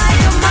inside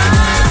your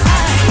mind.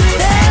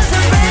 There's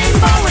a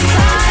rainbow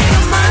inside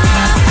your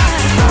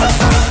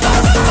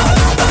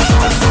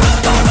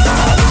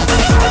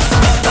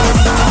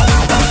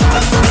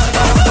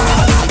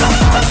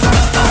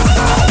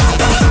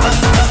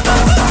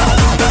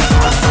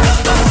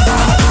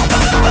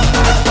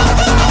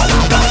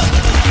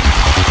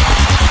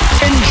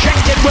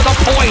Injected with a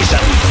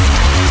poison.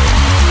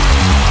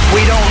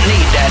 We don't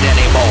need that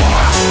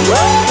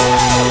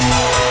anymore.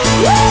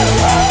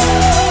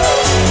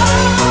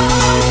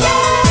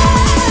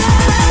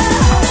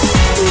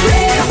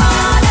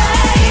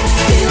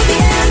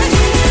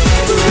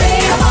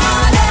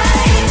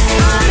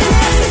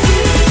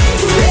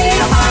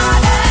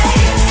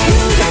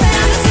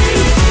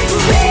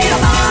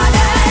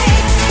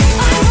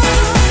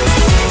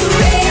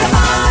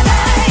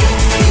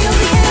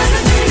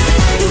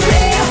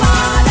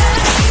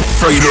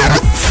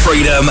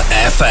 Freedom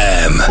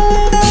FM.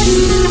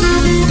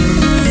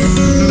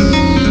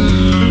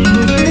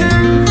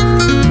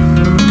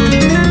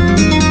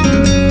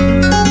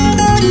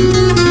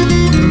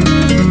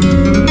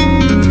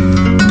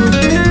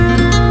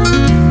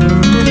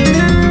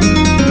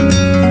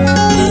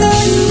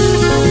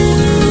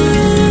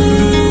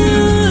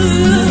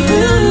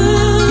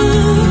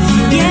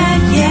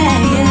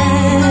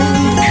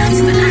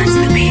 Yeah.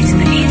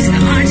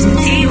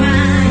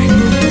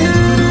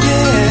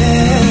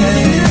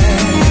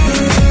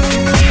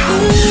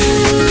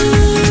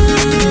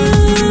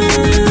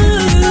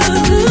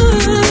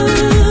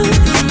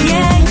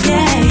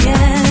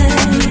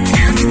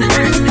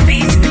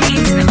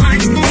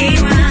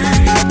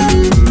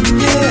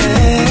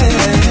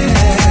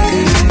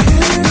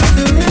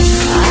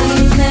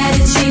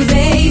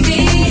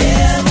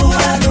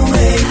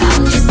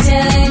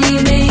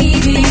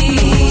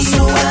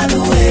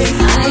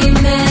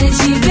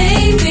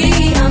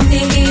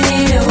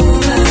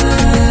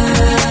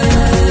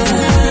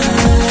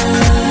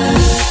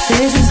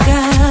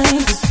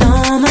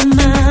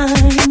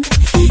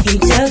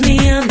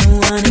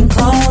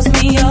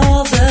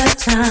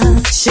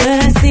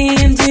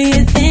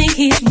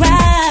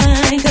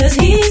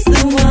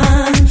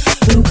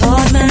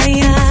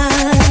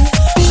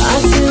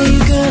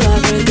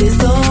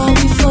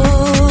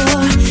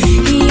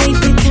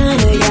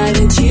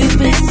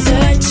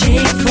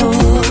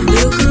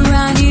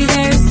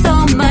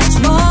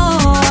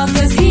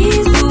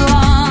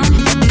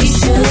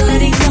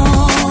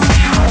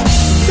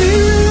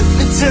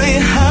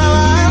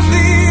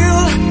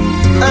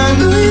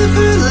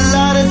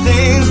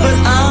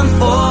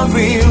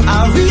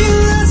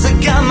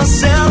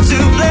 myself to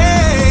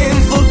blame.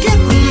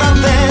 Forgetting my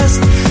best,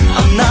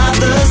 I'm not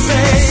the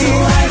same. So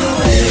either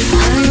way,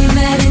 I ain't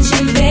mad at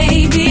you,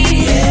 baby.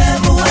 Yeah,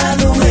 but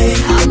either way,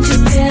 I'm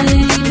just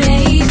telling you,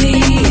 baby.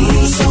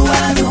 so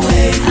either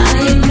way, I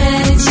ain't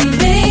mad at you,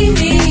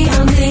 baby.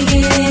 I'm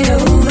thinking it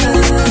over.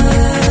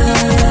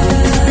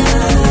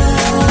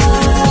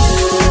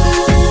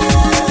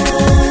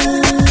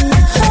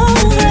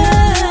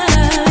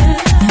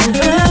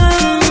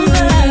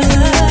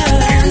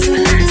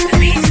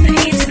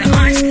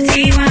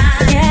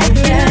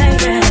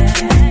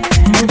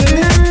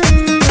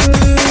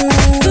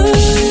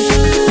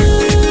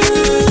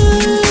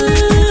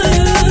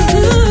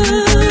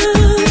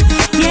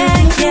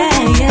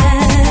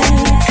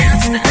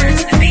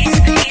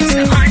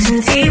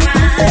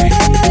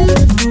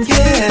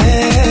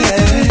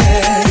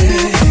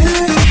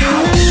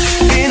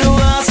 been a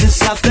while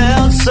since I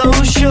felt so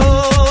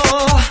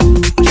sure.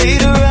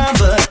 Played around,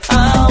 but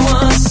I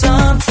want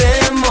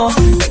something more.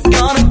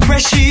 Gonna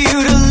pressure you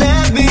to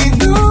let me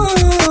go.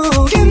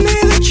 Give me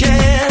the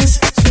chance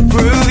to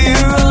prove you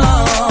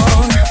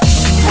wrong.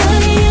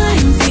 Honey,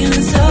 I'm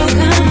feeling so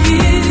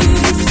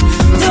confused.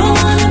 Don't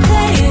wanna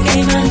play a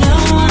game, I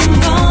know I'm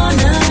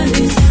gonna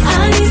lose.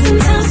 I need some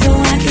time so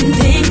I can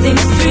think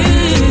things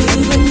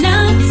through. But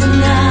not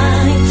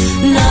tonight,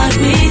 not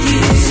with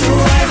you. So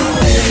either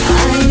way,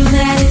 I ain't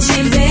mad at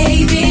you,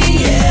 baby.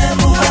 yeah,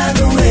 but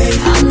either way,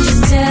 I'm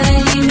just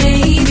telling you,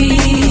 maybe.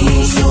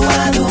 so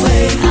either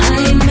way, I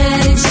ain't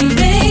mad at you,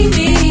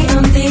 baby.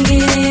 I'm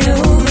thinking it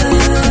over.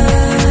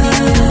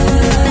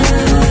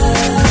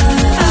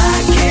 I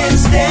can't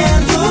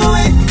stand the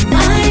way.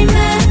 I ain't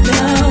mad,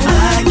 no.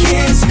 I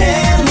can't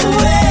stand the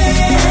way.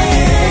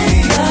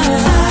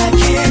 I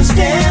can't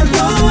stand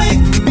the way.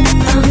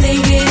 I'm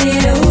thinking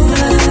it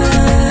over.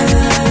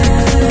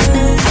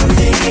 I'm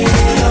thinking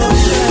it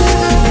over.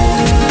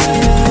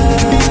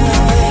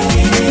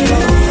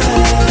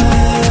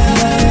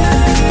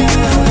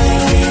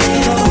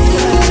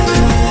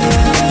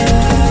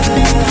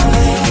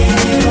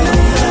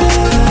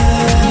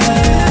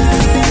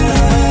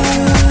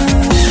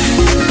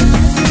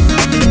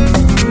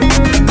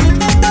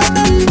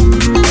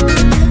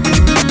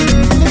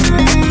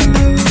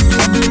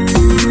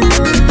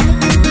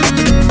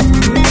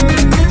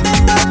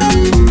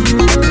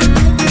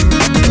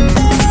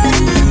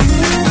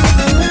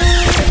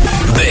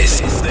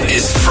 This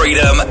is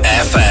Freedom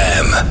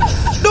FM.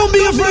 Don't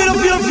be afraid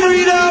of your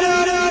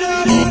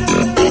freedom.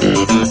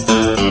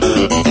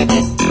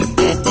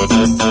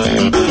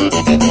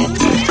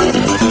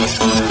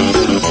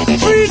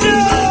 Freedom.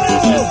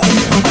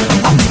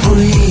 I'm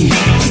free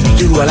to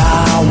do what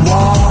I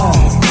want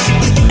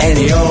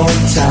any old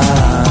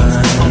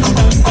time.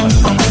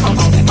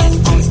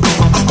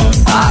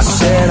 I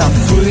said I'm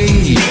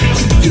free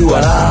to do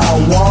what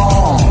I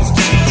want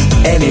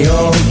any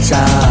old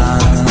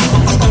time.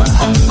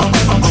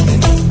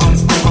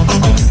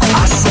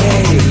 I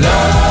say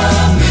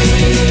love me,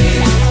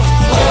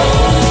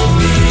 hold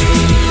me,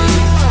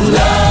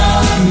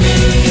 love me,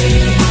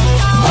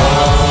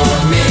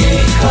 hold me,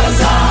 'cause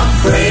I'm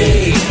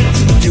free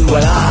to do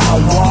what I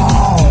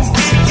want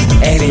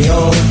any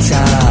old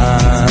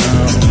time.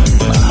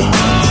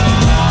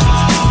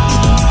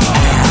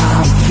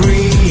 I'm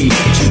free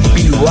to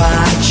be who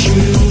I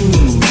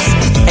choose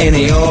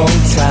any old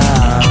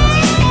time.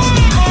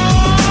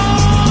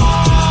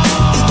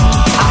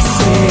 I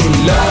say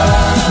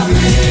love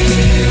me,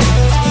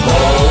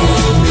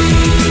 hold me,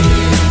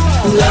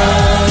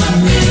 love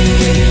me,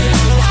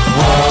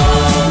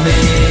 hold me,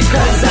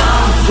 'cause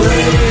I'm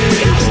free.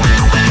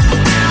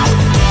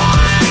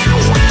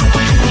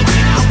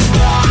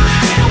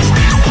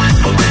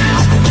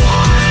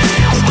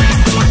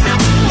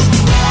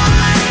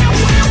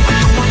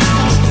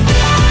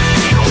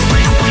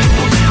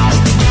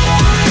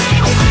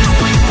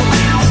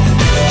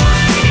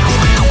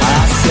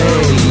 I say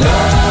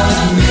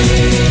love me,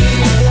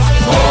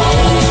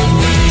 hold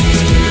me,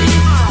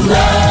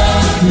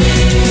 love me,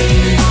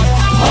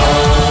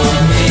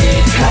 hold me,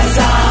 'cause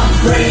I'm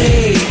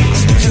free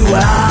to do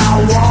what I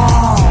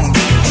want,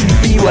 to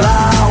be what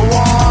I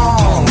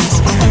want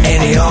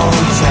any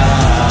old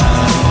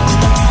time.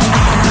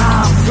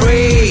 I'm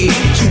free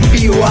to be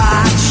who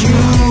I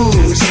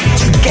choose,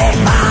 to get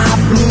my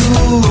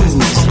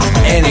blues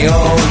any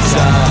old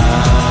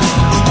time.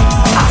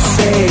 I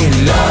say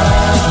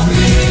love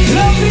me,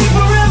 love me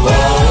forever,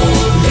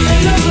 hold me,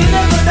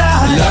 never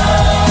die.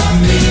 Love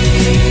me,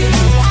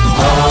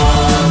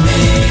 hold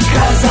me,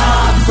 'cause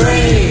I'm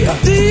free.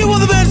 Do you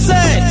want the man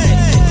say?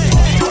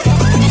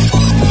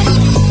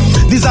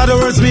 These are the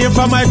words me hear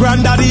from my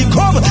granddaddy.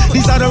 Come,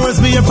 these are the words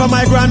me hear from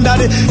my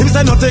granddaddy. He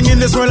said nothing in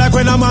this world like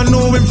when a man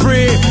know him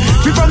free.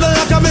 Free from the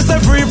lock, I'm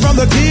free from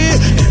the key.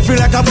 Free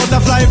like a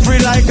butterfly, free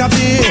like a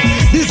bee.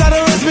 These are the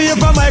words me hear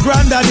from my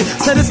granddaddy.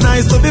 Said it's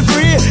nice to be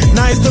free,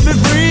 nice to be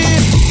free.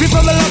 Free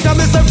from the lock, I'm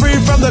free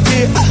from the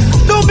key.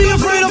 Don't be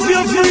afraid of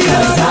your freedom.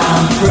 'Cause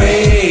I'm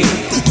free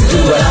to do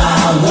what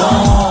I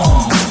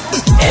want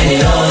any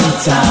old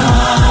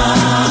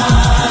time.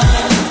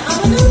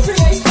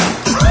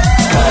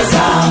 'Cause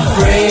I'm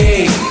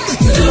free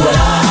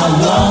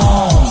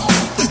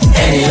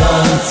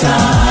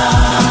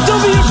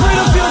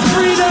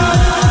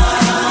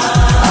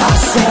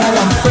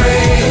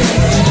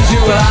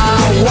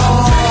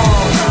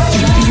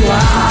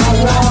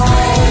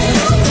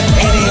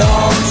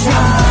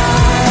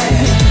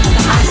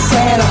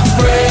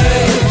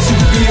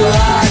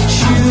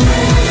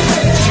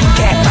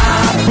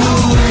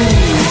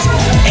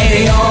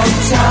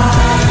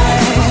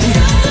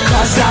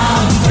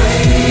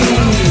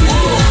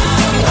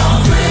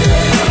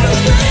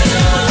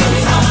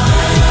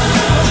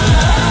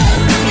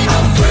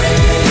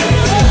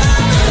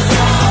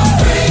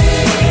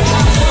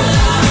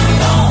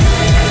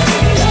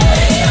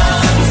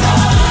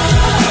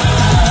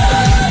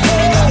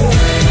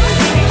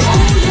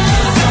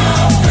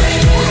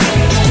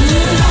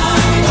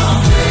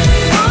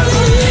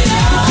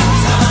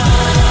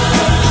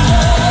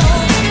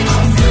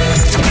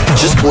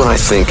I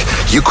think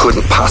you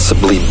couldn't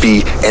possibly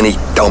be any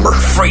dumber.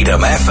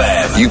 Freedom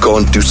FM. You go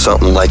and do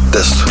something like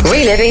this.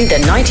 Reliving the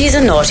 90s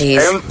and noughties.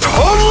 And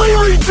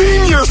totally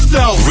redeem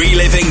yourself.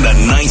 Reliving the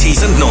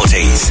 90s and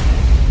noughties.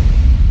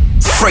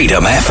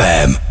 Freedom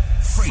FM.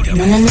 Freedom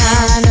Na na na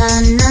na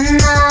na na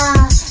na.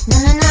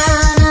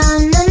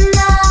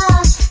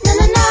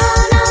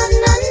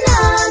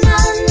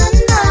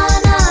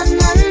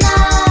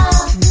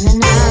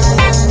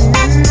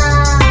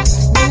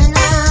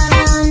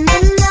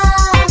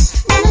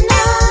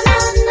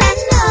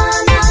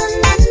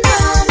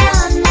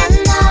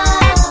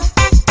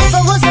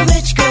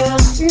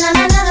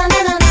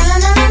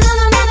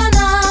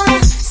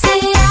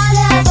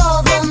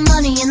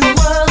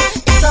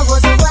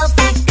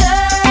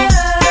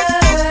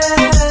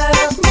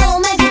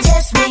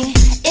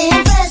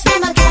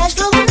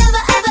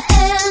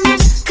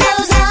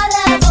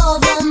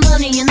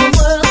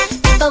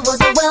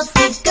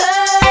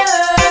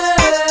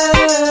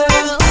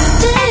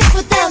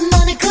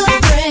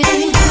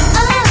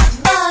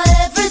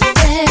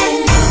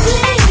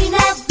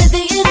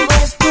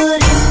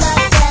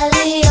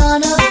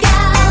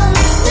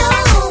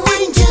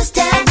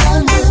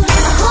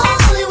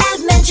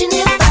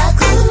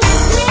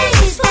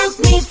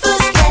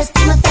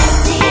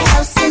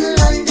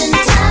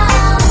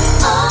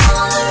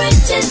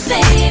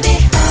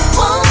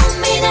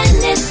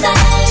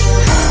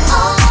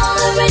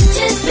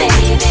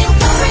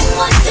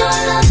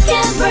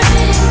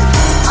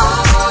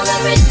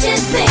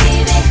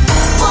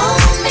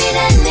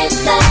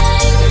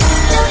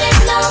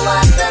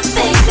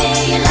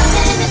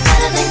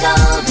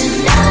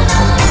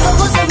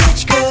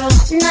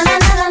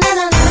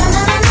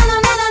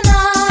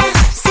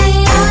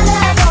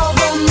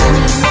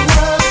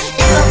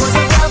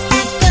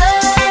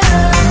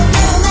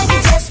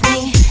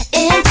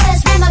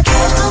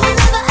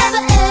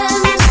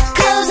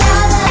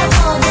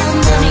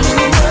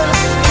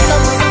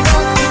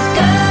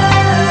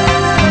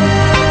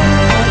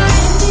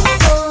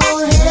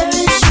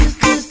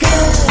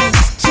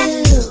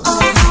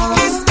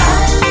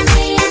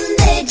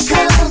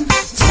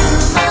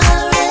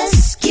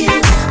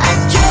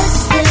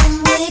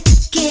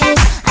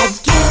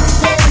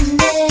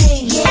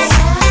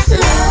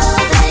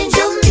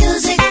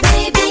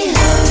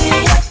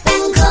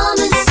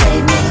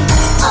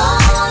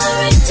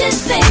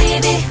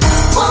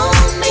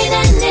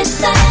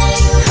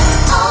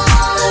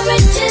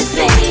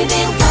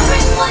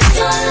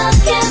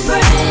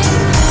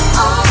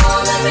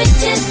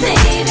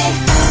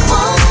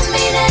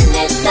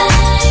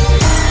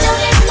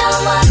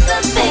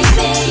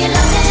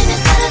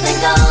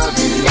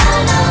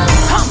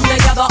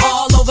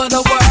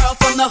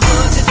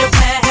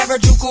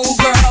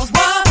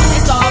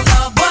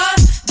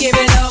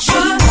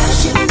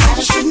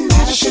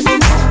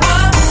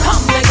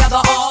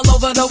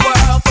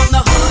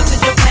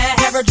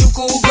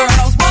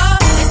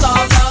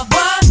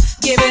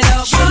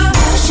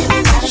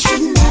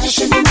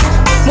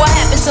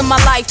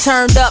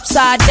 Turned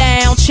upside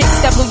down, chicks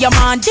that blew your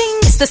mind,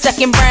 ding, it's the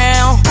second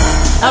round.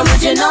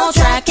 Original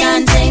track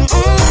and ding,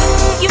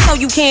 you know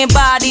you can't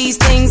buy these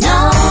things,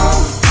 no.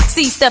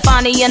 See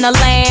Stefani and the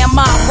Lamb,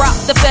 I rock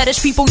the fetish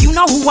people, you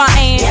know who I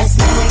am. Yes,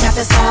 man, we got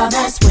the style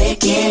that's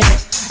wicked.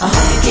 I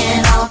hope you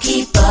can all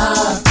keep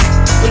up.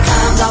 We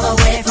climbed all the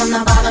way from the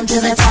bottom to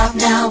the top,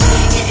 now we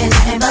ain't getting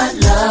nothing but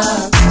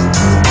love.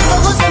 If I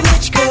was a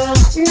rich girl,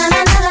 na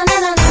na na na na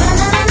na na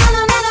na na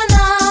na na na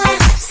na.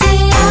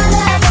 See, I'd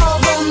have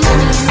all the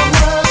money in the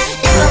world.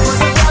 If I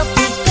was a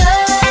wealthy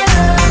girl,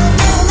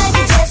 no man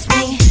can test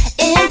me,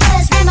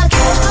 impress me, my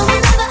cash flow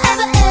will never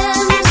ever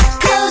end.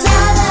 'Cause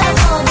I'd have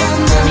all the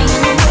money in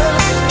the world.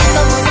 If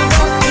I was a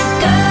wealthy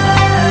girl.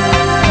 Na na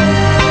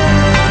na na na na na na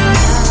na na na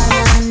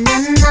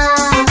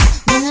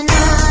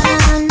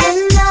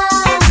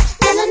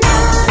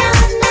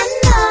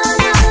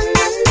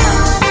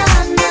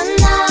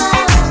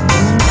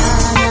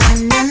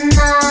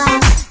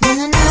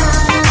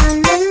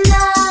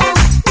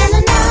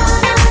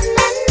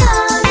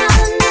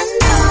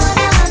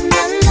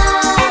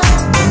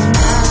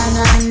na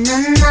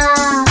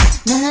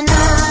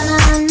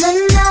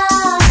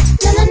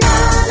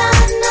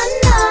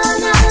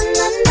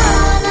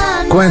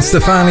Gwen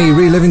Stefani,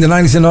 reliving the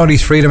 90s and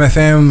noughties, Freedom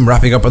FM,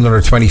 wrapping up another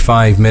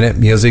 25-minute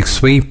music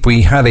sweep.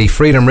 We had a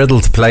Freedom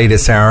Riddle to play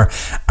this hour,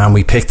 and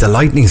we picked the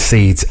Lightning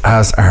Seeds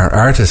as our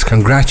artist.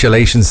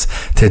 Congratulations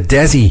to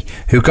Desi,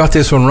 who got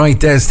this one right.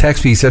 Des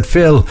texted me, he said,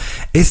 Phil,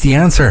 it's the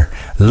answer.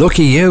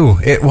 Lucky you.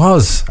 It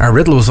was. Our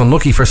riddle was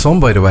unlucky for some,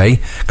 by the way.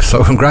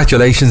 So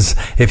congratulations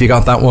if you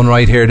got that one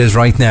right. Here it is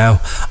right now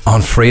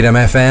on Freedom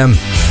FM.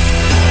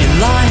 You're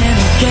lying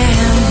again.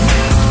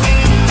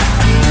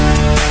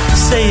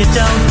 Say you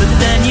don't, but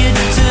then you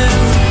do.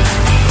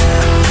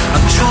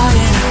 I'm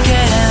trying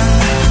again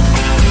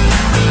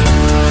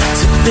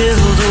to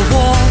build a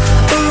wall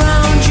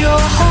around your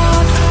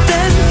heart,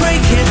 then break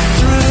it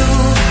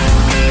through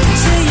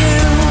to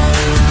you.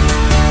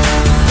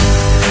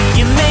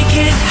 You make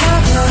it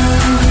happen.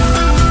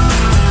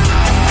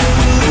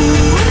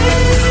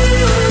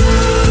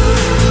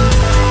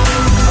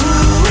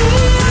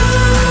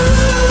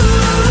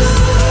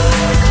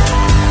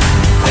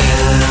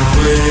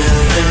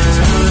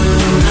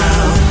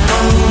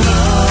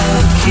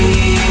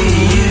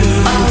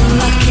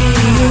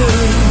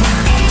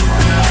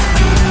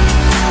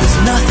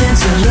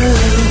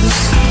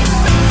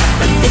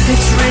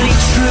 it's really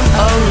true,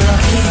 oh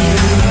lucky you.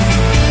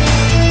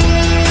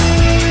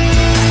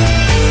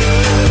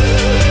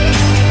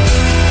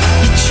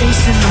 You're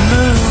chasing the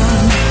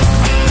moon,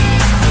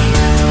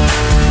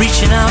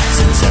 reaching out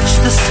to touch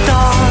the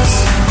stars,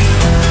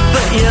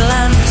 but you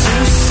land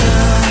too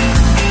soon.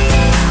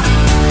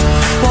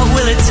 What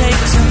will it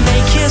take to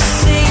make you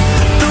see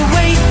the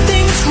way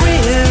things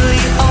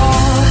really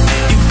are?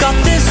 You've got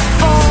this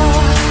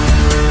far,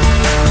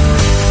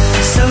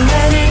 so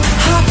let it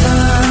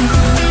happen.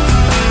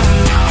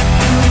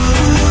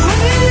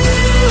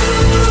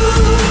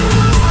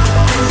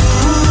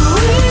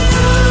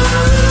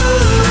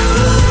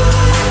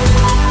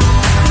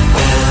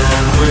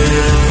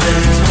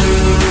 Everything's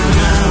blue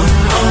now.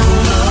 Oh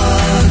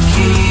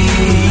lucky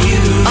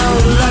you. Oh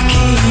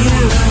lucky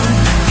you.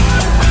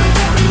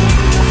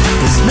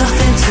 There's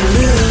nothing to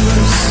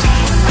lose.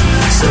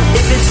 So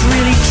if it's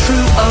really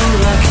true, oh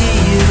lucky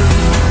you.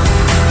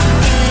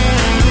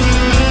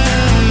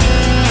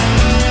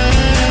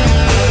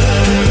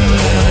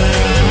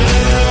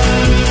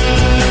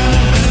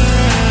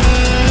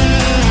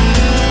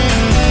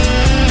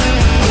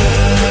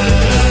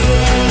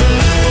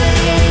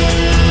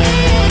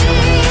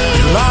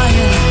 You're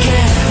lying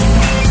again.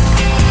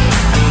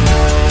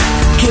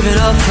 Give it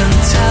up and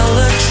tell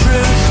the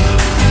truth.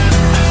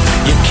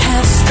 You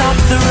can't stop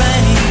the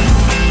rain.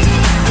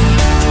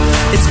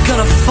 It's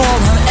gonna fall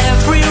on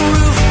every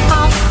roof.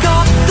 I've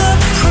got the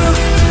proof,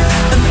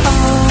 and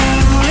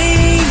only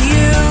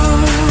you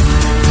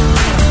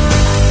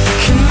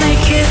can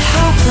make it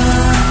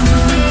happen.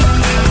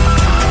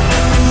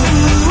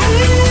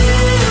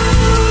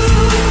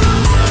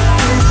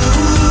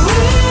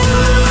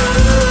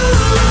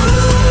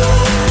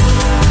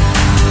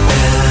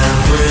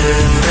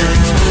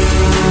 Everything's blue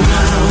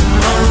now.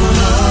 Oh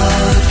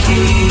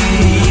lucky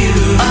you.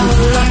 Oh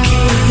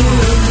lucky you.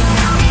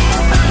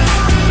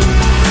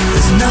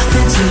 There's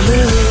nothing to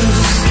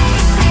lose.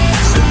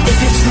 So if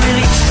it's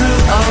really true,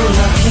 oh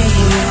lucky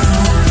you.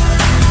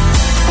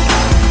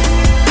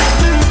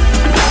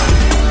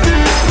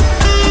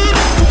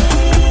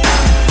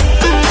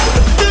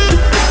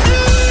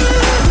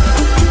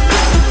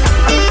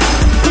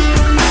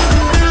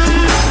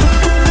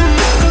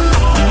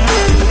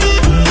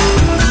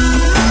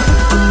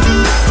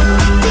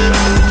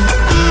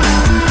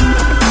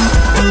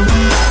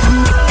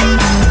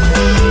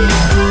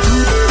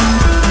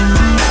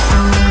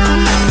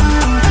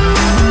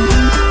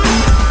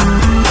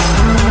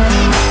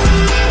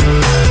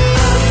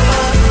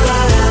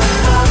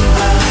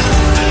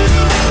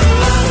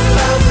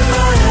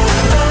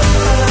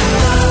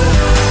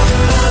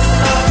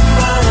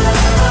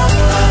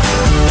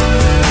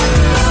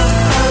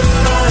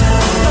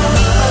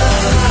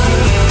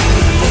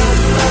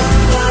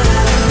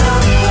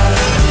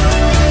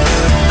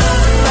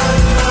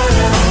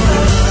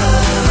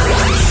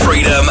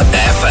 Freedom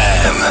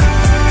FM.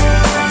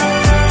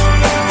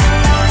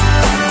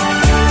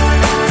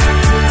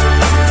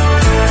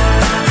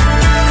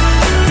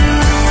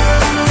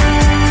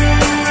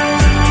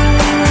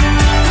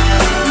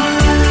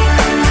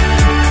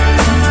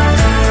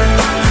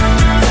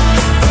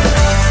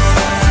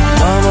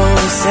 Mama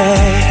always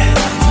said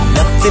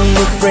nothing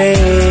would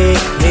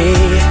break me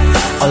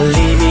or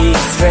lead me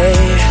astray.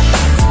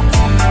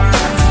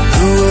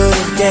 Who would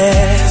have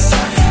guessed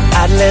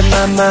I'd let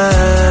my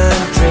mind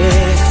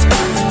drift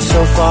so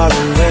far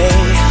away?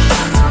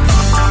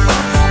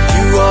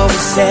 You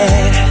always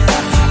said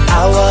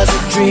I was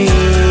a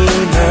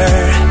dreamer.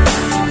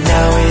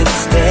 Now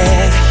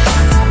instead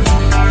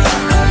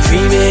I'm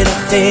dreaming of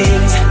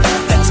things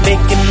that's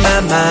making my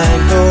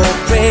mind go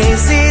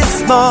crazy.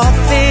 Small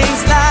things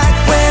like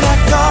when I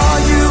call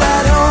you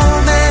at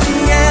home and he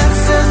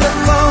answers the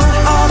phone,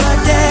 or I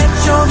get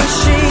your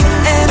machine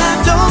and I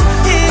don't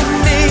hear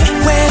me.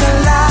 When I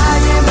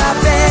lie in my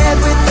bed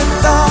with the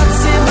thoughts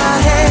in my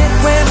head,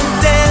 when we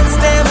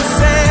danced and we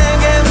sang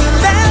and we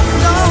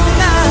laughed all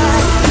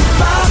night.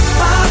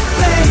 Papa,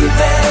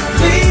 baby,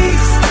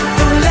 please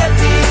don't let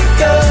me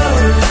go.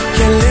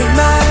 Can't live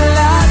my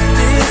life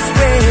this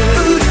way.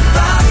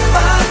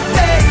 Papa,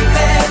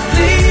 baby,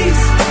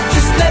 please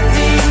just let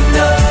me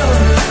know.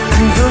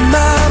 And you're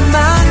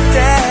my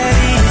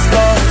daddy's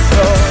boy.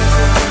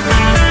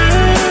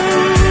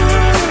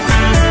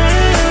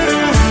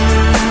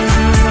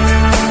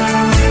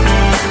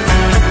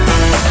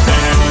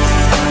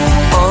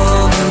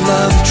 On the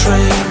love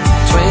train,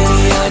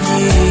 20 odd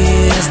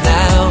years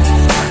now,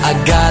 I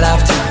got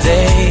off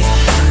today.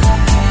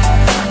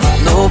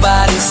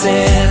 Nobody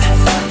said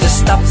the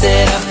stop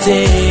that I've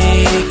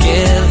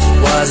taken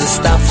was a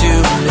stop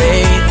too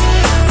late.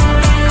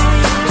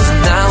 'Cause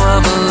now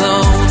I'm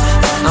alone,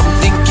 I'm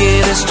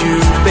thinking of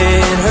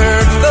stupid,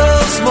 hurtful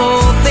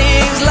small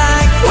things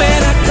like when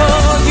I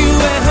call you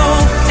at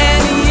home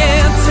and he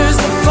answers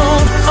the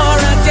phone, or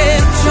I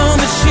get your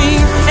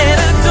machine and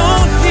I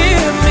don't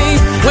hear me.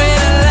 When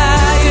I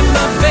lie in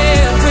my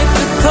bed with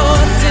the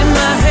thoughts in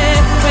my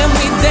head, when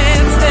we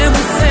danced and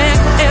we sang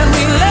and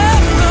we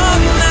laughed all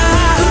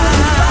night.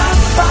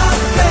 Papa,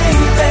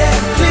 baby,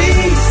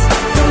 please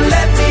don't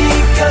let me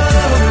go.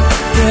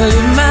 Can't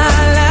live my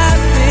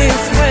life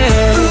this way.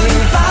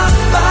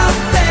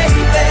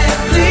 Baby,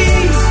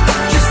 please,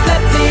 just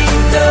let me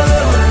go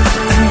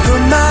and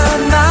put my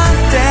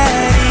mind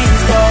at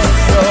ease.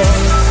 So,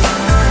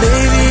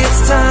 maybe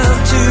it's time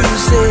to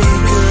say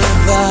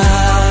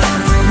goodbye.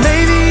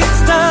 Maybe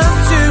it's time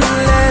to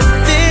let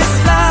this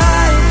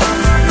slide.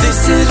 This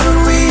is when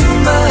we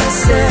must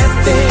set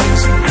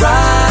things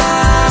right.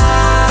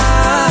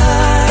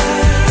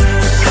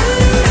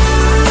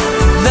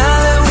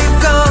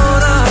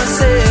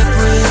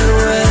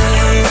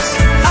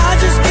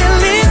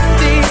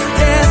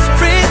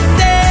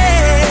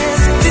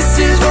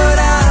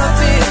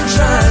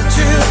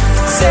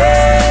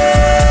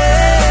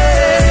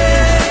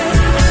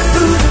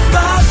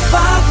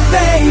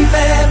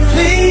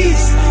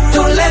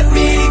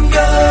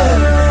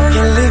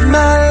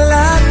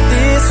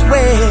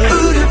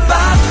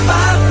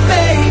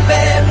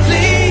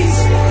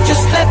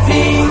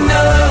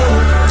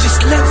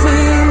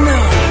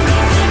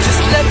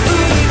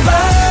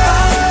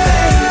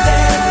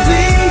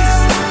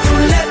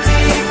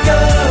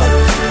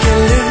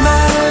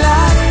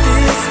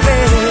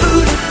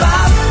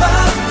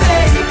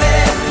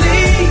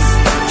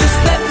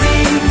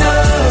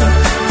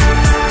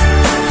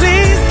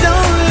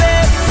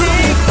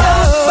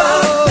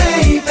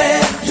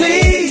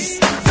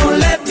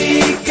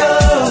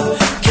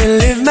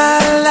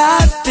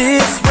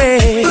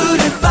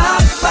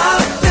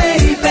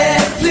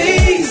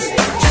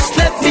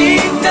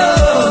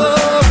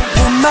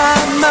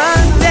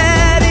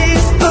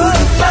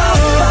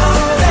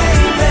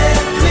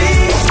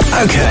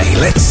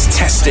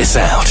 This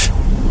out.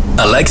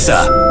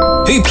 Alexa,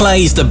 who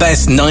plays the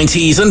best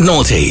 90s and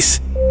noughties?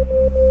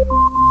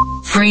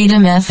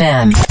 Freedom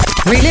FM.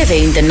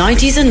 Reliving the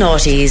 90s and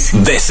noughties.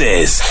 This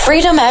is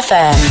Freedom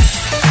FM.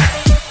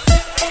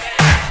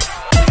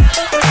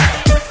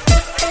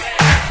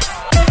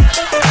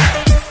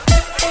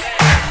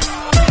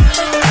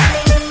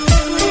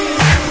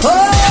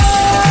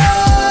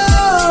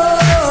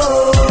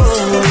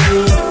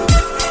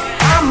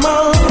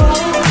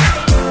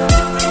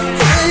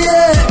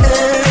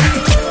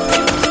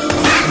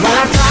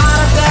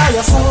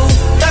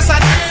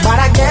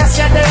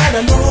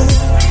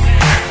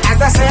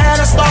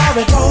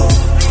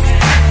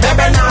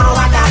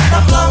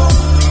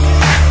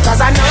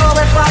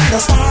 The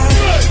start.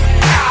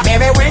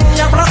 Baby, when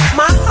you broke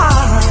my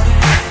heart,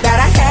 that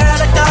I had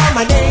to come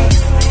again.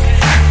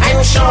 I'm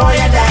sure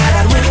you that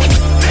I will.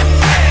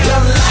 You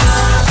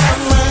lied to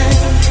me.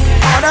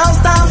 All those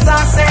times I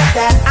said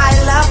that I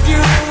love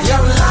you. You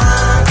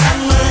lied to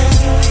me.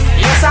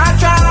 Yes, I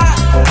tried.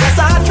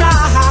 Yes, I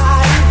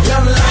tried. You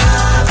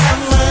lied to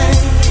me.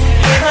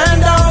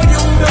 Even though you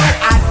knew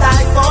I'd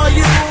die for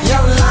you. You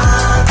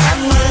lied to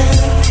me.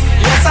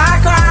 Yes, I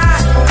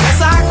cried.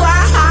 Yes, I cried.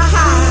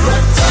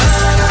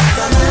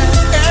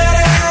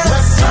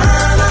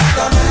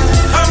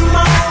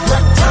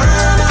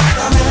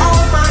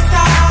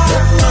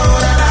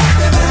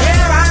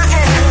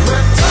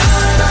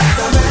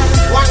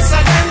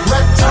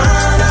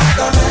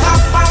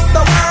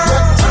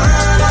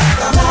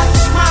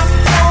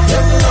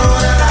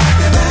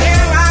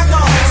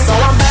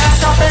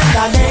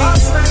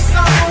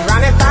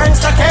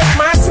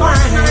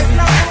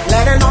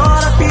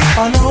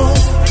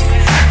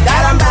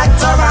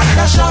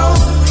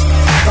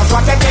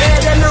 What you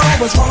did, you know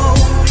was wrong,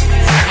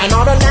 and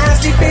all the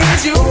nasty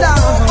things you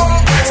done.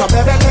 So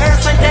baby,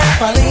 listen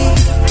carefully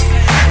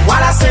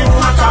while I sing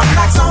my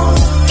comeback song.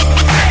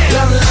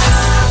 You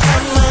lied to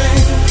me.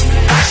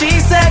 She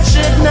said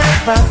she'd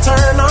never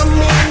turn on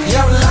me.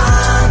 You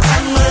lied to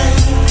me,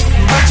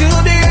 but you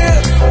did,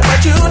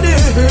 but you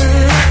did.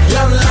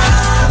 You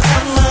lied to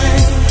me.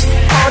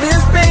 All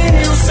this pain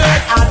you said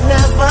I'd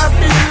never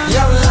feel.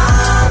 You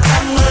lied to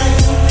me,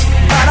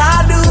 but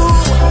I do,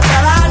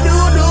 but I do.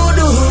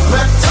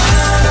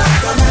 Return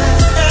after me.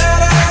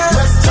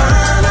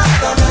 Return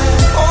after me.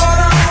 Hold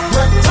on.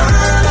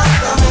 Return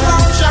after me.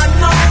 Don't you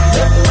know?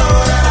 You know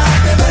that I'll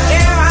be there.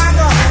 Here I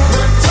go.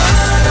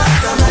 Return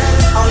after me.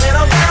 A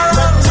little girl.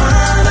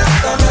 Return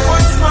after me.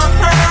 What's my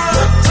pearl?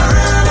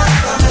 Return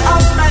after me.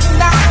 Up and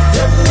down.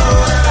 You know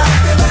that I'll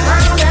be there.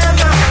 Round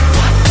and round.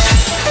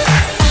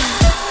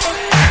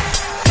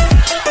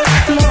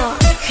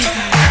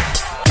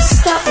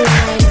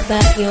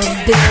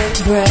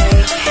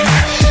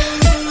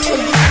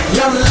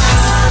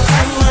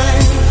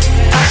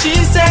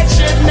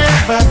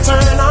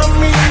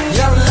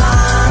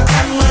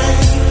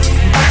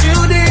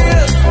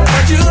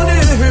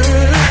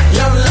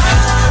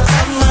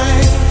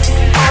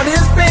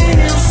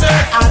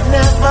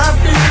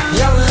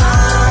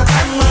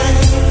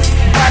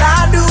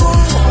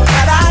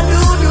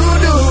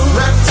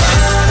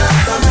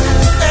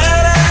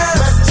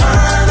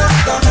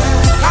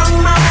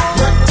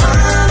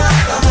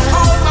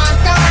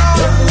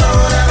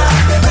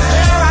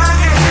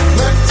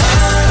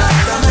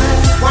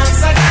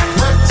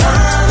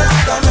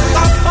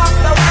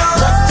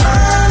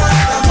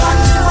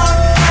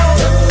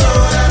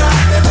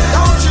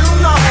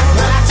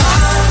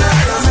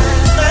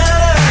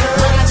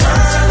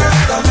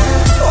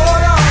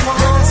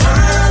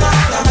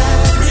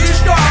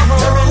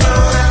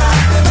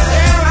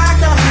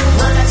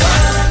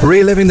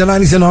 Reliving the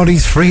 90s and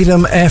 90s,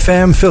 Freedom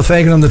FM. Phil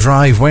Fagan on the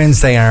drive,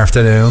 Wednesday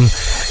afternoon.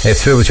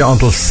 It's Phil with you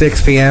until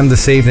 6 p.m.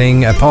 this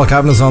evening. Paul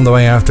Cavanagh's on the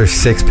way after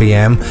 6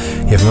 p.m.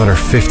 You have another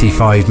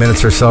 55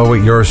 minutes or so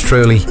with yours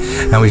truly.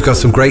 And we've got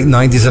some great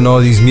 90s and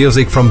 90s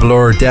music from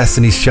Blur,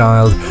 Destiny's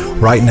Child.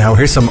 Right now,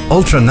 here's some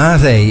Ultra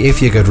Nate, If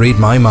You Could Read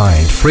My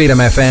Mind. Freedom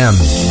FM.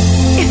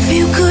 If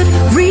you could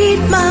read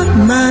my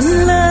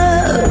mind,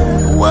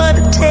 love, what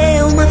a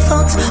tale my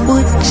thoughts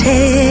would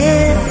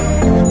tell.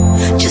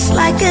 Just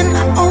like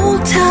an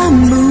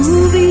old-time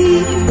movie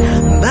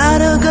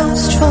about a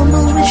ghost from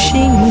a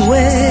wishing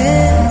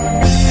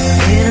well.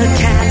 In a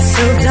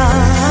castle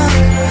dark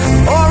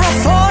or a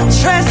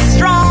fortress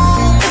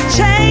strong, with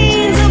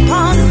chains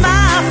upon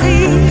my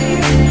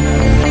feet,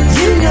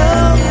 you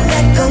know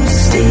that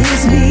ghost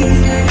is me.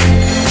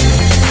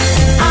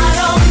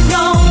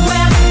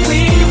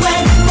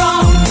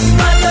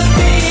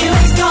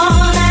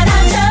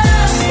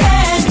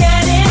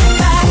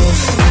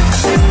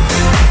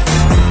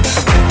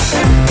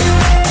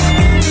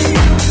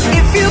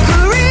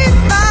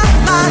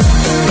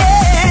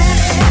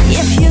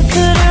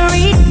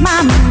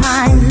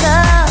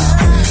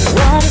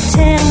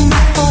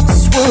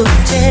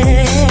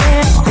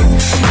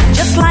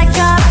 Just like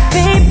a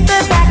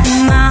paperback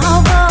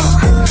novel,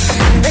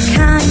 the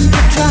kind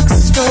the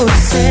drugstore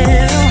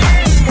sell.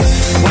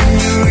 When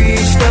you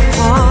reach the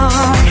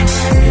part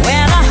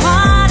where the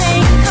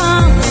heartache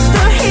comes,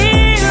 the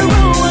hero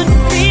would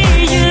be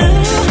you.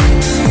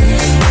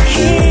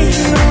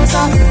 Heroes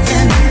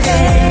often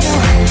fail.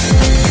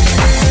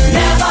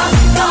 Never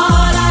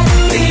thought I'd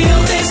feel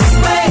this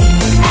way,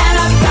 and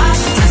I've got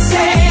to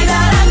say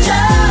that I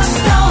just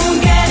don't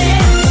get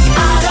it.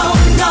 I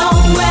don't know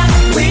where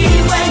we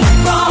went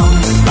wrong,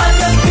 but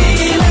the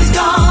feeling's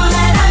gone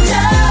and I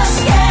just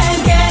can't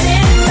get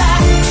it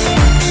back.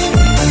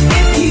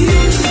 If you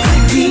could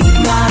read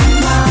my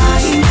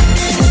mind,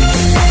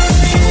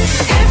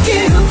 if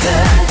you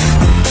could,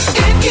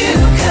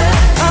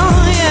 oh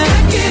yeah,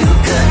 if you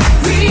could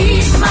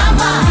read my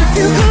mind, if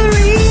you could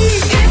read,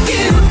 if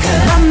you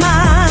could, my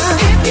mind,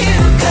 if you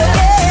could,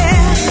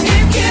 yeah,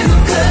 if you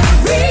could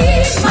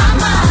read my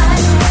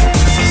mind.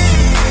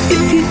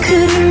 If you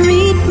could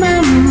read my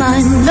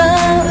mind,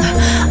 love,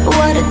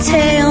 what a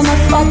tale my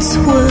thoughts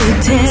would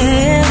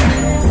tell.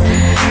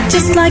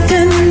 Just like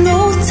an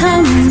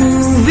old-time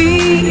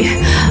movie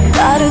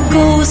about a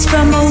ghost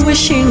from a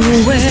wishing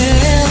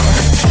well.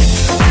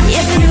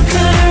 If you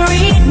could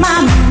read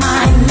my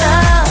mind,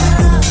 love,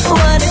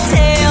 what a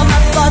tale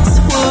my thoughts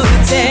would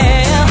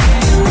tell.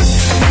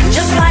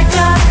 Just like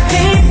a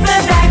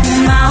paperback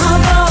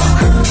novel,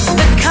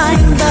 the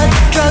kind the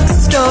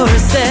drugstore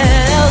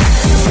sells.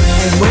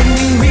 And when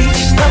we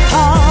reach the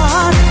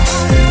part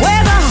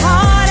where the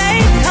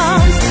heartache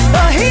comes,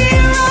 the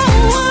hero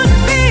would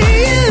be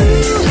you.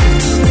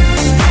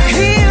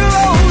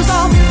 Heroes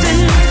often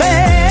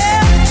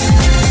fail.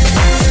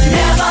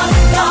 Never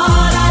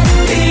thought I'd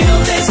feel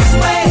this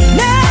way.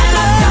 And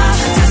I've got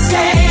to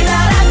say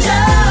that I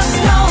just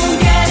don't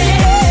get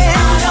it.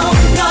 I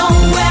don't know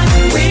where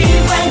we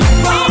went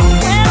wrong,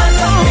 but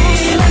the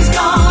feeling's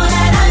gone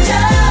and I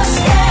just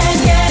can't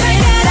get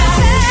it back.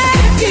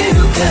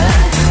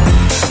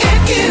 If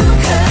you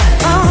could,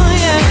 oh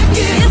yeah,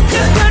 if you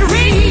could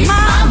read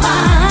my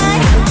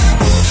mind,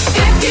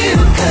 if you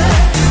could,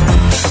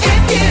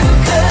 yeah,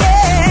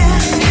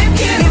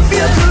 if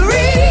you could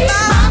read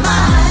my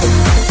mind,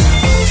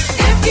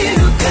 if you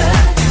could.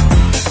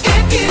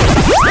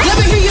 Let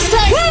me hear you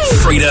say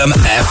Freedom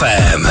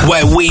FM,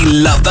 where we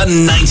love the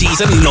 90s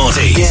and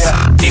noughties.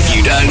 Yeah. If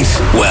you don't,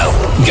 well,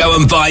 go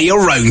and buy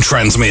your own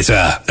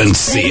transmitter and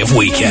see if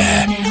we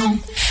care.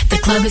 The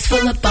club is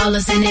full of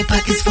ballers and their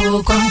pockets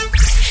full grown.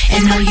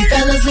 And all you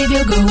fellas leave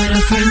your girl with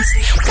her friends,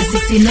 cause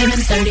it's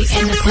 11:30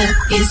 and the club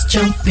is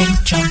jumping.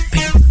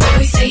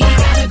 Boy say you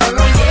got a girl,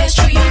 yeah it's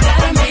true you got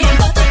a man,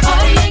 but the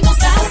party ain't gon'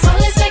 stop, so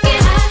let's take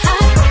it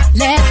high.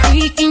 Last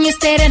weekend you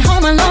stayed at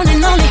home alone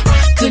and lonely,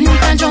 couldn't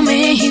find your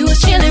man, he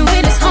was chilling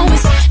with his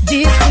homies.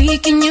 This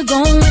weekend you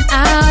going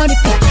out,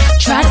 if he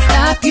try to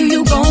stop you,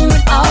 you going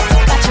off.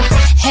 Got your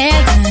hair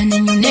done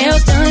and your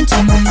nails done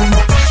too.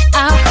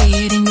 Out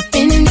bed and you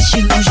pinning the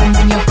shoes, you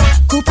and your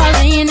crew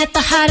parlaying at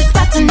the hottest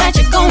spot tonight.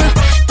 You're gonna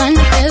find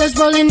the fellas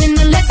rolling in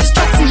the Lexus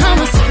trucks and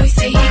Hummers. So we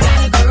say he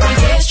got a girl,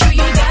 yeah it's true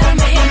you got a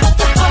man, but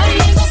the party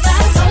ain't gon'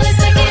 stop, so let's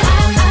take it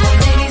high.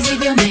 Ladies,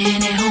 leave your man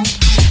at home.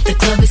 The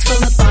club is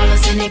full of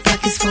ballers and their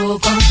pockets full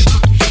grown.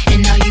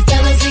 And all you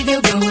fellas leave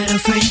your girl with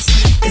her friends,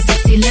 cause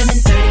it's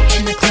 11:30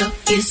 and the club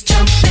is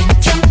jumping.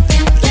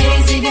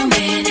 Ladies, leave your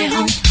man at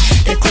home.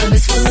 The club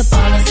is full of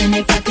ballers and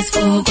their pockets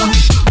full grown.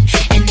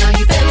 And all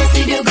you fellas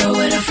leave your girl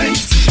with her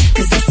friends,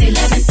 cause it's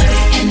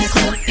 11:30 and the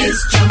club is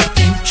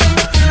jumping.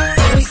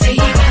 Boy say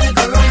he got a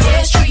girl,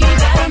 yeah it's true you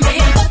got a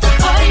man, but the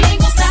party ain't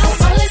gon' stop,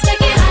 so let's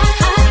take it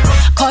high.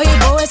 Call your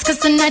boys cause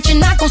tonight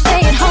you're not gon'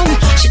 stay at home.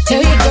 She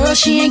tell your girl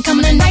she ain't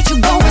coming tonight, you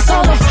going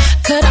solo.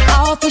 Cut her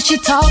off when she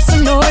talks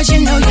some noise, you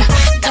know you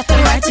got the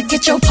right to get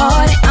at your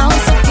party on.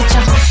 So get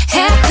your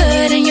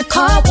haircut and your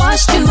car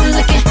wash too.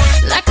 Looking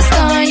like a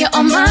star in your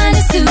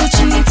Armani suit.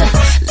 You need to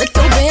look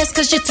your best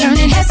cause you're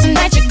turning heads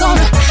tonight. You're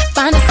gonna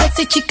find a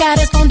sexy chica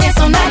that's gonna dance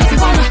all night if you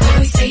wanna.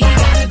 We say you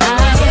gotta go,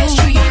 yeah, it's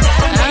true, you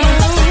gotta go.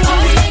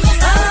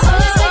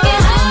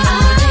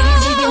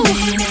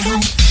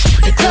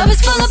 The club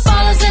is full of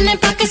ballers and their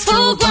pockets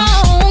full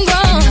grown.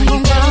 You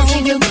gotta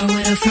leave your girl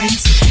with her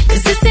friends.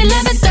 Cause it's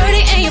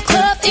 11:30 and your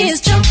club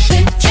is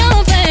jumping.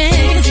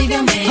 Leave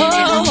your man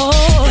at home.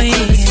 The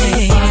club is full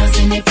of ballers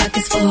and their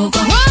pockets full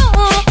grown.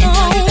 And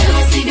all you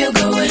fellas leave your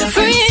girl with her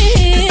friends.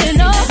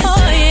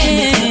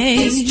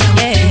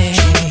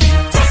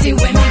 Sexy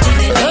women do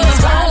their things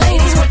while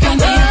ladies work your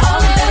man. All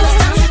the fellas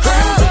time to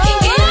clown. We can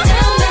get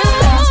down now.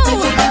 Bounce,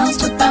 baby, bounce,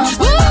 bounce,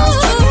 bounce,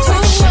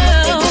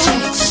 bounce.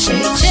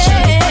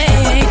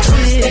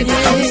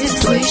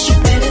 Twist, you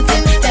better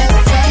dip that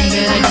thing.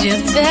 You better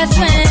dip that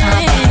thing.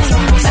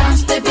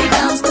 Bounce, baby,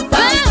 bounce, bounce,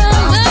 bounce.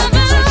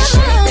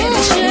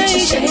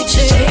 Shake,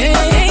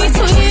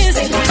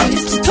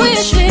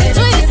 twist it,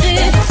 twist it,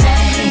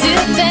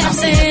 dip that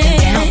thing.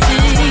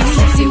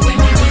 Sexy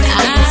women do their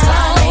things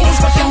while ladies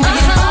work your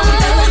man.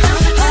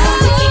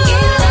 We can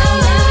get down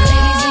now.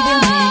 Ladies, leave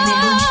your man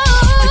at home.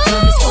 The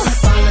club is full of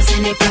ballers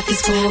and their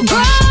pockets full of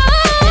grown.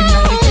 And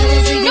all you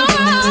fellas leave your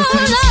girl with her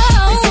friends.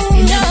 Cause it's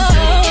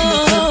 11:30 and the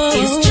club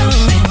is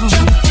jumping.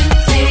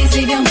 Ladies,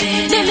 leave your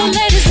man at home.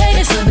 The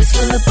club is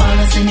full of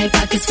ballers and their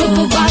pockets full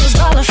of ballers.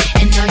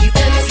 And all you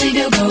fellas leave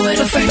your girl with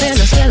her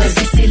friends. Cause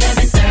it's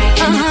 11:30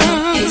 and the club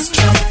is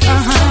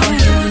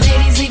jumping.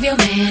 Ladies, leave your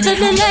man at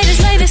home.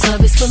 The club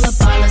is full of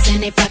ballers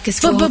and their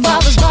pockets full of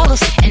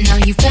ballers. And all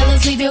you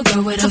fellas leave your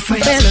girl with her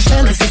friends.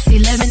 Cause it's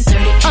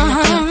 11:30 and the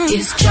club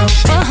is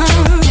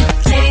jumping.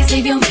 Ladies,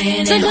 leave your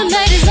man at home.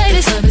 The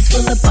club is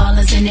full of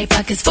ballers and their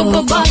pockets full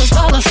of ballers.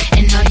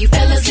 And all you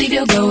fellas leave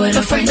your girl with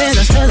her friends.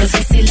 Cause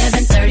it's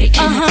 11:30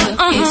 and the club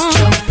is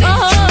jumping.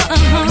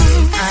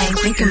 I ain't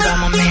thinking about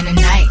my man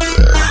tonight.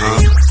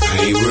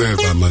 I ain't worried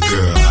about my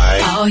girl,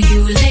 alright? All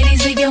you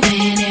ladies leave your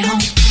man at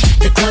home.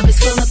 The club is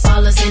full of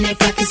ballers and their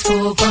pockets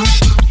full grown.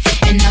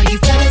 And all you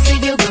fellas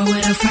leave your girl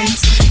with her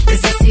friends.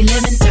 Cause it's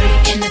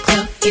 11:30 and the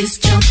club is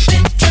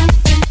jumping.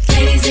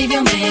 Ladies, leave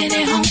your man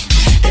at home.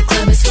 The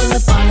club is full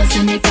of ballers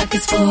and their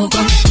pockets full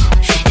grown.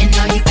 And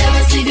all you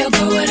fellas leave your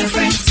girl with her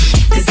friends.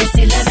 Cause it's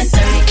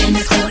 11:30 and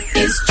the club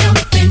is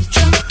jumping.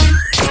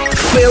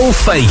 Phil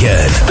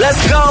Fagan.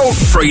 Let's go.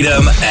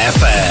 Freedom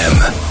FM.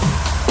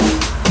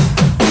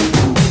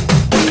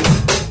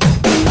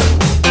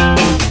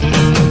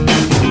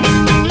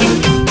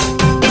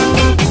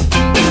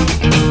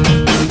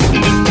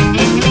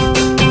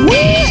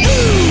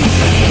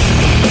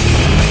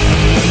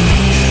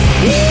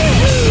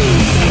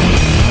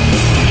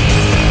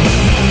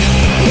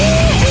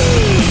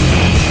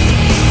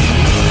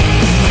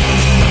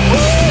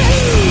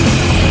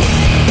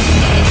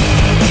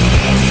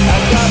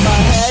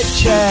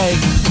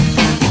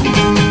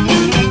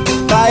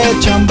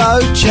 Jumbo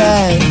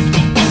check.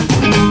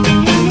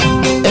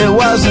 It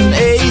wasn't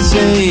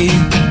easy,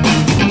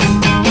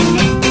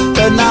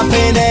 but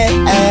nothing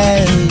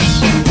is.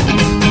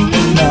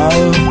 No.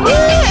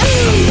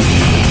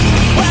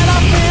 When I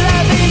feel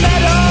heavy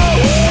metal,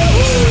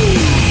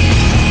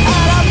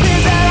 and I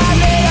feel that I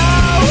need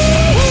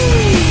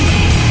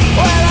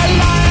when I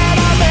lie and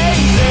I'm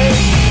easy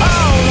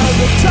all of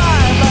the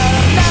time, but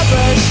I'm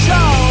never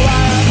sure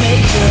why I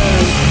need you.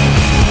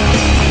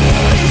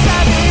 Please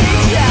have me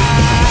down.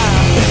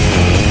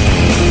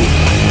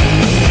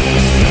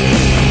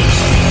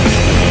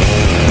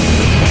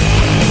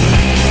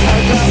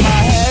 Got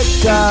my head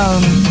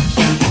down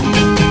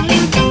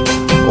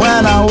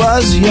when I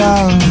was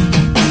young.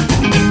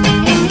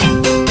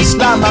 It's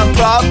not my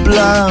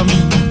problem.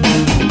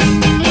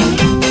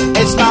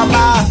 It's not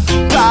my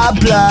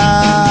problem.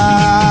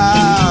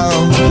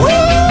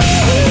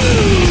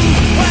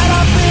 When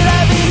I feel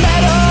heavy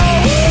metal,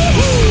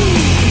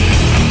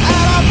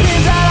 and I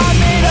feel that I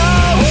need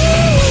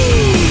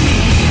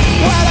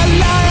when I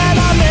lie and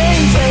I'm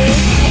easy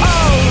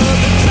all of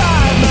the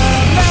time, but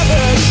I'm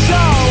never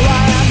sure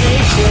why I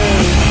need you.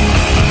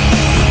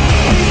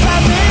 Please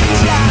have me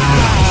down.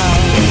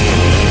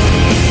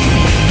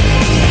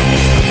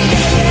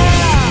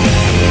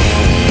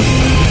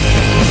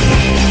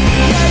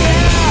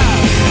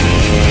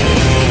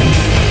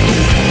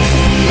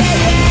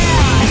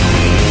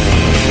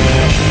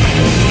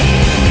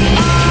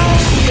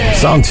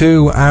 Song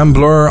 2,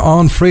 Ambler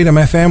on Freedom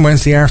FM,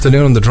 Wednesday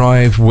afternoon on The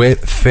Drive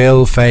with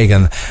Phil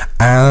Fagan.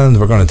 And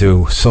we're going to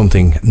do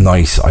something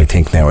nice, I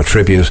think now, a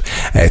tribute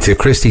to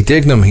Christy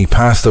Dignam. He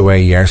passed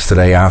away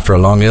yesterday after a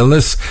long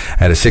illness.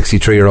 The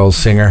 63-year-old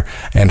singer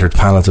entered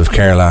palliative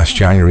care last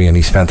January, and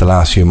he spent the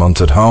last few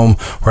months at home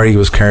where he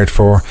was cared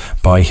for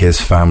by his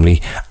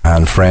family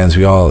and friends.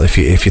 We all, if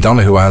you don't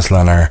know who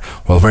Aslan are,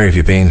 well, where have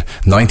you been?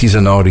 90s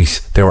and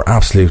noughties, they were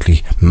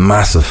absolutely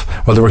massive.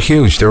 Well, they were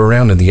huge. They were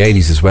around in the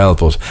 80s as well,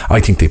 but I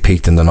think they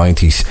peaked in the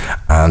 90s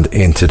and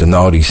into the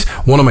noughties.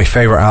 One of my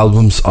favourite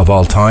albums of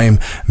all time,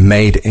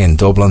 made in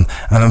Dublin,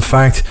 and in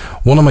fact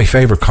one of my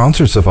favourite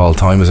concerts of all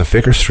time was at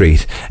Vicar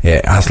Street,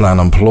 Aslan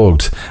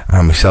Unplugged,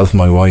 and myself and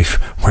my wife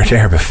were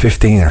there about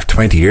 15 or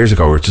 20 years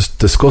ago. We were just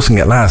discussing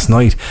it last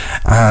night,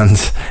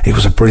 and it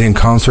was a brilliant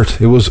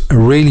concert. It was a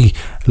really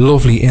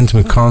lovely,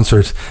 intimate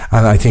concert,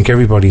 and I think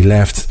everybody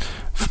left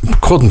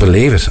couldn't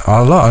believe it.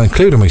 A lot,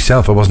 including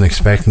myself. I wasn't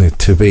expecting it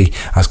to be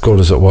as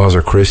good as it was.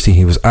 Or Christy,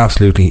 he was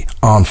absolutely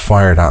on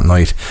fire that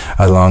night,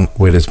 along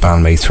with his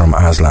bandmates from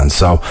Aslan.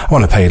 So I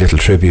want to pay a little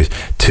tribute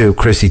to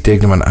Christy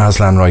Dignam and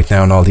Aslan right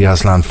now, and all the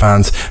Aslan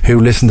fans who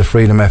listen to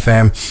Freedom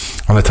FM.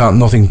 And I thought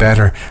nothing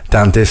better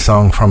than this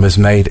song from his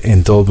Made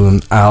in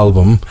Dublin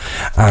album,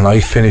 and I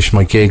finished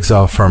my gigs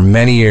off for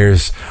many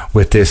years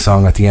with this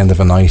song at the end of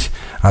a night,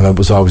 and it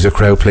was always a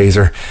crowd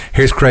pleaser.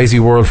 Here's Crazy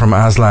World from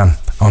Aslan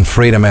on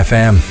Freedom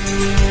FM.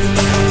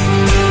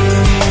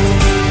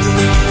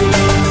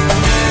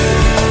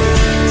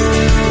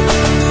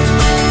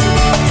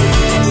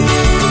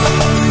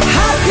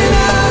 How can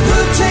I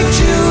protect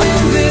you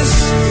in this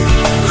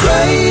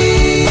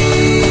crazy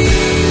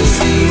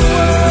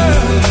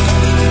world?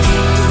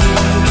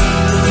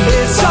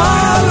 It's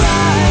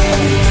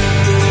alright,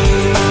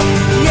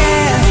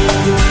 yeah,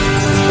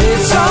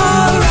 it's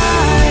alright.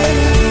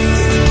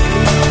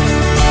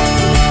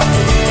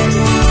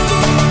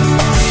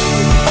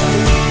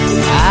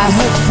 I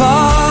have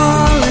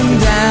fallen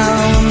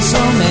down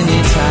so many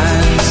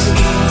times.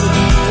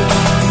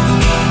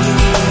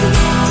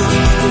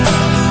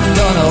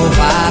 Don't know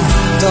why,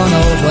 don't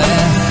know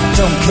where,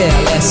 don't care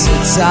less,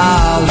 it's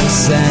all the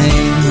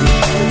same.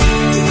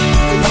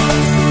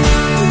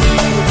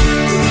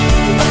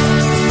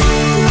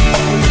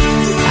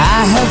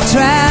 I have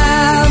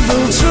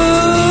traveled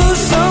through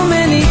so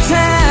many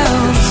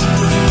towns.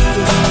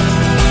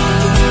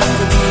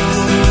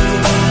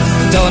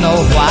 Don't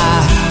know why,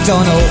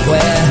 don't know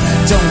where,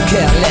 don't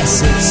care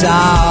less, it's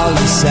all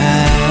the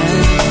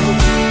same.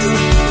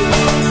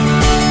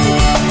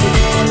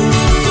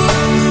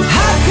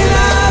 How can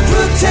I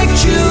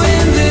protect you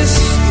in this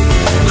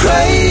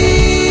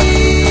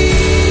crazy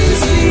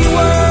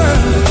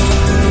world?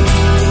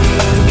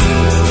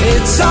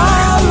 It's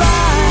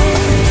alright,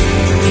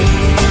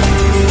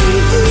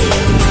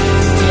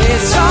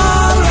 it's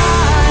alright.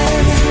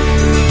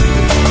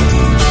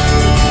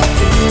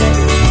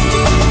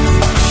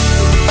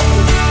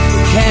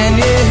 Can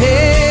you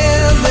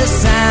hear the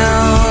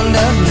sound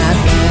of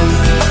nothing?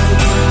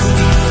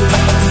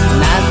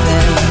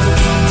 Nothing.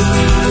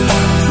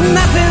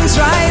 Nothing's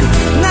right,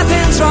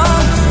 nothing's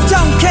wrong.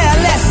 Don't care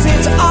less,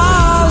 it's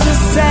all the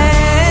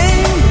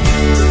same.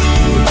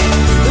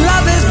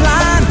 Love is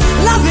blind,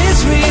 love is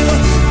real.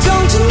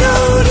 Don't you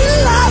know that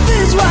love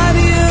is what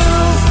you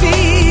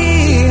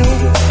feel?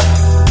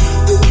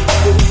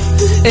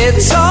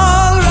 It's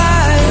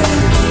alright,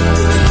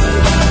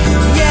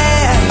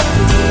 yeah,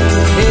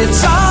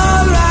 it's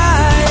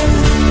alright.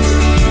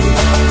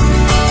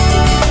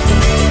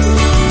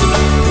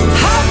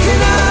 How can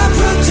I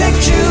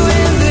protect you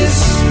in this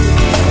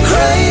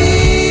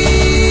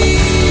crazy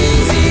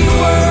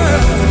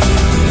world?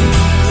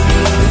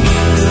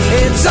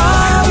 It's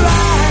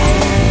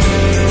alright,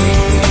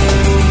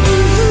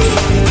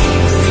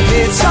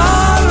 it's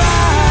alright.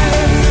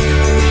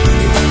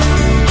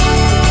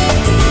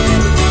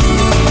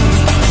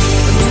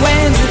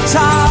 When the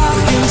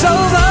talking's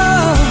over,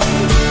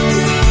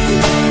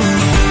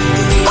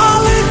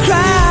 all the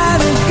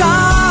crowd is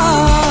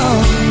gone.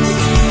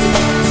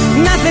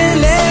 Nothing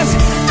left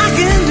I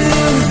can do.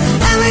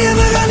 Am I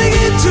ever gonna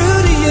get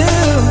through to you?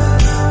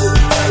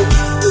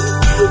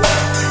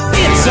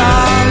 It's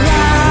alright.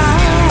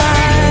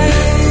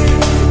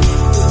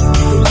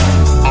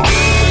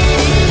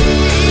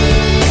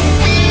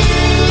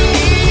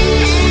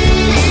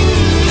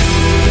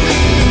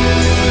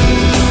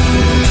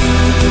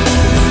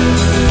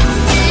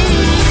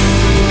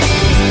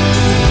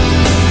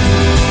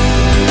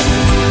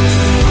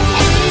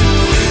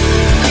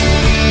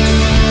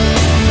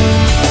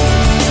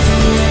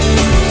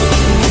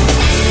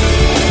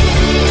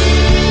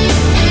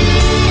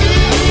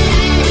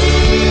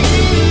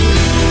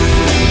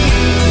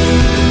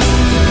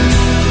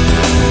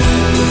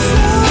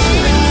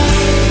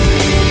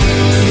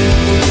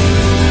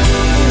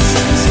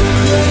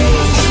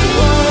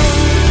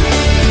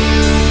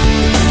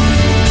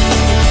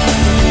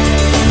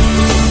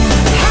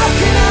 How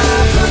can I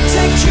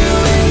protect you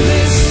in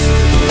this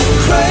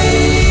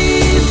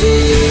crazy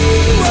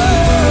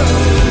world?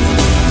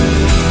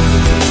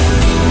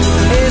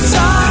 It's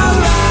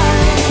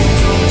alright,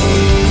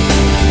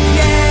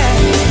 yeah,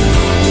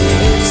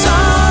 it's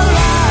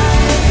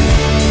alright.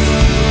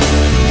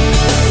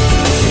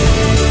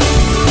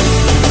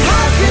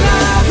 How can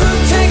I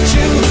protect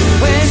you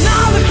when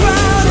all the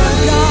crowd are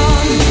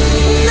gone?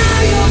 Now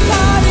your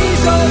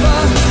party's over,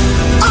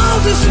 all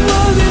this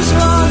world is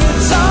wrong.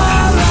 It's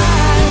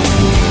alright,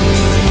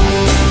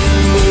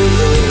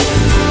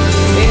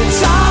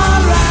 it's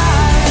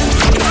alright.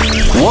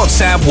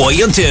 WhatsApp what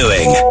you're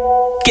doing.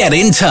 Get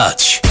in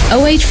touch.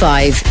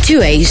 085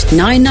 28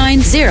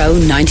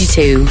 990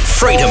 92.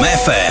 Freedom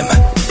FM.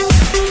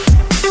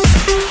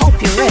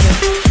 Hope you're ready.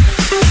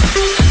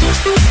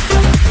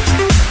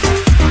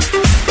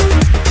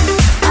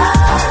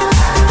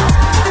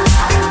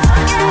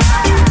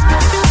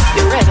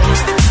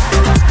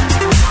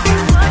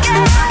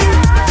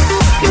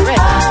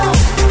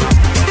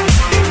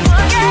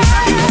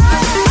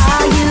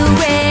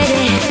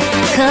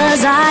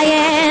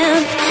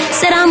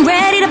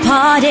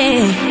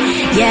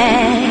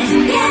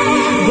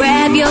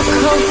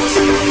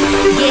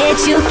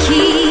 Get your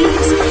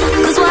keys,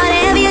 'cause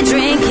whatever you're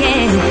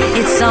drinking,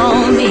 it's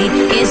on me,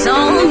 it's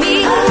on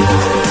me.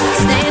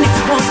 Stand if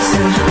you want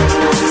to,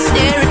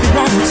 stare if you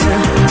want to,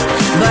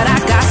 but I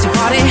got to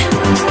party,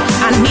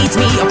 I need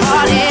me a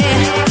party.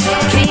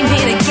 Came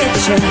here to get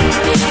you,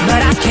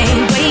 but I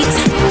can't wait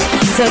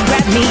to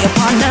grab me a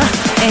partner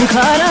and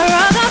cut a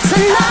rug up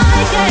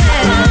tonight. Yeah,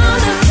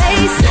 found a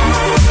place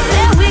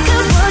that we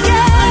could forget.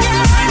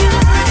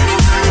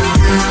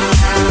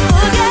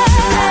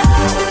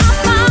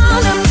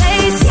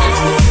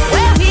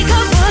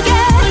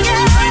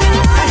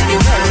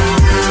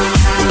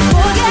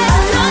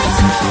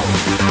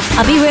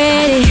 I'll be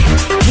ready,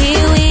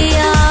 here we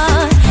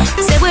are.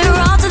 Said we're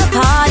all to the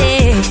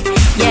party,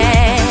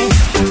 yeah.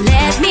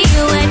 Let me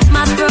wet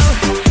my throat,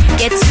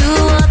 get 2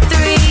 or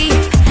 3.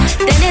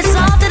 Then it's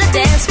off to the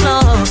dance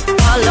floor,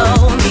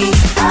 follow me.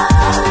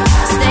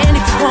 Stand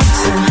if you want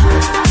to,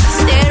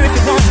 stare if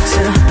you want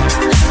to,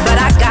 but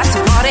I got to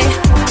party,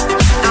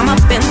 I'm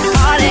up in the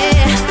party.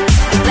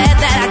 Glad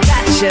that I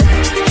got you,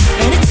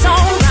 and it's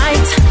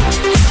alright.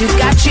 You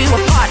got you a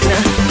partner,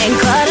 and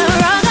cut a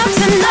rug up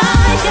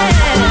tonight,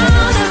 yeah.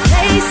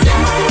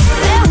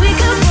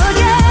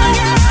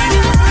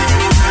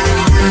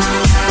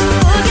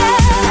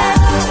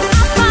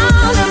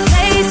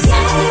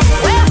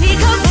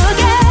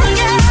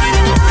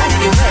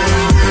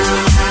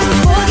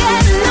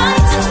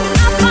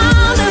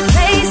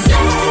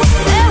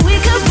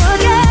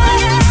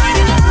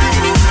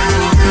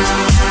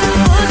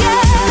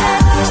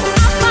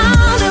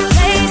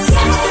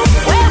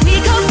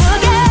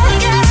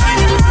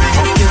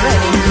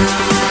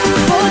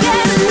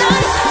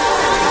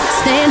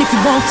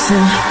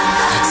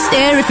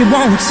 Stare if you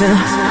want to,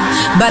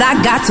 but I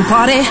got to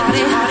party,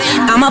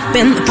 I'm up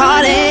in the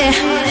party.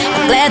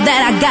 I'm glad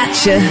that I got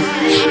you,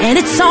 and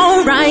it's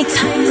alright.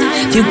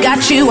 You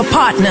got you a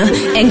partner,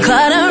 and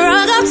cut a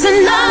rug up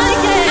tonight,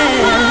 yeah. I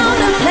found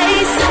a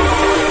place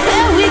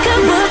that we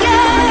could boogie.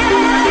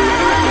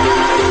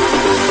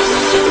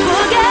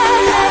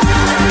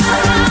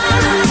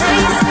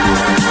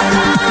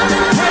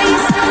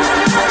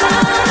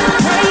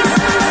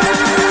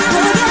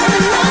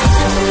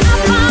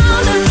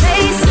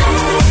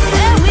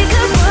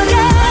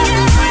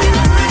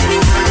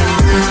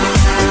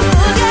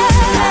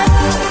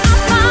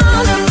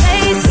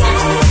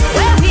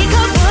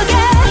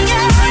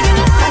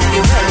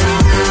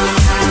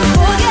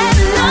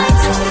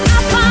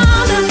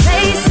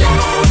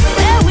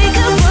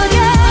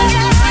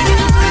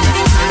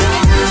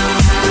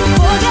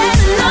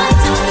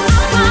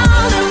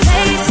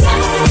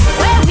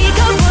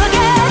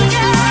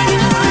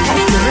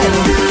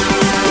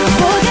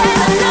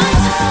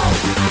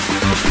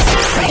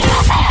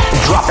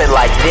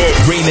 Like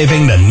this.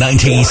 Reliving the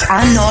 90s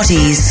and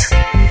noughties.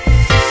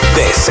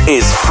 This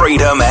is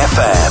Freedom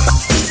FM.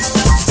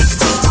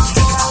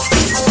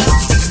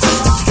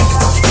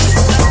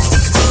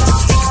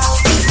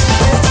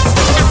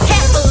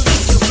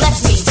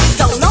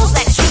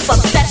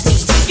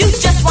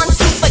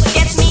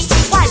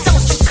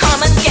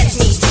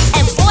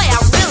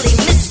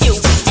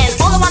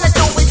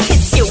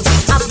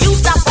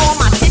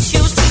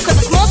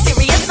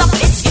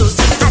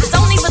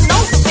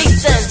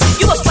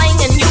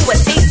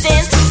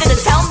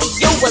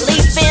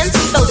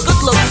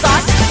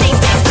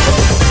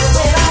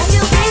 Where are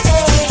you,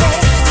 baby?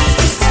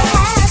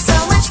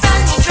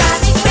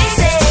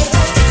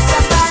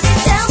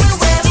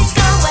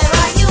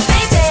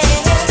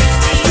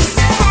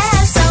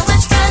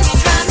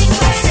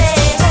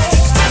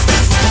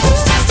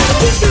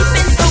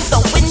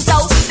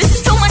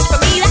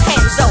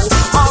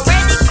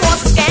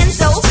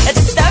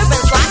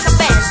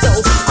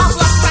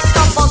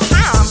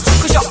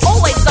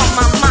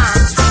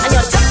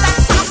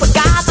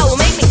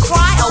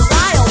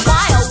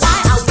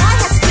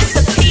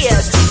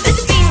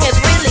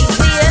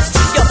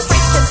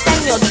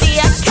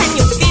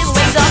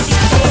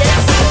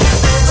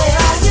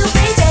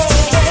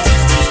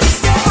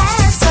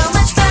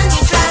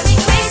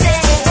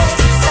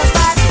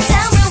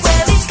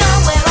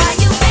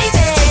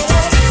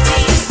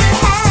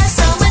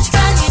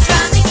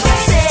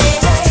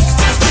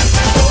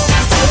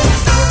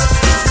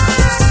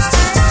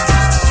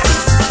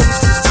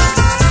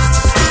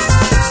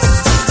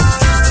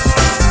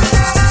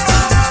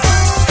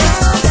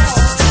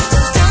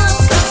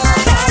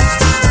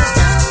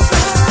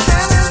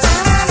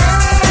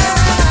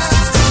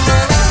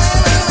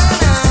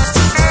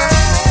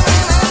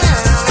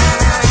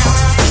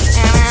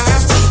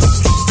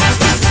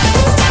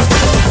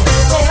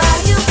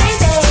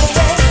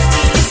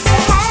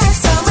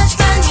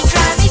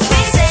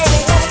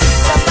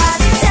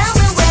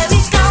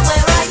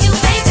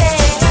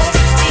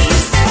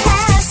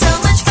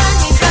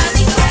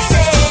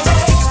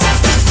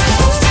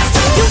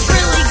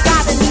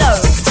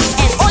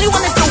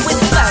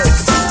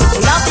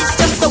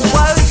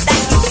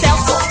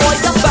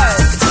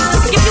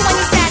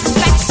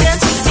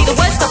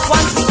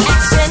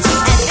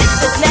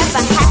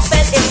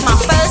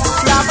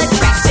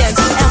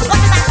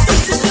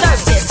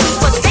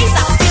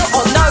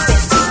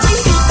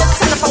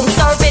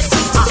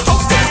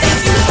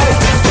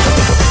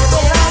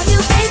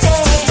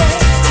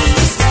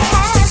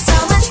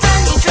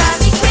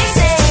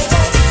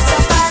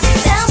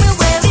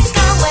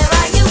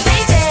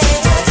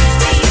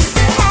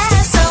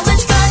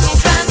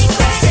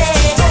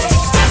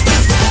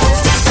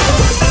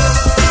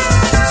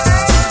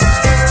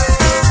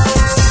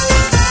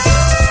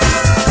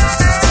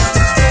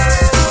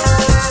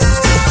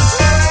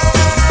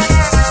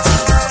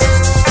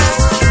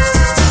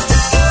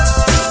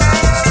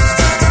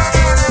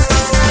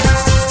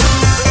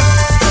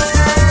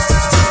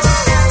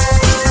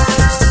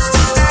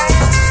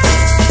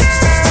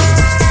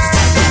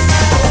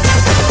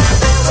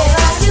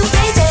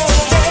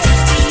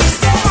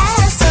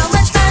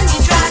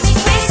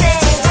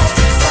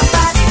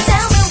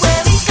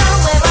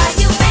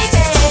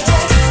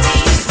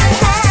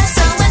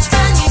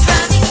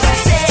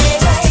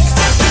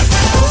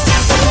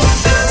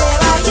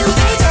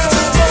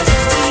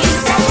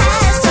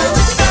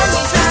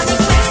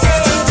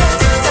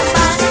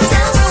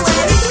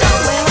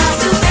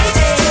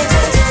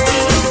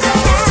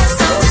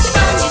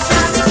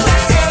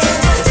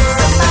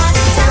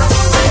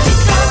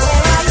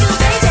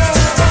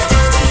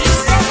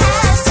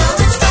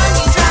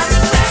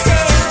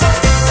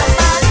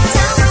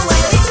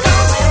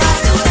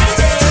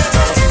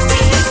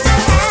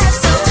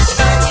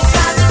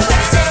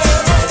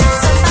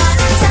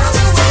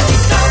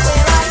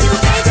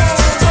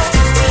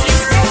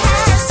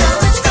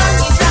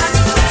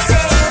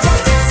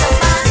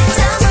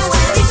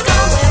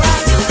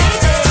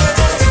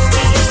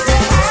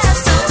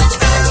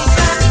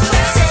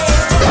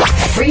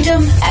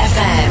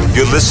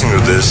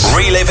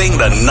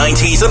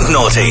 90s and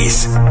noughties.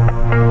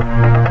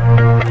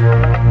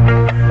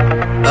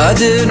 I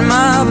did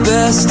my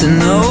best to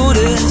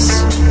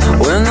notice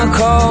when the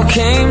call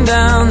came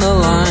down the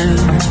line,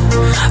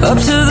 up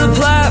to the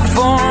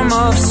platform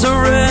of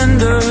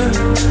surrender.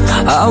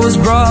 I was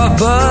brought,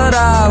 but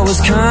I was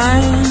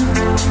kind.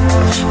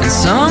 And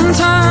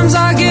sometimes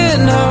I get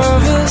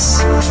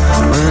nervous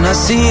when I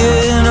see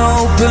an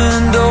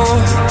open door.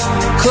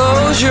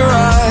 Close your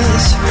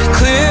eyes,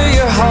 clear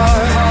your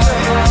heart,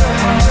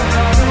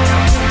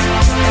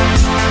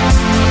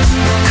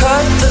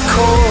 cut the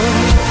cord.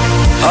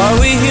 Are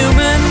we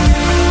human,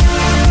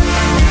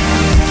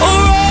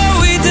 or are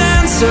we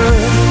dancer?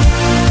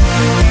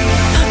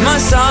 My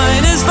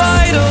sign is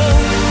vital,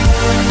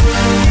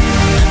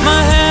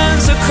 my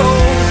hands are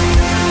cold,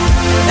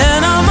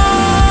 and I'm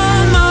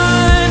on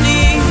my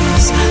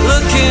knees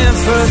looking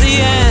for the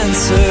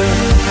answer.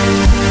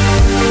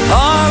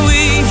 Are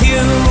we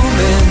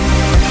human,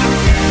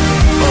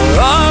 or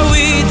are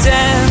we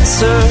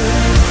dancer?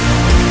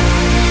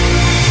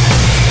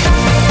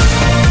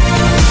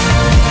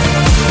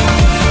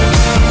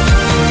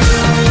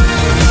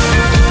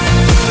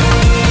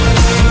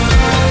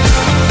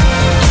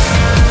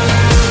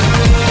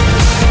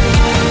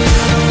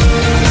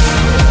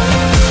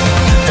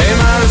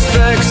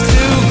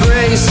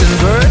 And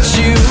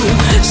virtue,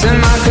 send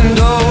my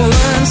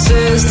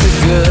condolences to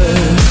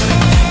good.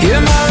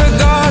 Give my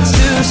regards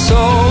to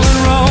soul and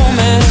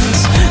romance.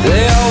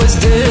 They always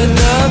did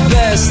the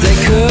best they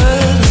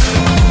could.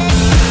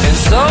 And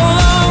so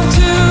long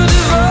to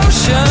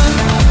devotion.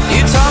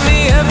 You taught me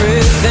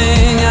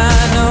everything I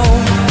know.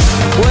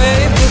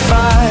 Wave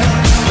goodbye,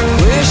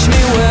 wish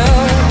me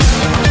well.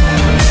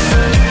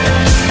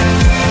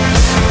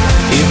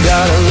 You've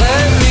gotta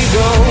let me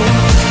go.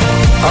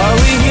 Are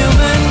we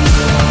human?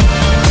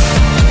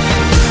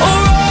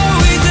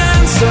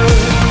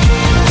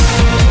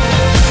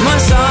 My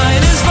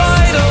sign is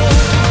vital,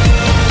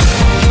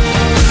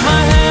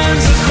 my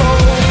hands are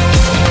cold,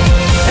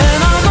 and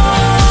I'm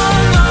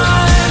on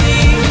my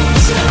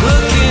knees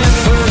looking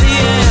for the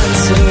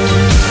answer.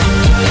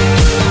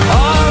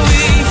 Are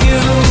we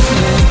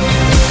human,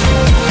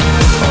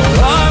 or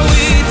are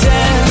we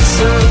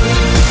dancer?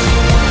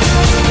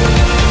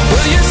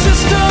 Will your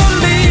system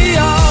be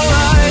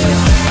alright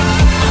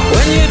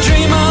when you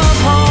dream of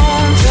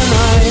home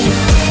tonight?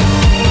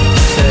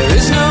 There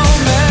is no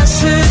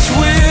message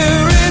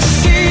we're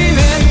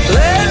receiving.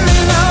 Let me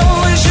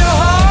know, is your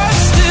heart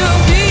still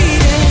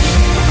beating?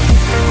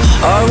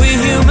 Are we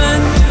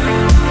human,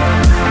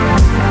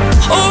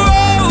 or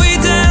are we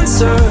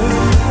dancer?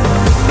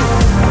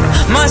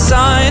 My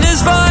sign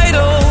is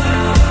vital,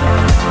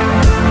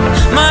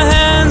 my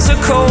hands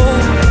are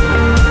cold,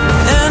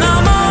 and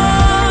I'm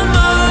on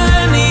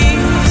my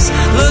knees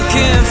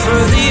looking for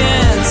the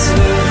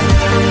answer.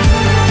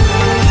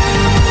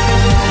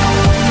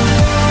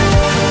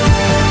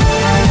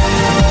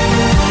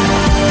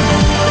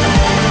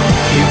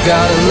 You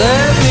gotta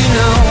let me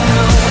know.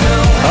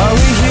 Are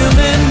we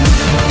human,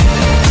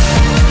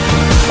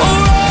 or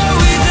are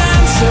we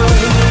dancer?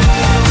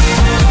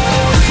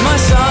 My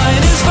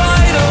sign is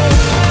vital,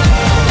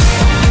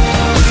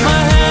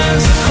 my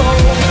hands are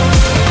cold,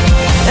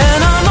 and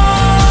I'm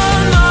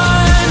on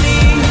my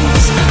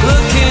knees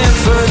looking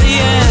for the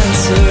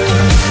answer.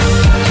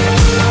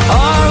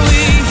 Are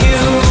we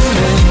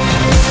human,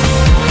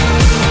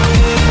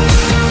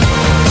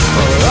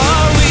 or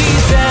are we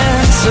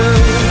dancer?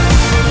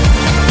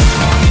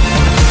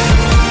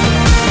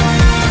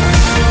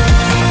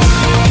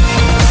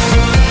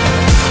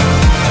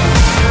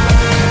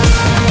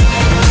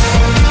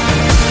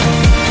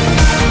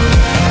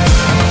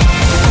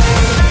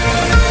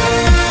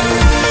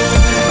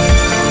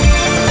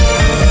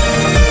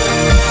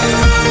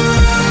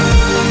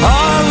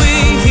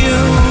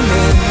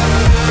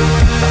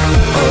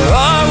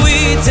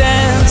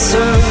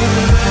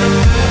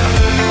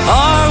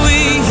 Are we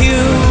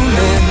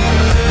human,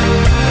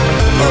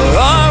 or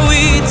are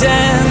we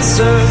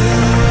dancer?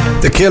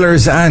 The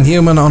Killers and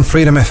Human on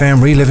Freedom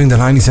FM, reliving the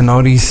 90s and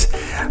 90s.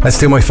 Let's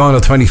do my final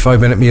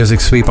 25-minute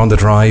music sweep on the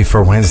drive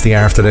for Wednesday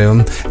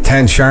afternoon,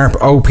 10 sharp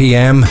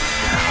OPM,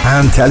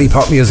 and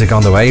telepop music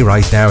on the way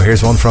right now.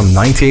 Here's one from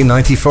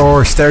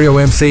 1994, Stereo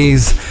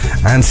MCs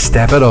and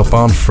Step It Up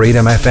on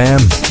Freedom FM.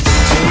 To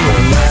the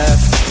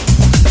left,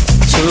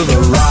 to the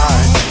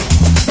right,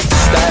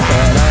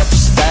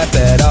 step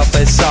it up,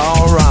 it's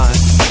alright.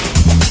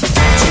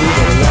 To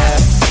the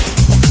left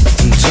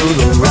and to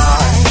the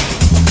right,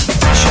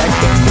 check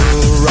the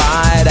mood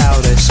right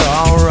out, it's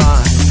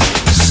alright.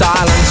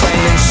 Silence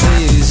ain't in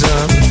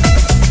season,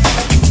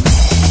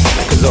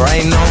 'cause there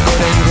ain't no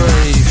good in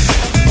grief.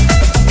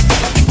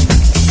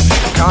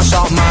 Can't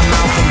stop my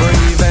mouth from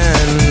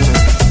breathing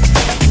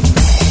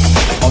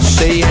or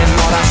seeing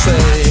what I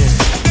see.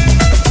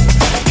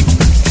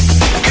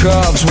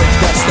 Curves with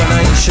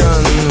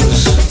destinations,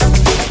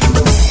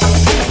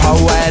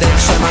 poetic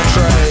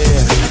symmetry,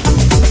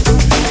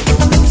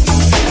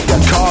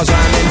 that cause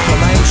and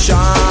inflammation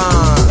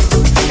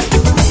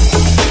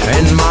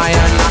in my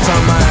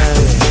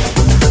anatomy.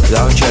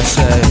 Don't you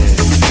say,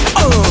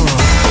 oh.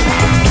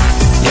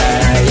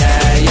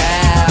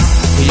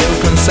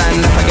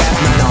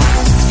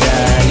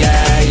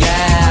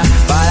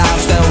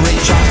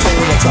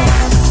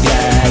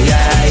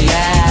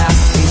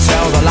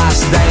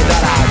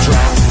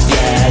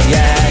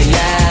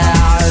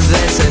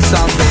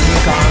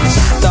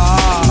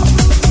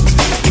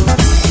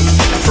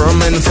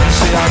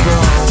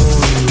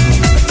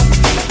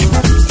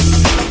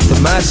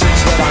 message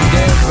that I'm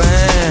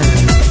giving.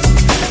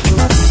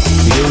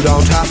 You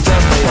don't have to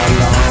be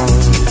alone.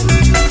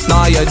 No,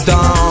 you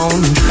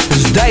don't.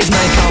 'Cause days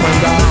may come and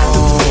go.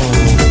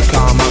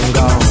 Come and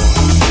go.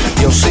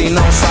 You'll see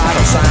no sight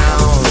or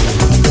sound.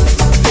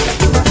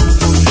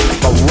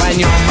 But when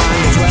your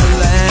mind is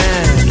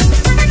willing,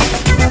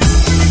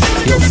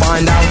 you'll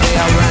find out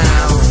they're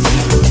around.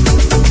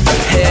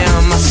 Hear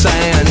me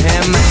saying,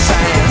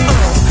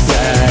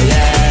 yeah,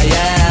 yeah,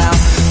 yeah.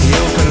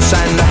 You can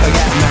send a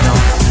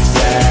forget-me-not.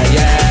 Yeah,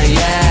 yeah,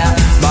 yeah.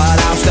 But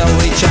I'll still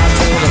reach out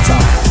to the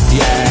top.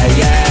 Yeah,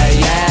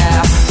 yeah,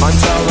 yeah.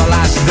 Until the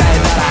last day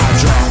that I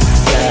drop.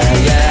 Yeah,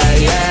 yeah,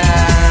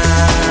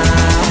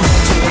 yeah.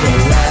 To the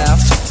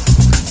left,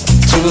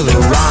 to the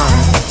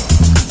right.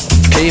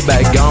 Keep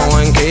it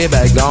going,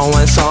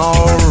 it's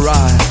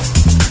alright.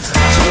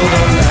 To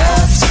the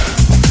left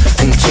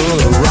and to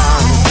the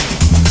right.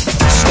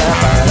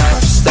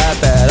 Step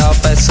it up,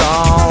 it's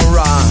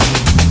alright.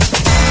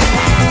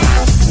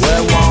 We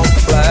won't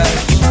flex,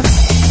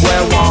 we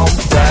won't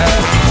flex,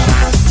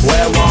 we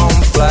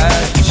won't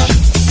flex.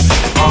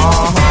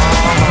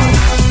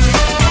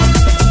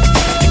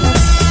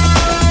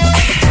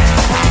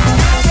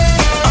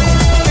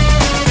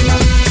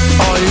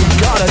 All you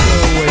gotta do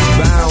is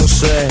bounce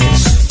it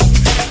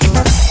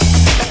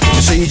to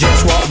see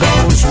just what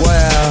goes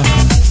where.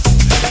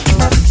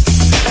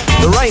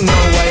 There ain't no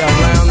way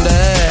around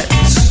it.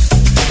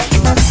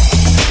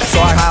 So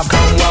I have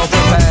come well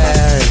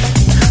prepared,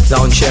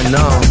 don't you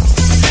know?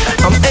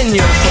 I'm in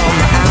you from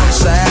the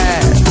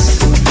outset.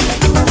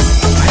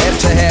 Hip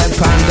to hip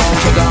and down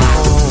to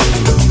down.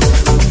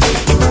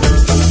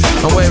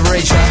 And we've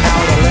reached the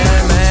outer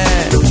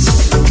limits.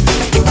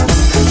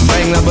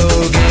 Bring the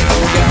boogie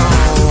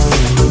home,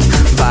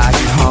 back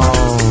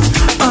home.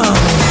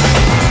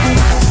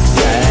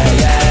 Yeah,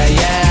 yeah,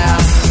 yeah.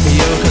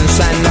 You can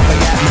send a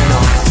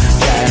forget-me-not.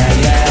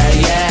 Yeah,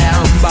 yeah, yeah.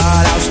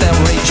 But I'll still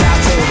reach out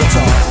to the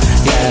top.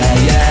 Yeah,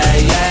 yeah,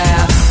 yeah.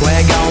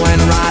 We're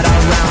going right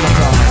around the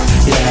clock.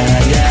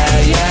 Yeah,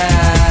 yeah,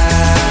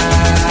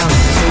 yeah.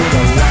 To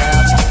the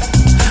left,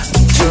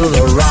 to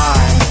the right.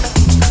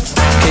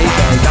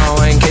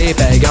 Keep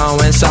it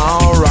going, it's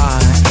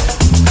alright.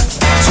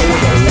 To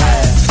the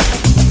left,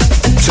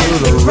 to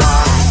the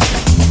right.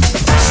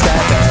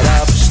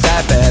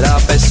 Step it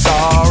up, it's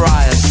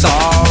alright, it's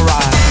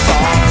alright, it's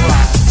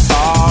alright, it's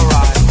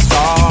alright, it's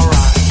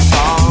alright, it's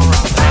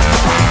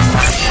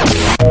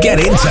alright. Get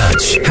in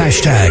touch.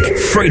 Hashtag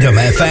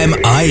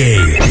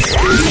FreedomFMIE.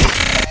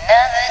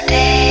 Another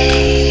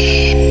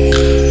day,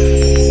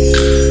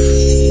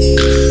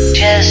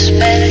 just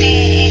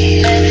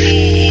believe.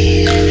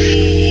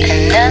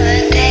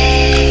 Another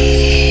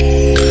day,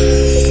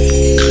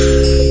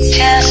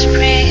 just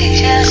breathe,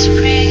 just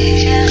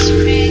breathe, just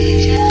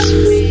breathe, just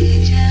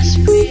breathe, just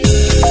breathe.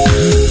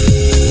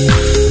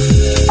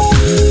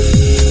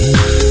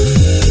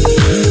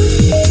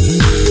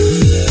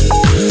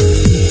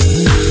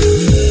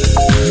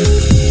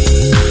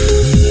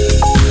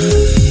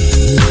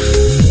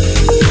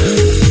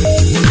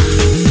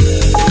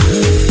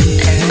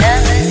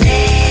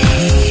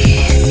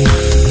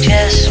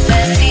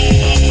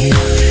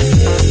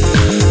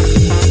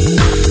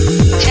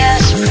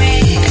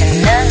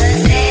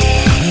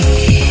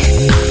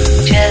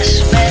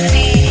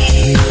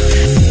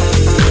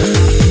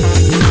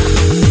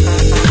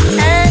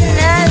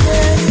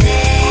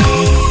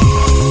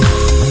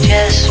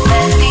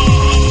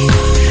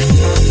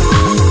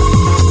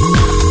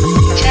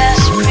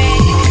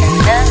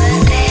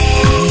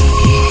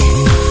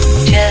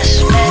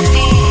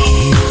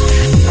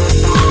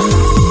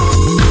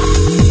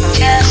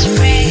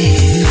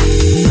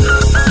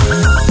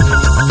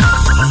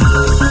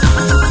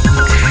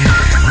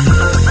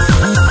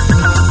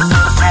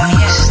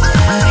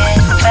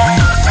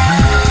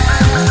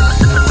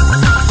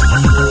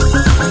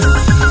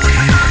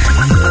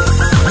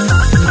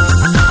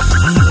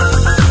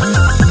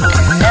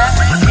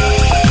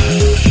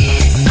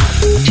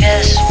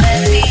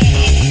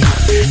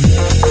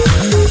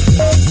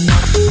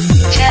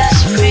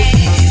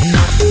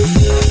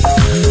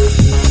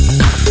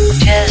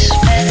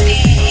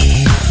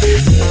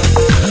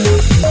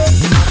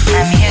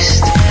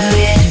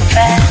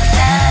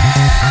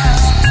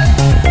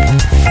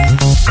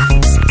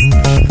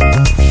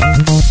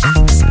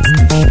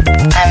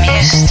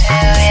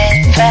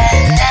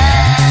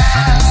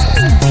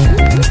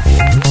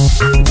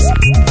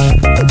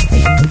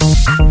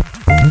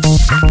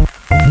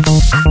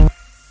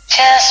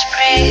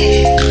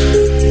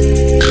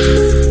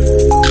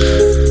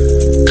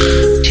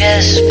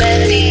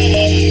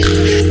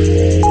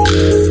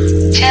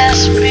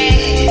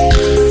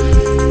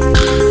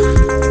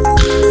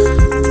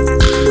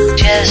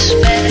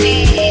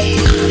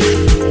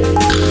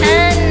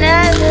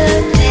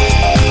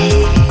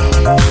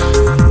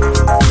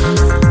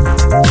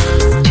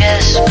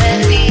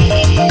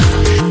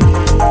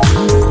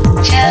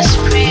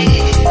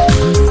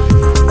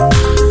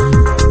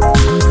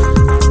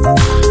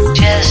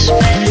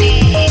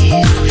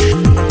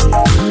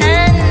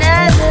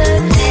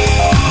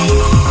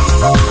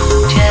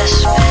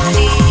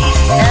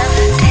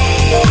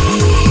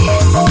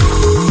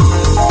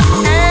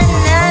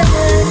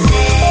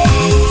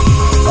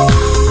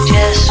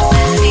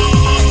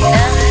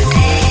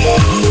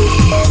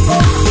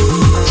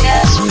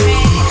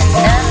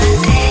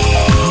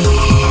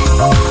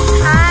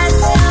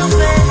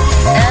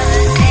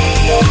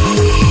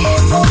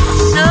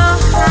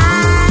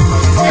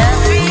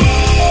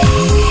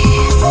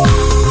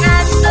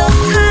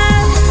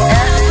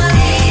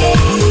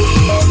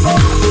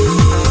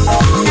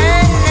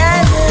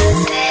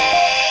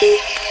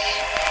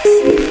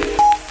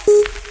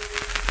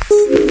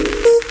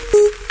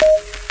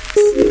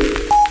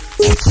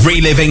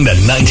 Reliving the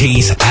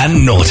 90s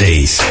and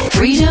noughties.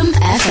 Freedom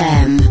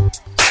FM.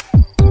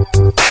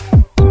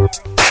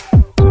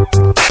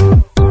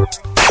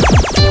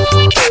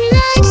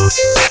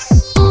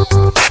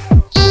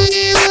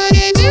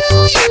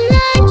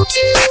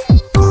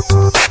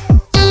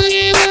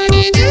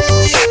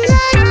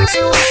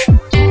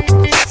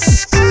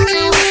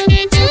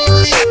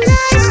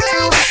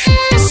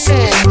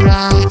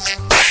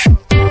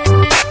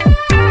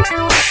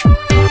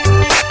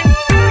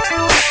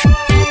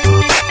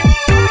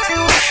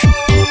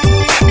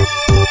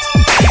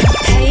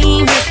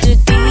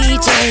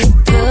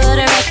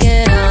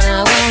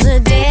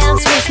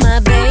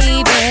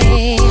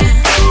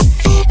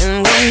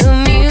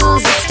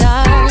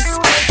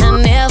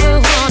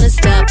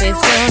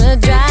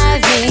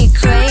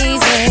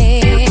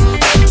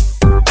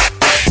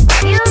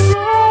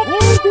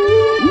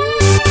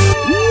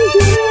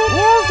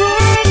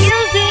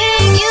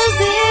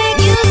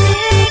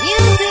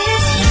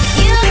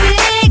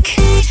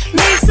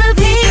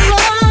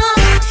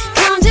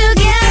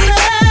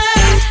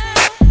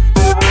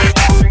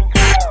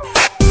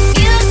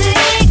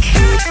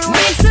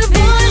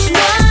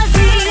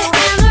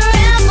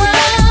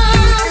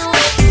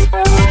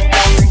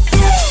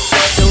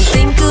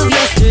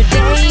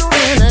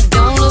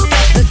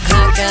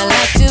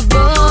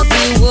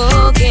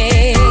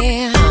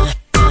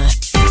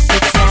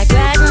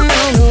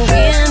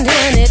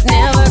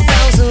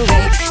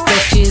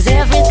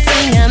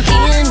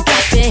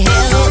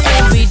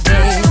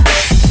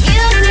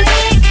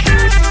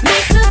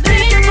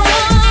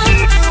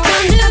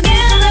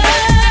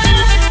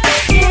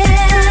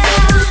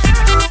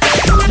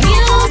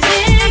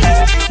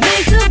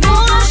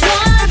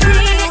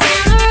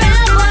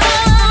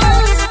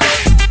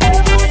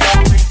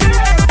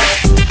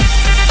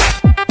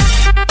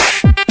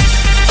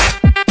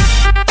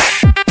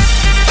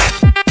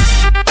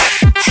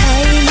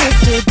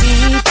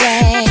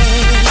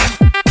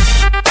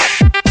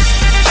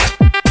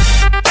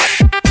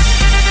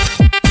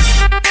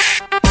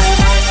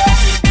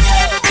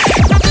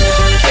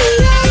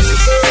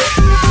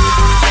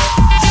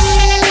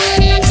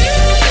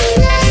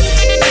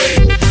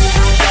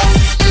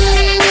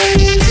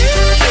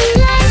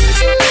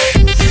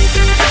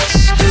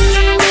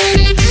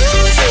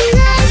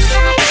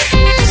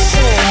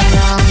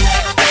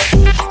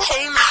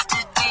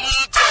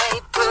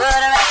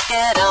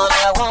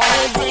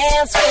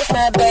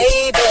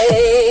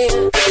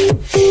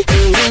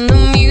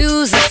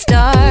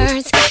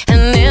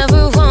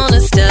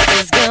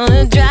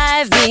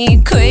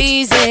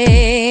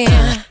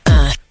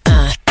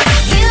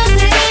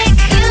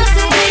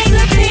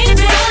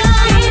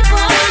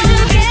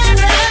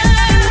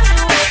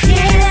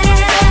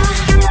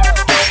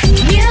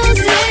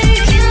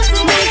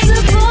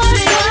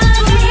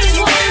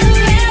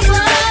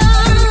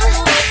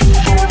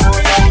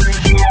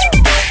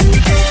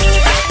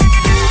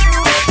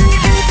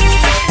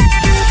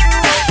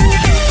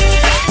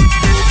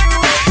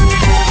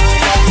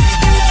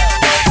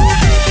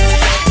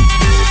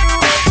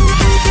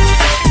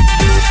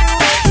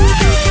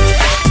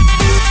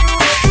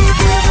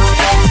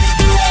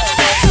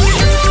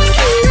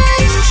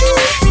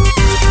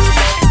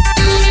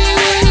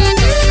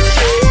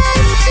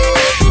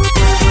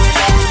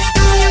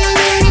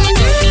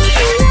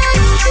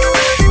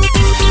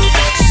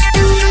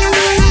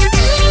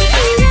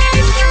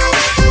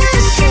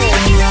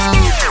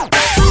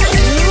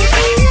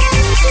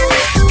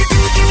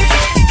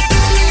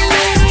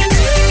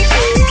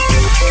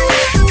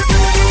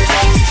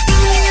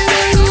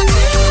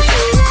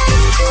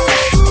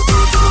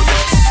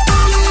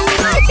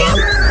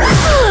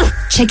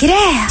 Check it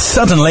out.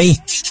 Suddenly,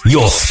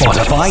 your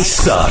Spotify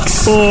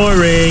sucks.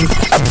 Boring.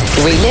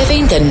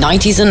 Reliving the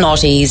 90s and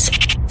noughties.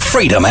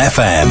 Freedom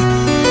FM.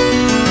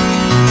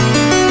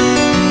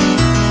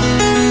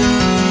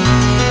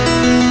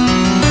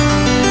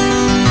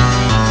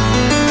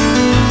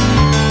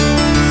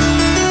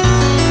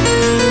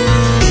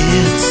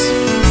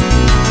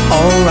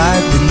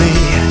 Alright with me,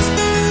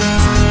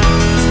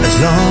 as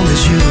long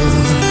as you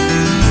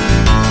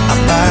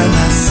are by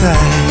my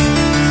side.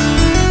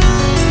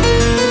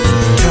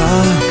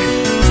 Talk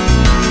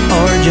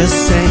or just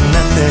say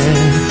nothing,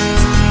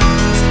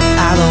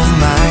 I don't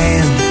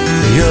mind.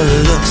 Your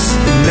looks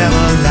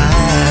never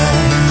lie.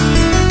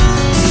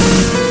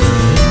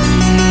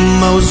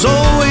 I was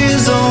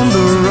always on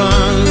the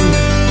run,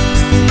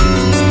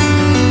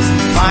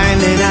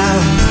 finding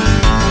out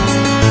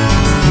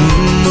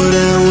what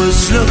I was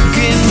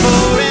looking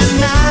for,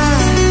 and I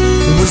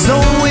was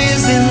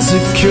always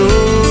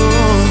insecure.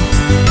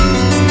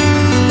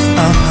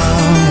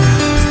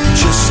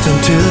 Just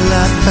until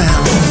I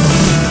found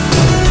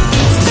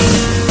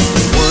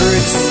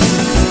words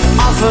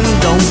often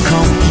don't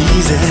come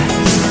easy.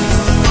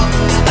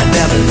 I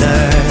never learned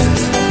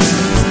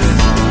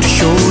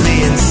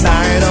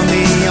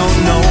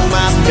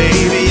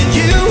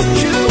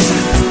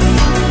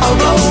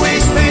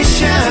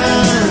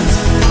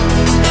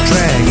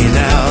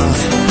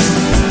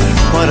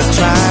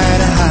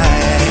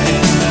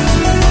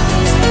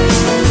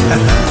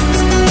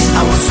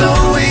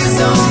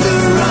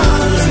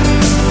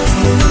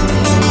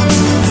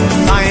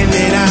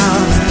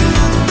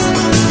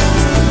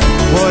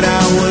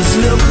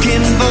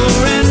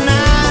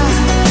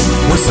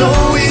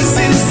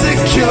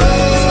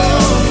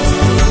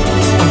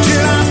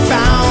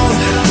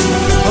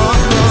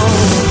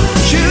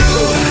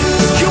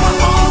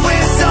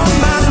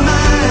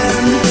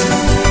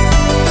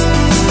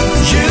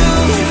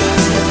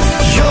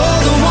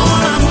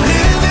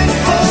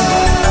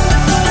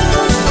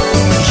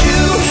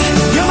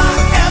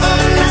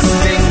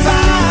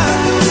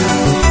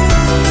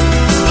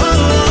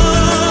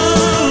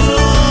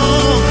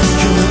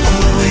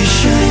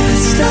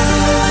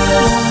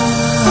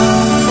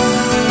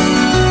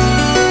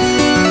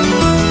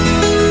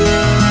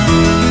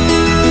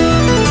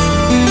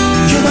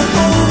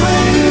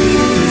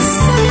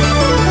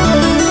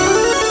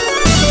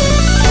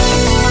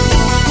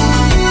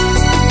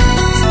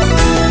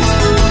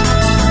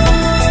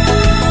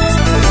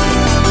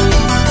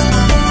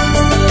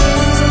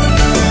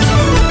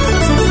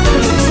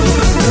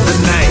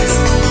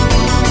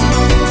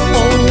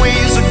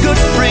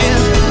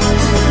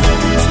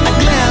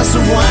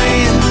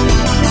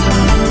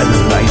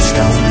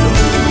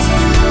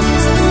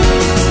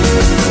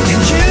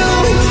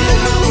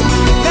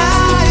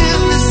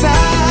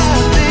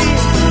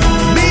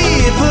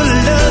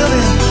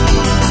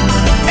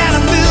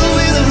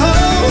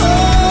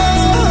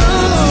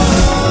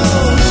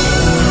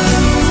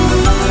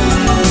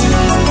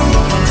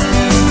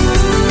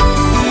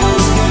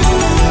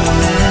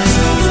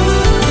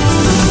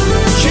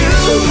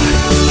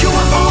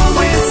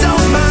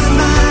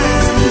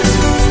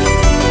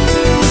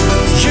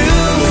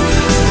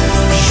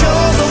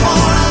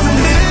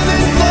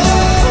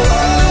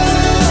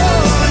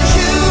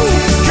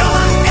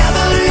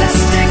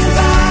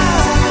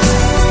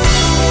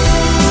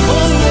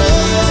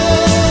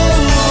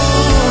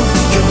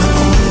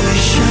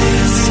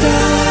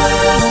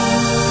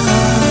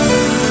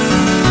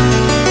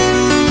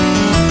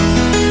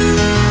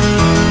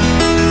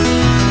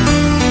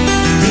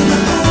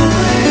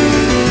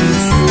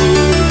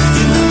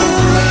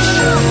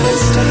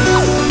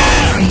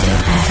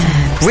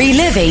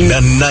Reliving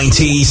the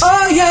 90s.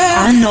 Oh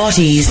yeah. And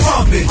noughties.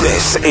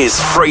 This is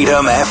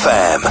Freedom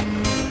FM.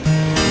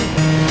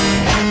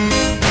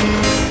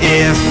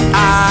 If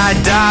I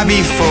die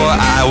before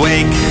I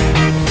wake,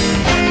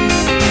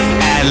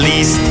 at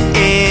least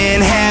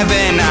in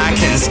heaven I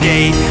can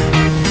skate.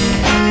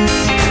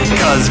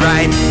 'Cause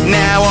right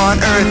now on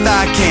earth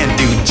I can't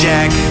do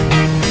jack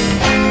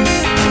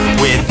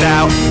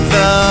without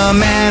the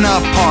man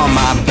upon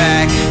my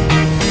back.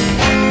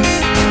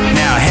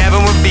 Now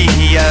heaven would be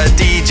a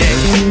DJ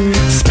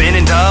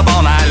spinning dub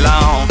all night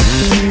long,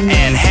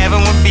 and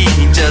heaven would be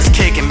just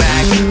kicking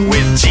back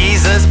with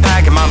Jesus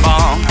packing my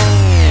bong.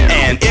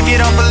 And if you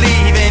don't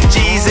believe in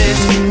Jesus,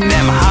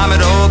 then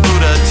Muhammad or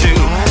Buddha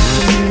too.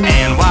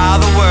 And while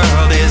the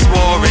world is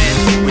warring,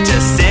 we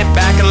just sit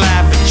back and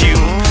laugh at you,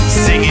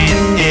 singing,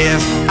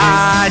 if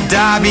I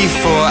die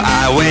before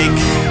I wake,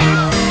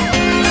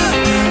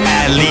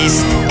 at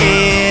least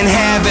in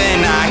heaven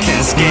I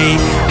can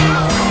skate.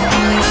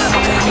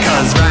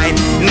 'Cause right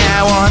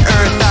now on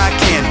earth I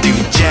can't do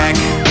jack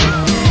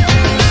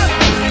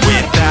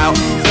without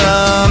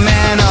the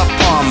man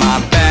upon my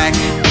back.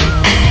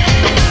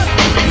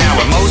 Now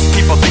when most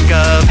people think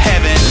of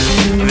heaven,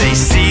 they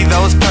see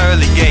those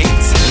pearly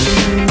gates.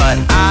 But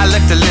I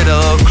looked a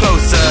little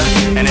closer,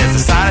 and there's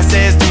a sign that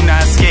says do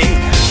not skate.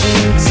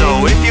 So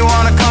if you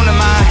wanna come to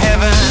my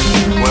heaven,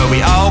 well, we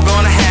all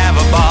gonna have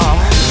a ball.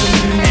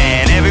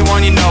 And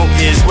everyone you know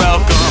is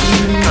welcome,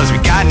 'cause we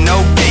got no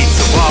gates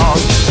or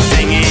walls.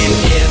 Singing,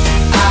 if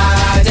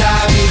I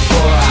die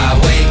before I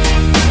wake,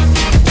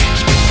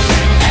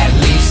 at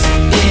least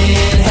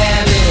in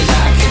heaven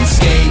I can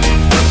skate.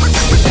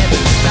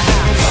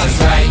 'Cause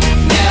right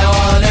now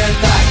on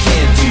earth I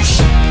can't do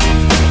shit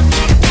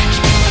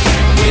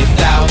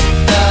without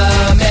the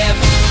man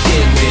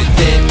fucking with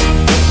it.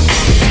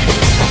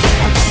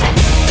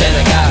 Then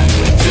I got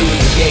to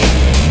the gate.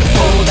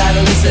 Oh, that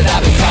list that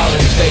I've been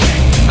calling fake.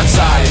 I'm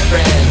sorry,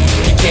 friend,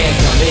 you can't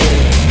come in.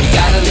 You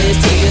got a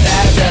list here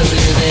that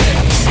doesn't end.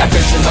 A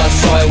Christian bus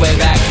soy way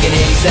back in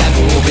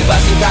 87. We'll be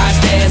busting Christ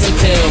stands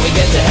until we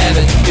get to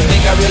heaven. You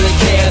think I really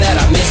care that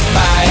I missed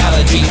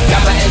biology?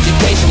 Got my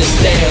education in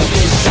stale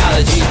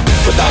physiology.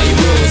 With all your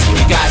rules,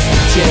 you guys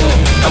can chill.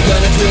 I'm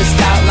gonna twist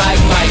out like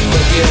Mike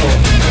McGill.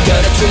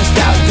 Gonna twist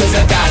out 'cause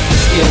I got the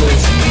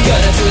skills.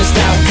 Gonna twist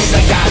out 'cause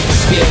I got the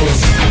skills.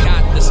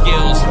 Got the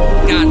skills,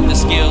 got the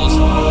skills,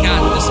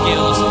 got the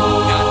skills,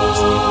 got the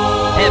skills.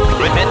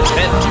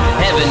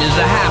 Heaven is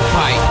a half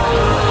pipe.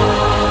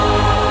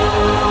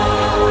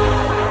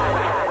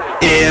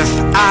 If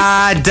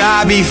I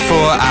die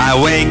before I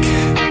wake,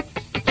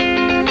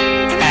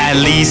 at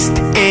least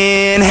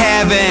in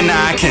heaven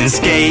I can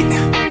skate.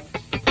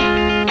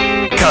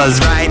 'Cause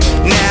right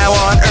now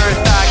on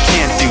earth I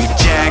can't do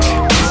jack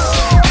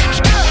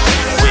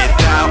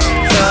without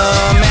the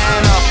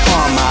man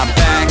upon my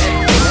back.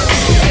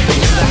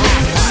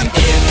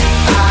 If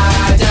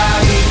I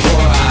die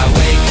before I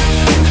wake,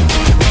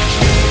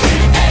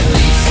 at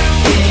least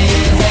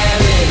in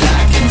heaven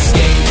I can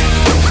skate.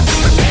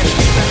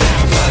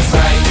 'Cause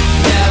right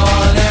now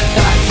on earth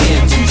I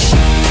can't do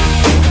shit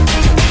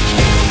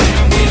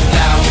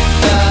without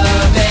the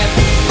man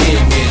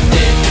fucking with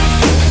it.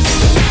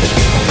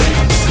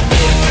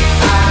 If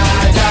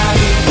I die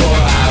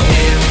before I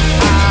wake,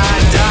 I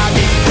die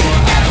before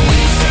at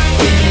least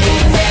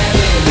in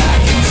heaven I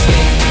can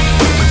skate.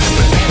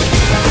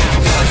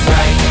 'Cause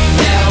right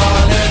now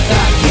on earth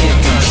I can't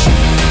do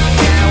shit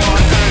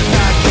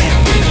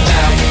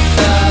without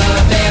the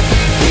man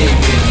fucking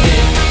with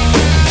it.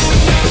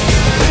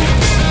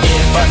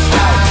 If I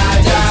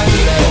die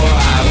before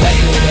I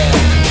wake,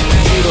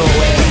 you don't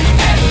wear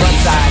at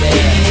frontside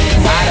air.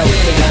 I don't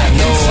think I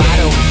know, I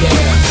don't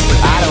care,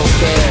 I don't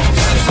care,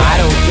 I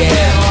don't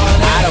care,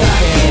 I don't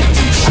care,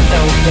 I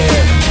don't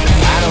care,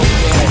 I don't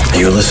care.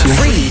 You're listening?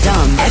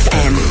 Freedom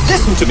FM.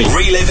 Listen to me.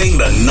 Reliving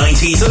the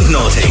 90s and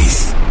noughties.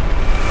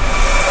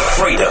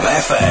 Freedom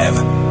FM.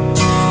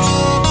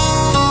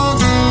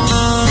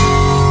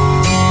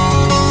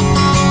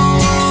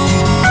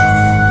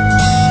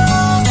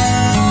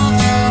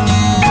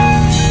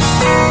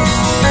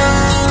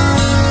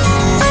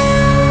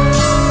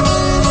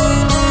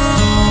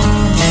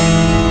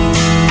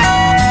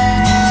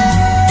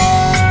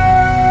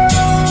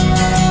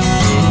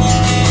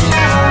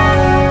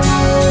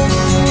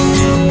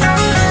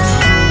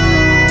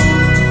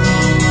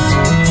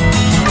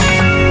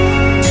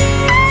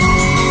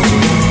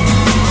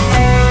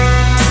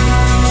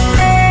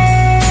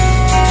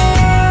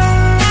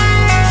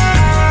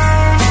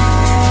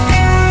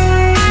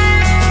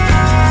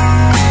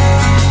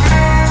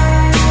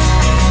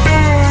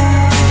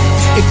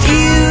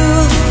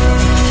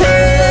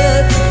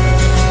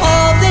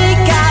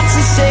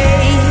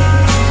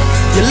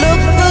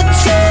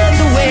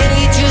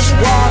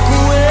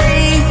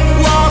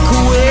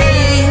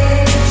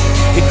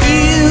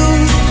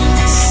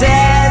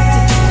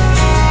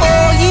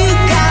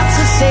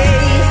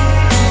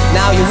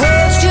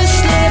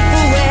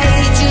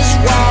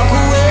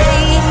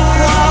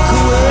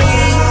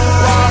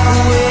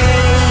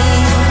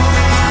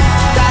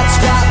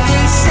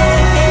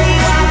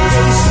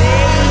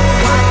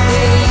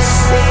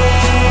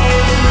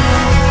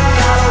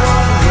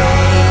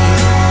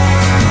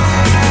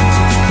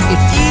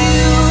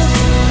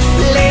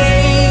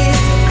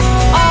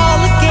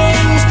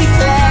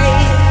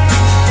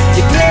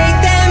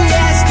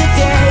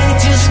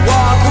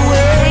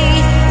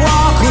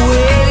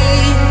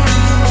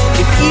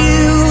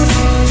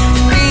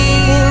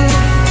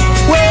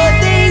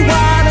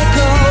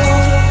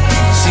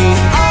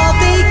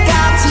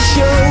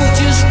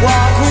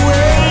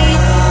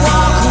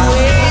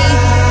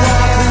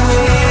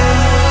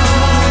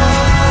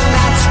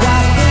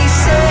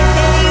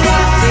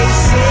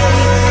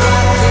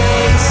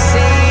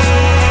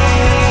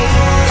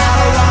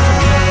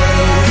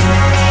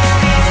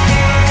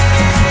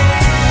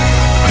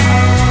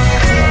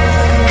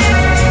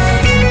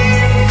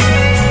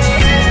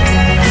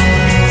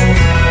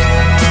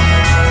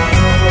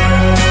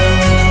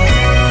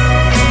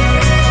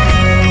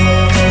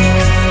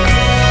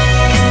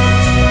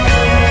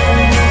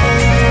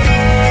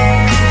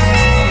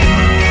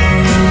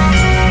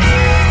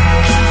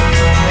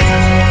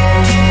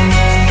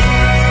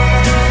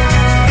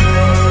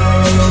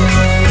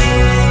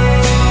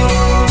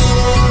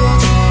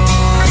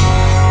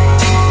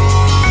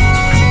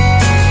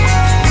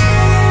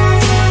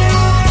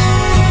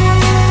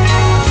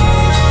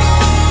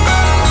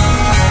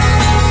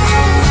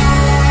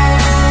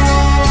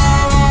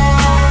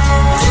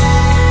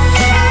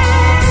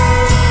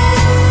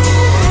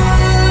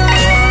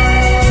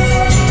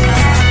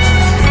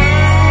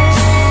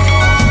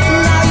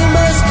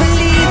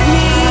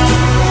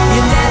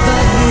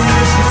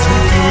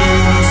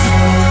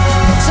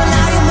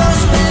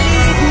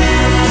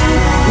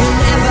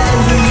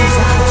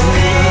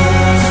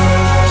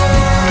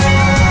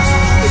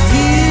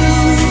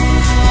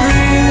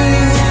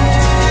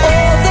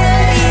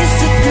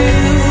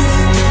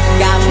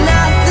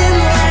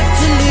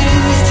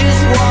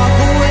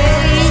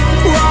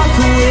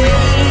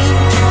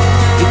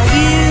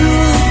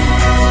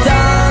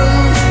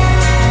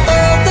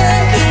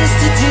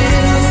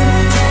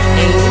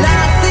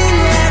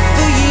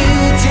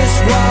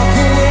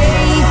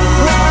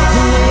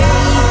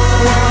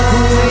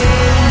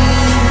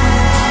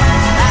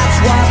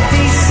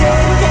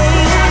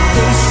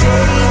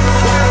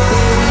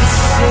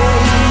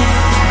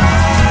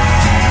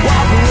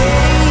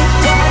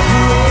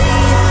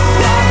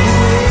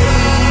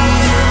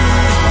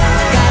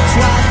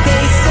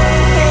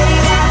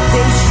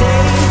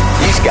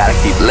 just gotta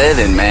keep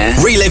living, man.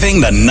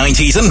 Reliving the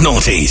 90s and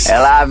noughties.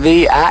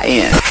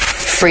 Livin.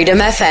 Freedom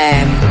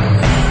FM.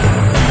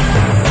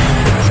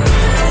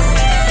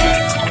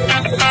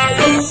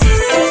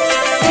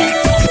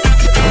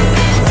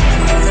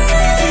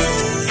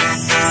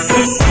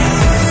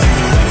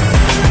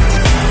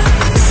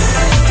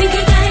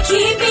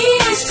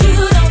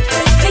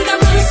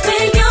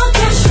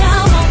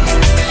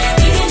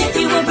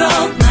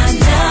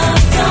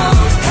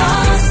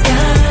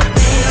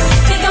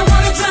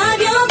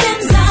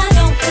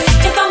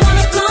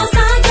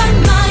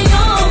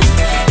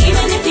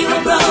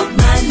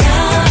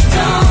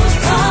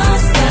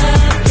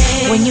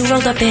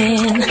 Up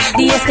in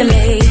the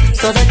Escalade,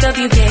 saw the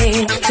W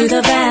game to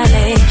the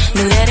ballet,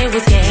 knew that it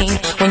was game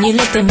when you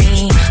looked at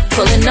me,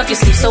 pulling up your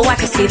sleeve so I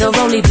could see the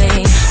roly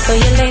blade. So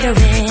you later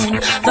in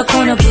the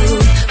corner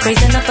booth,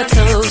 raising up a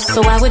toast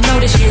so I would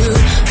notice you,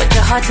 but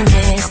you're hard to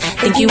miss,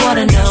 think you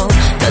ought to know,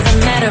 doesn't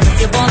matter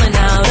if you're balling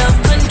out of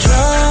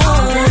control.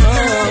 All that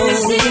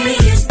matters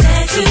is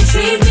that you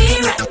treat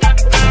me right,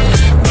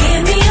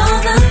 give me all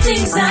the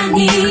things I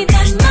need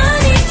that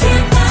money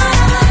can't buy.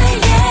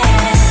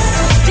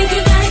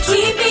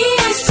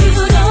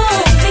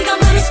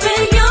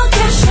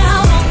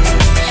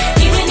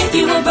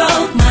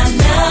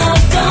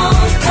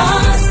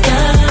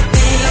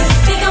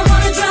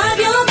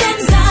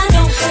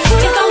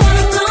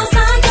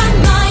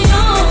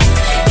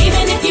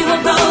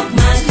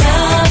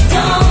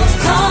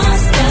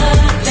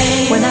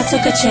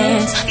 Took a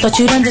chance, thought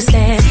you'd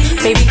understand.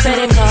 Baby,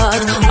 credit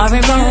cards are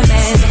in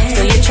romance.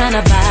 Still you're trying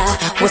to buy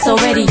what's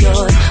already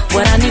yours.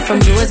 What I need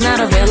from you is not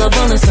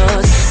available in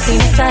stores.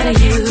 Seen inside of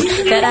you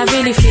that I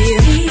really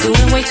feel.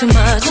 Doing way too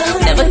much,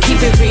 never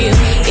keep it real.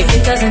 If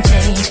it doesn't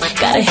change,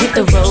 gotta hit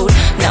the road.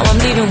 Now I'm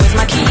leaving with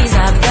my keys,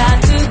 I've got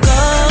to go.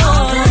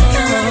 All that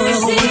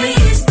matters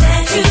is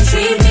that you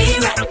treat me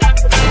right.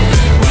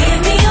 Give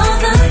me all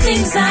the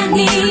things I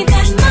need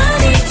that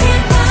money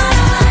can't buy.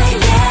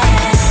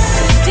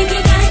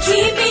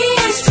 Keep me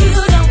as you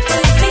don't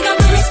think I'm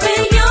gonna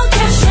spend your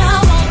cash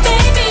out on,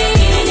 baby.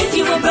 Even if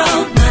you were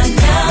broke, my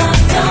love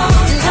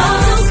don't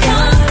cost a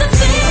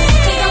thing.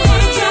 Think I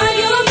wanna drive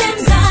your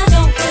Benz, I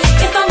don't.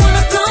 If I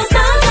wanna close, I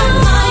got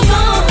my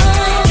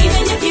own.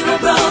 Even if you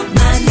were broke, my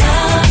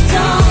love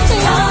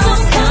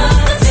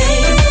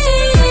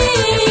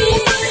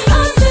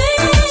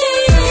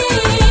don't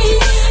cost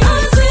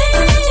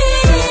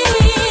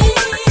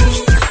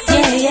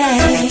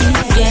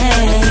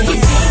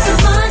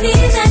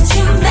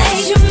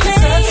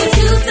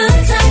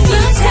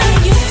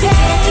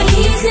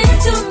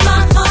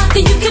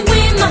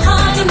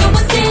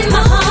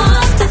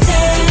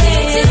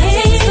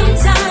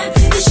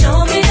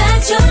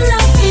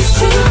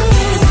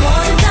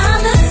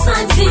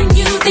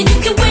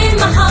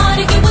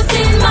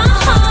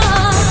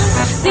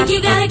thing. You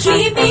gotta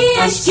keep me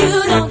as you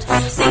don't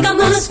think I'm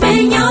gonna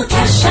spend your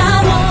cash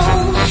I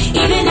won't.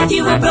 Even if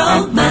you were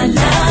broke, my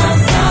love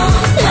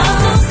don't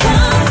cost a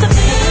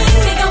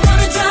thing. Think I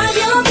wanna drive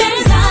your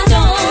Benz, I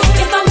don't.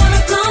 If I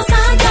wanna close, I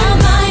got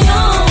my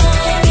own.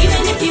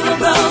 Even if you were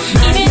broke,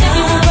 even if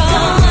you were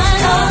broke, my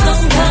love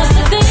don't cost a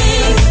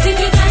thing. Think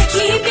you gotta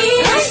keep me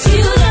as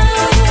you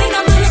don't think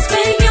I'm gonna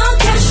spend your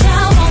cash I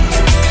won't.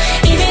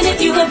 Even if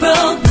you were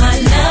broke, my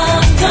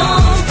love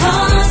don't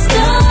cost a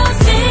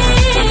thing.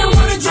 I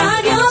wanna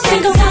drive your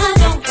Benz, I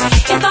don't.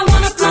 If I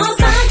wanna close,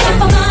 I got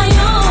my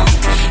own.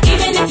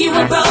 Even if you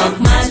were broke,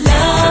 my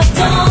love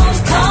don't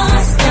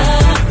cost a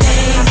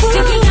thing.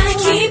 Think you gotta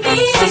keep me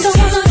as you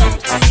don't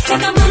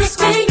think I'm gonna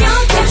spend your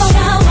cash I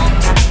won't.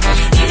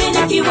 Even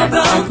if you were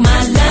broke,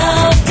 my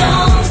love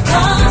don't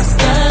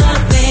cost a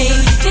thing.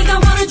 Think I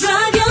wanna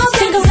drive your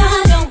Benz, I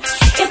don't.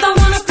 If I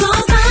wanna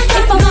close, I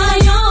got my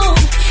own.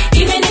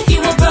 Even if you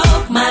were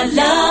broke, my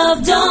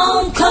love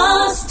don't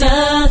cost a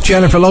thing.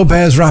 Jennifer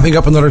Lopez wrapping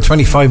up another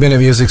 25-minute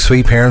music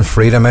sweep here on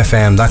Freedom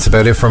FM. That's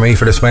about it for me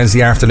for this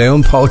Wednesday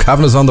afternoon. Paul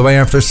Kavanagh's on the way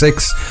after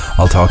 6.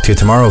 I'll talk to you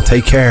tomorrow.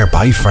 Take care.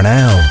 Bye for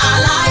now.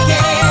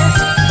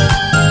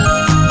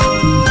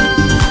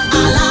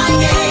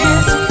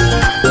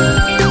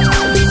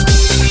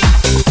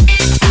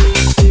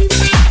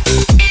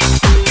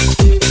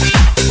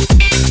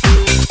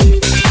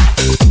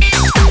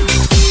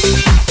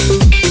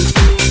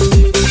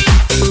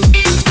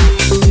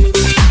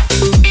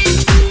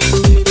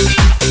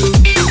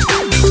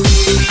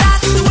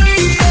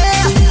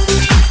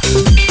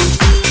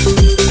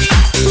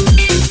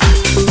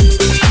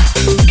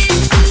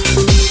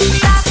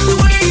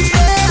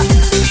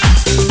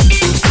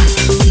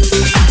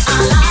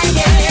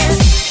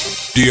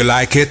 Do you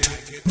like it?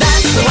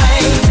 That's the way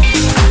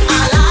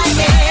I like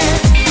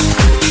it.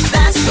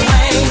 That's the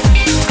way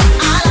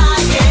I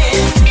like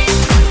it.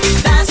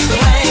 That's the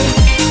way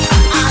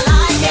I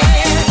like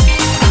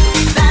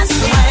it. That's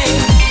the way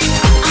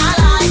I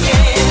like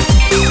it.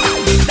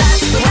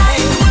 That's the way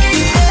I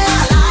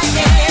like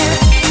it.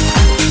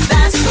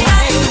 That's the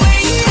way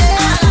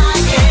I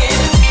like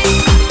it.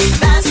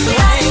 That's the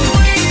way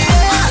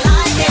I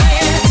like it.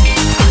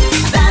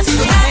 That's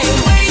the way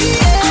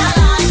I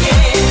like it.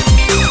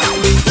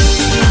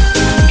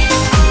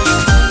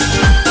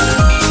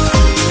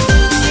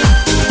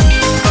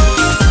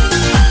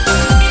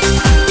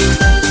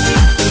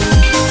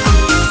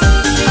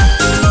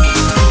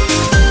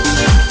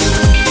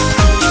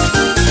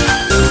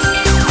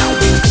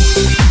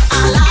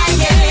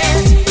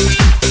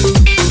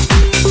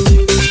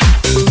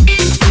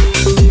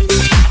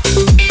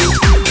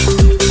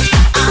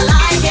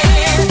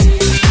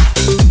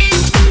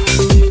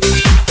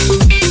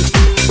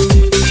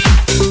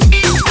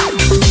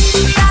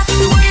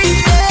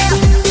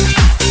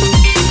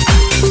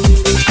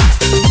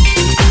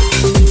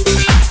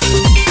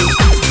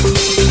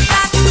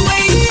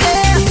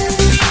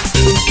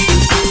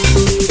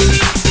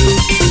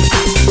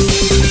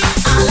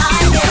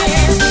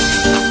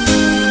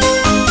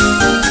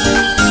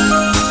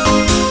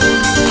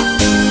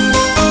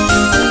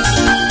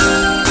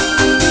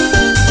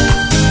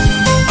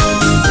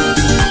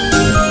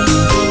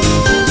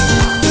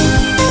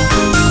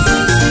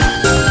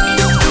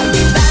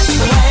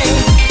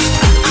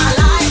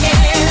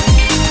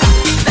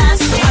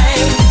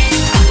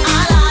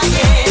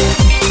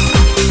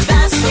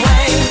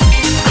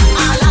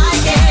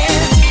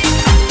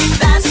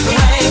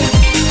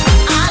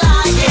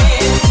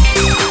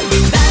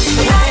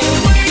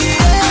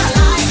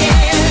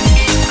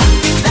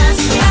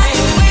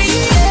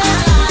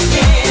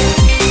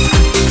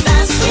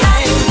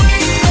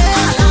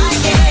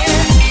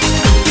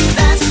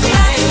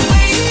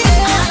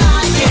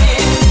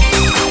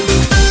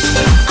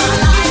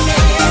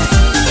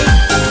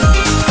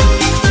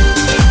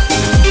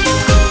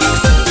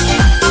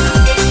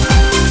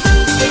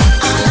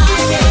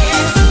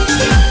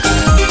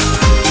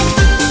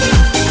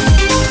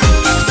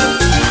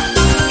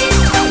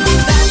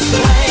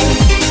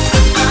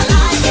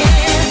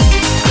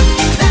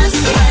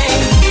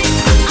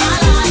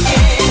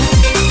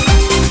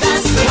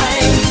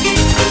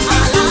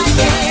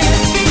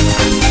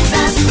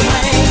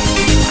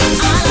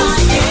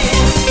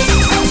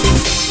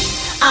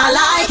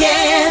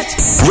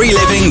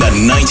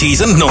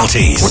 90s and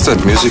noughties. What's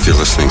that music you're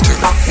listening to?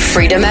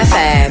 Freedom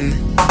FM.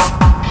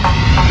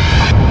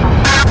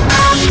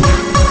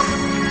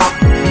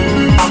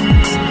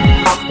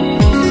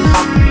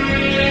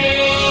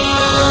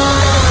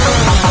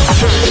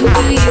 Who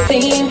do you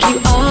think you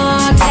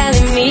are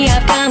telling me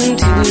I've gone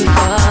too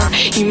far?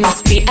 You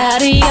must be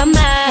out of your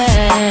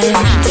mind.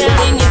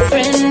 Telling your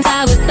friends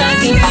I was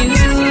thugging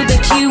you,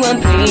 that you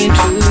weren't playing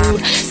true.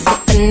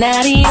 Slipping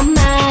out of your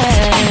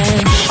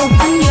mind.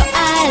 Open your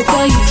eyes,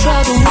 girl, you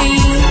trouble me.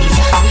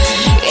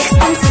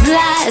 Expensive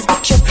lies,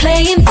 but you're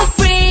playing for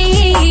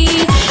free.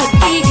 I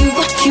gave you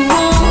what you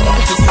want,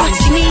 what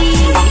you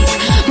need.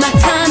 My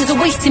time's a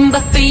wasting,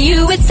 but for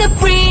you it's a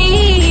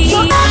breeze.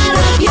 You're out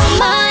of your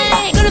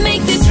mind, gonna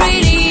make this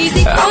really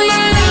easy for you. I'm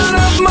out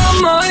of my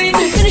mind.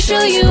 Gonna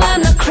show you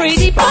I'm not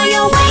crazy, but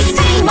you're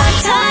wasting my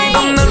time.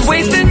 I'm not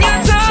wasting your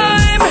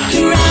time.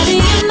 You're out of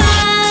your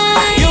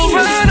mind. You're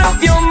out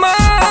of your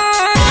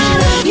mind.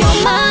 Out of your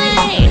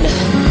mind.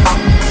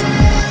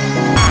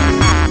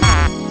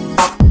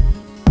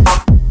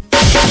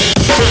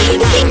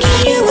 Thinking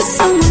you were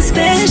someone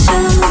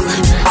special.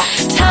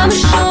 Time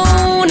has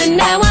shown, and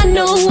now I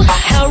know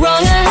how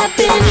wrong I have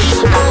been.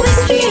 Always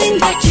feeling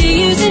that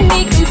you're using me,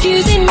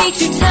 confusing me,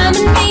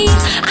 two-timing me.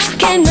 I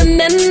can't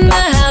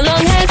remember how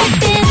long has it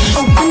been.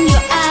 Open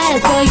your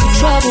eyes, girl, you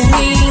trouble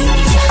me.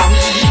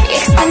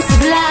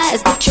 Expensive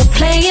lies, but you're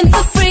playing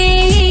for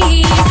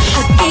free.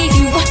 I gave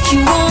you what you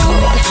want,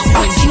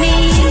 what you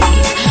need.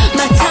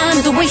 My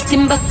time's a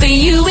wasting, but for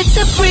you it's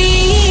a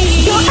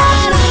breeze. You're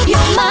out of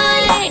your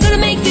mind, gonna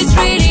make this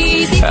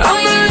really easy for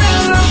I'm you.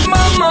 out of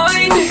my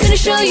mind. Gonna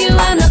show you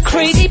I'm not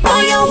crazy,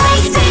 but you're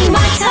wasting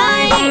my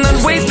time. I'm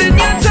not wasting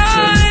your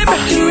time.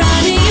 You're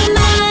out of your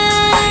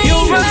mind.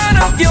 You're out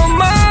of your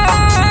mind.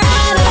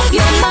 Out of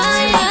your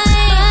mind.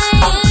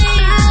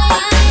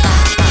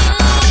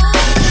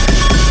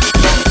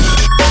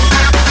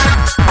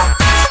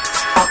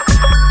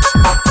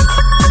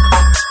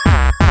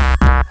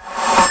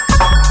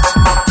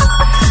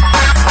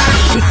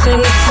 You sing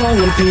a song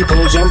and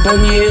people jump on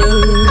you.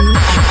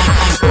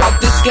 What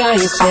this guy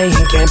is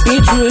saying can't be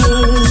true.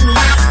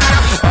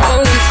 All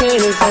I'm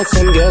saying is that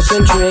some girls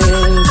can trip.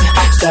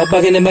 Stop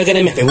bugging and bugging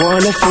them if they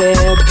wanna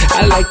flip.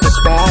 I like the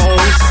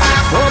spice.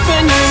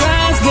 Open your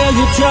eyes, girl,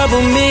 you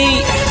trouble me.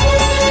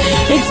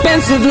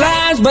 Expensive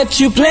lies, but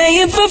you play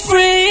it for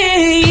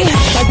free.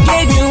 I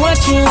gave you what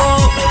you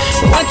want,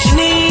 what you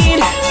need.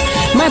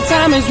 My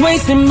time is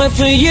wasting, but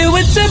for you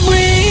it's a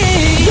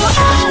breeze. You're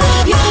out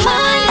of your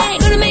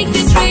mind, gonna make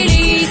this really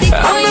easy for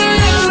I'm you.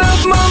 out of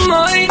my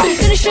mind.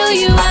 Gonna show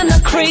you I'm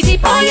not crazy,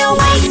 but you're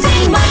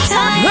wasting my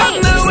time.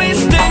 I'm not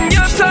wasting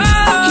your time.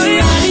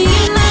 You're out of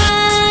your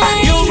mind.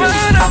 You're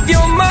out of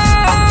your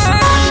mind.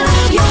 Out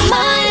of your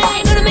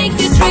mind, gonna make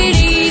this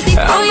really easy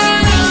for I'm you.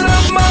 out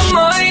of my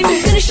mind.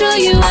 Gonna show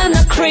you I'm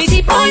not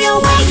crazy, but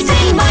you're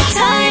wasting my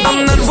time.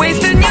 I'm not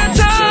wasting your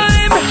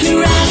time.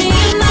 You're out of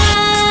your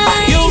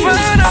mind. You're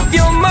out of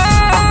your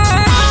mind.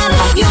 Out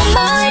of your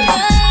mind.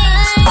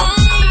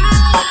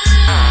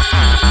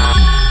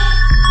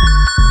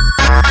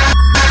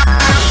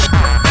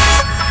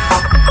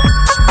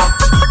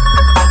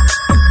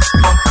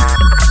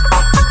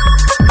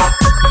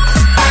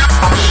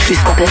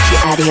 Crucifix,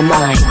 you're out of your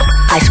mind.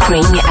 Ice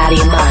cream, you're out of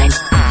your mind.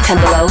 Ten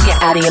Below,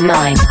 you're out of your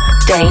mind.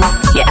 Dane,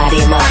 you're out of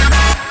your mind.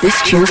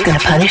 This tune's gonna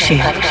punish you.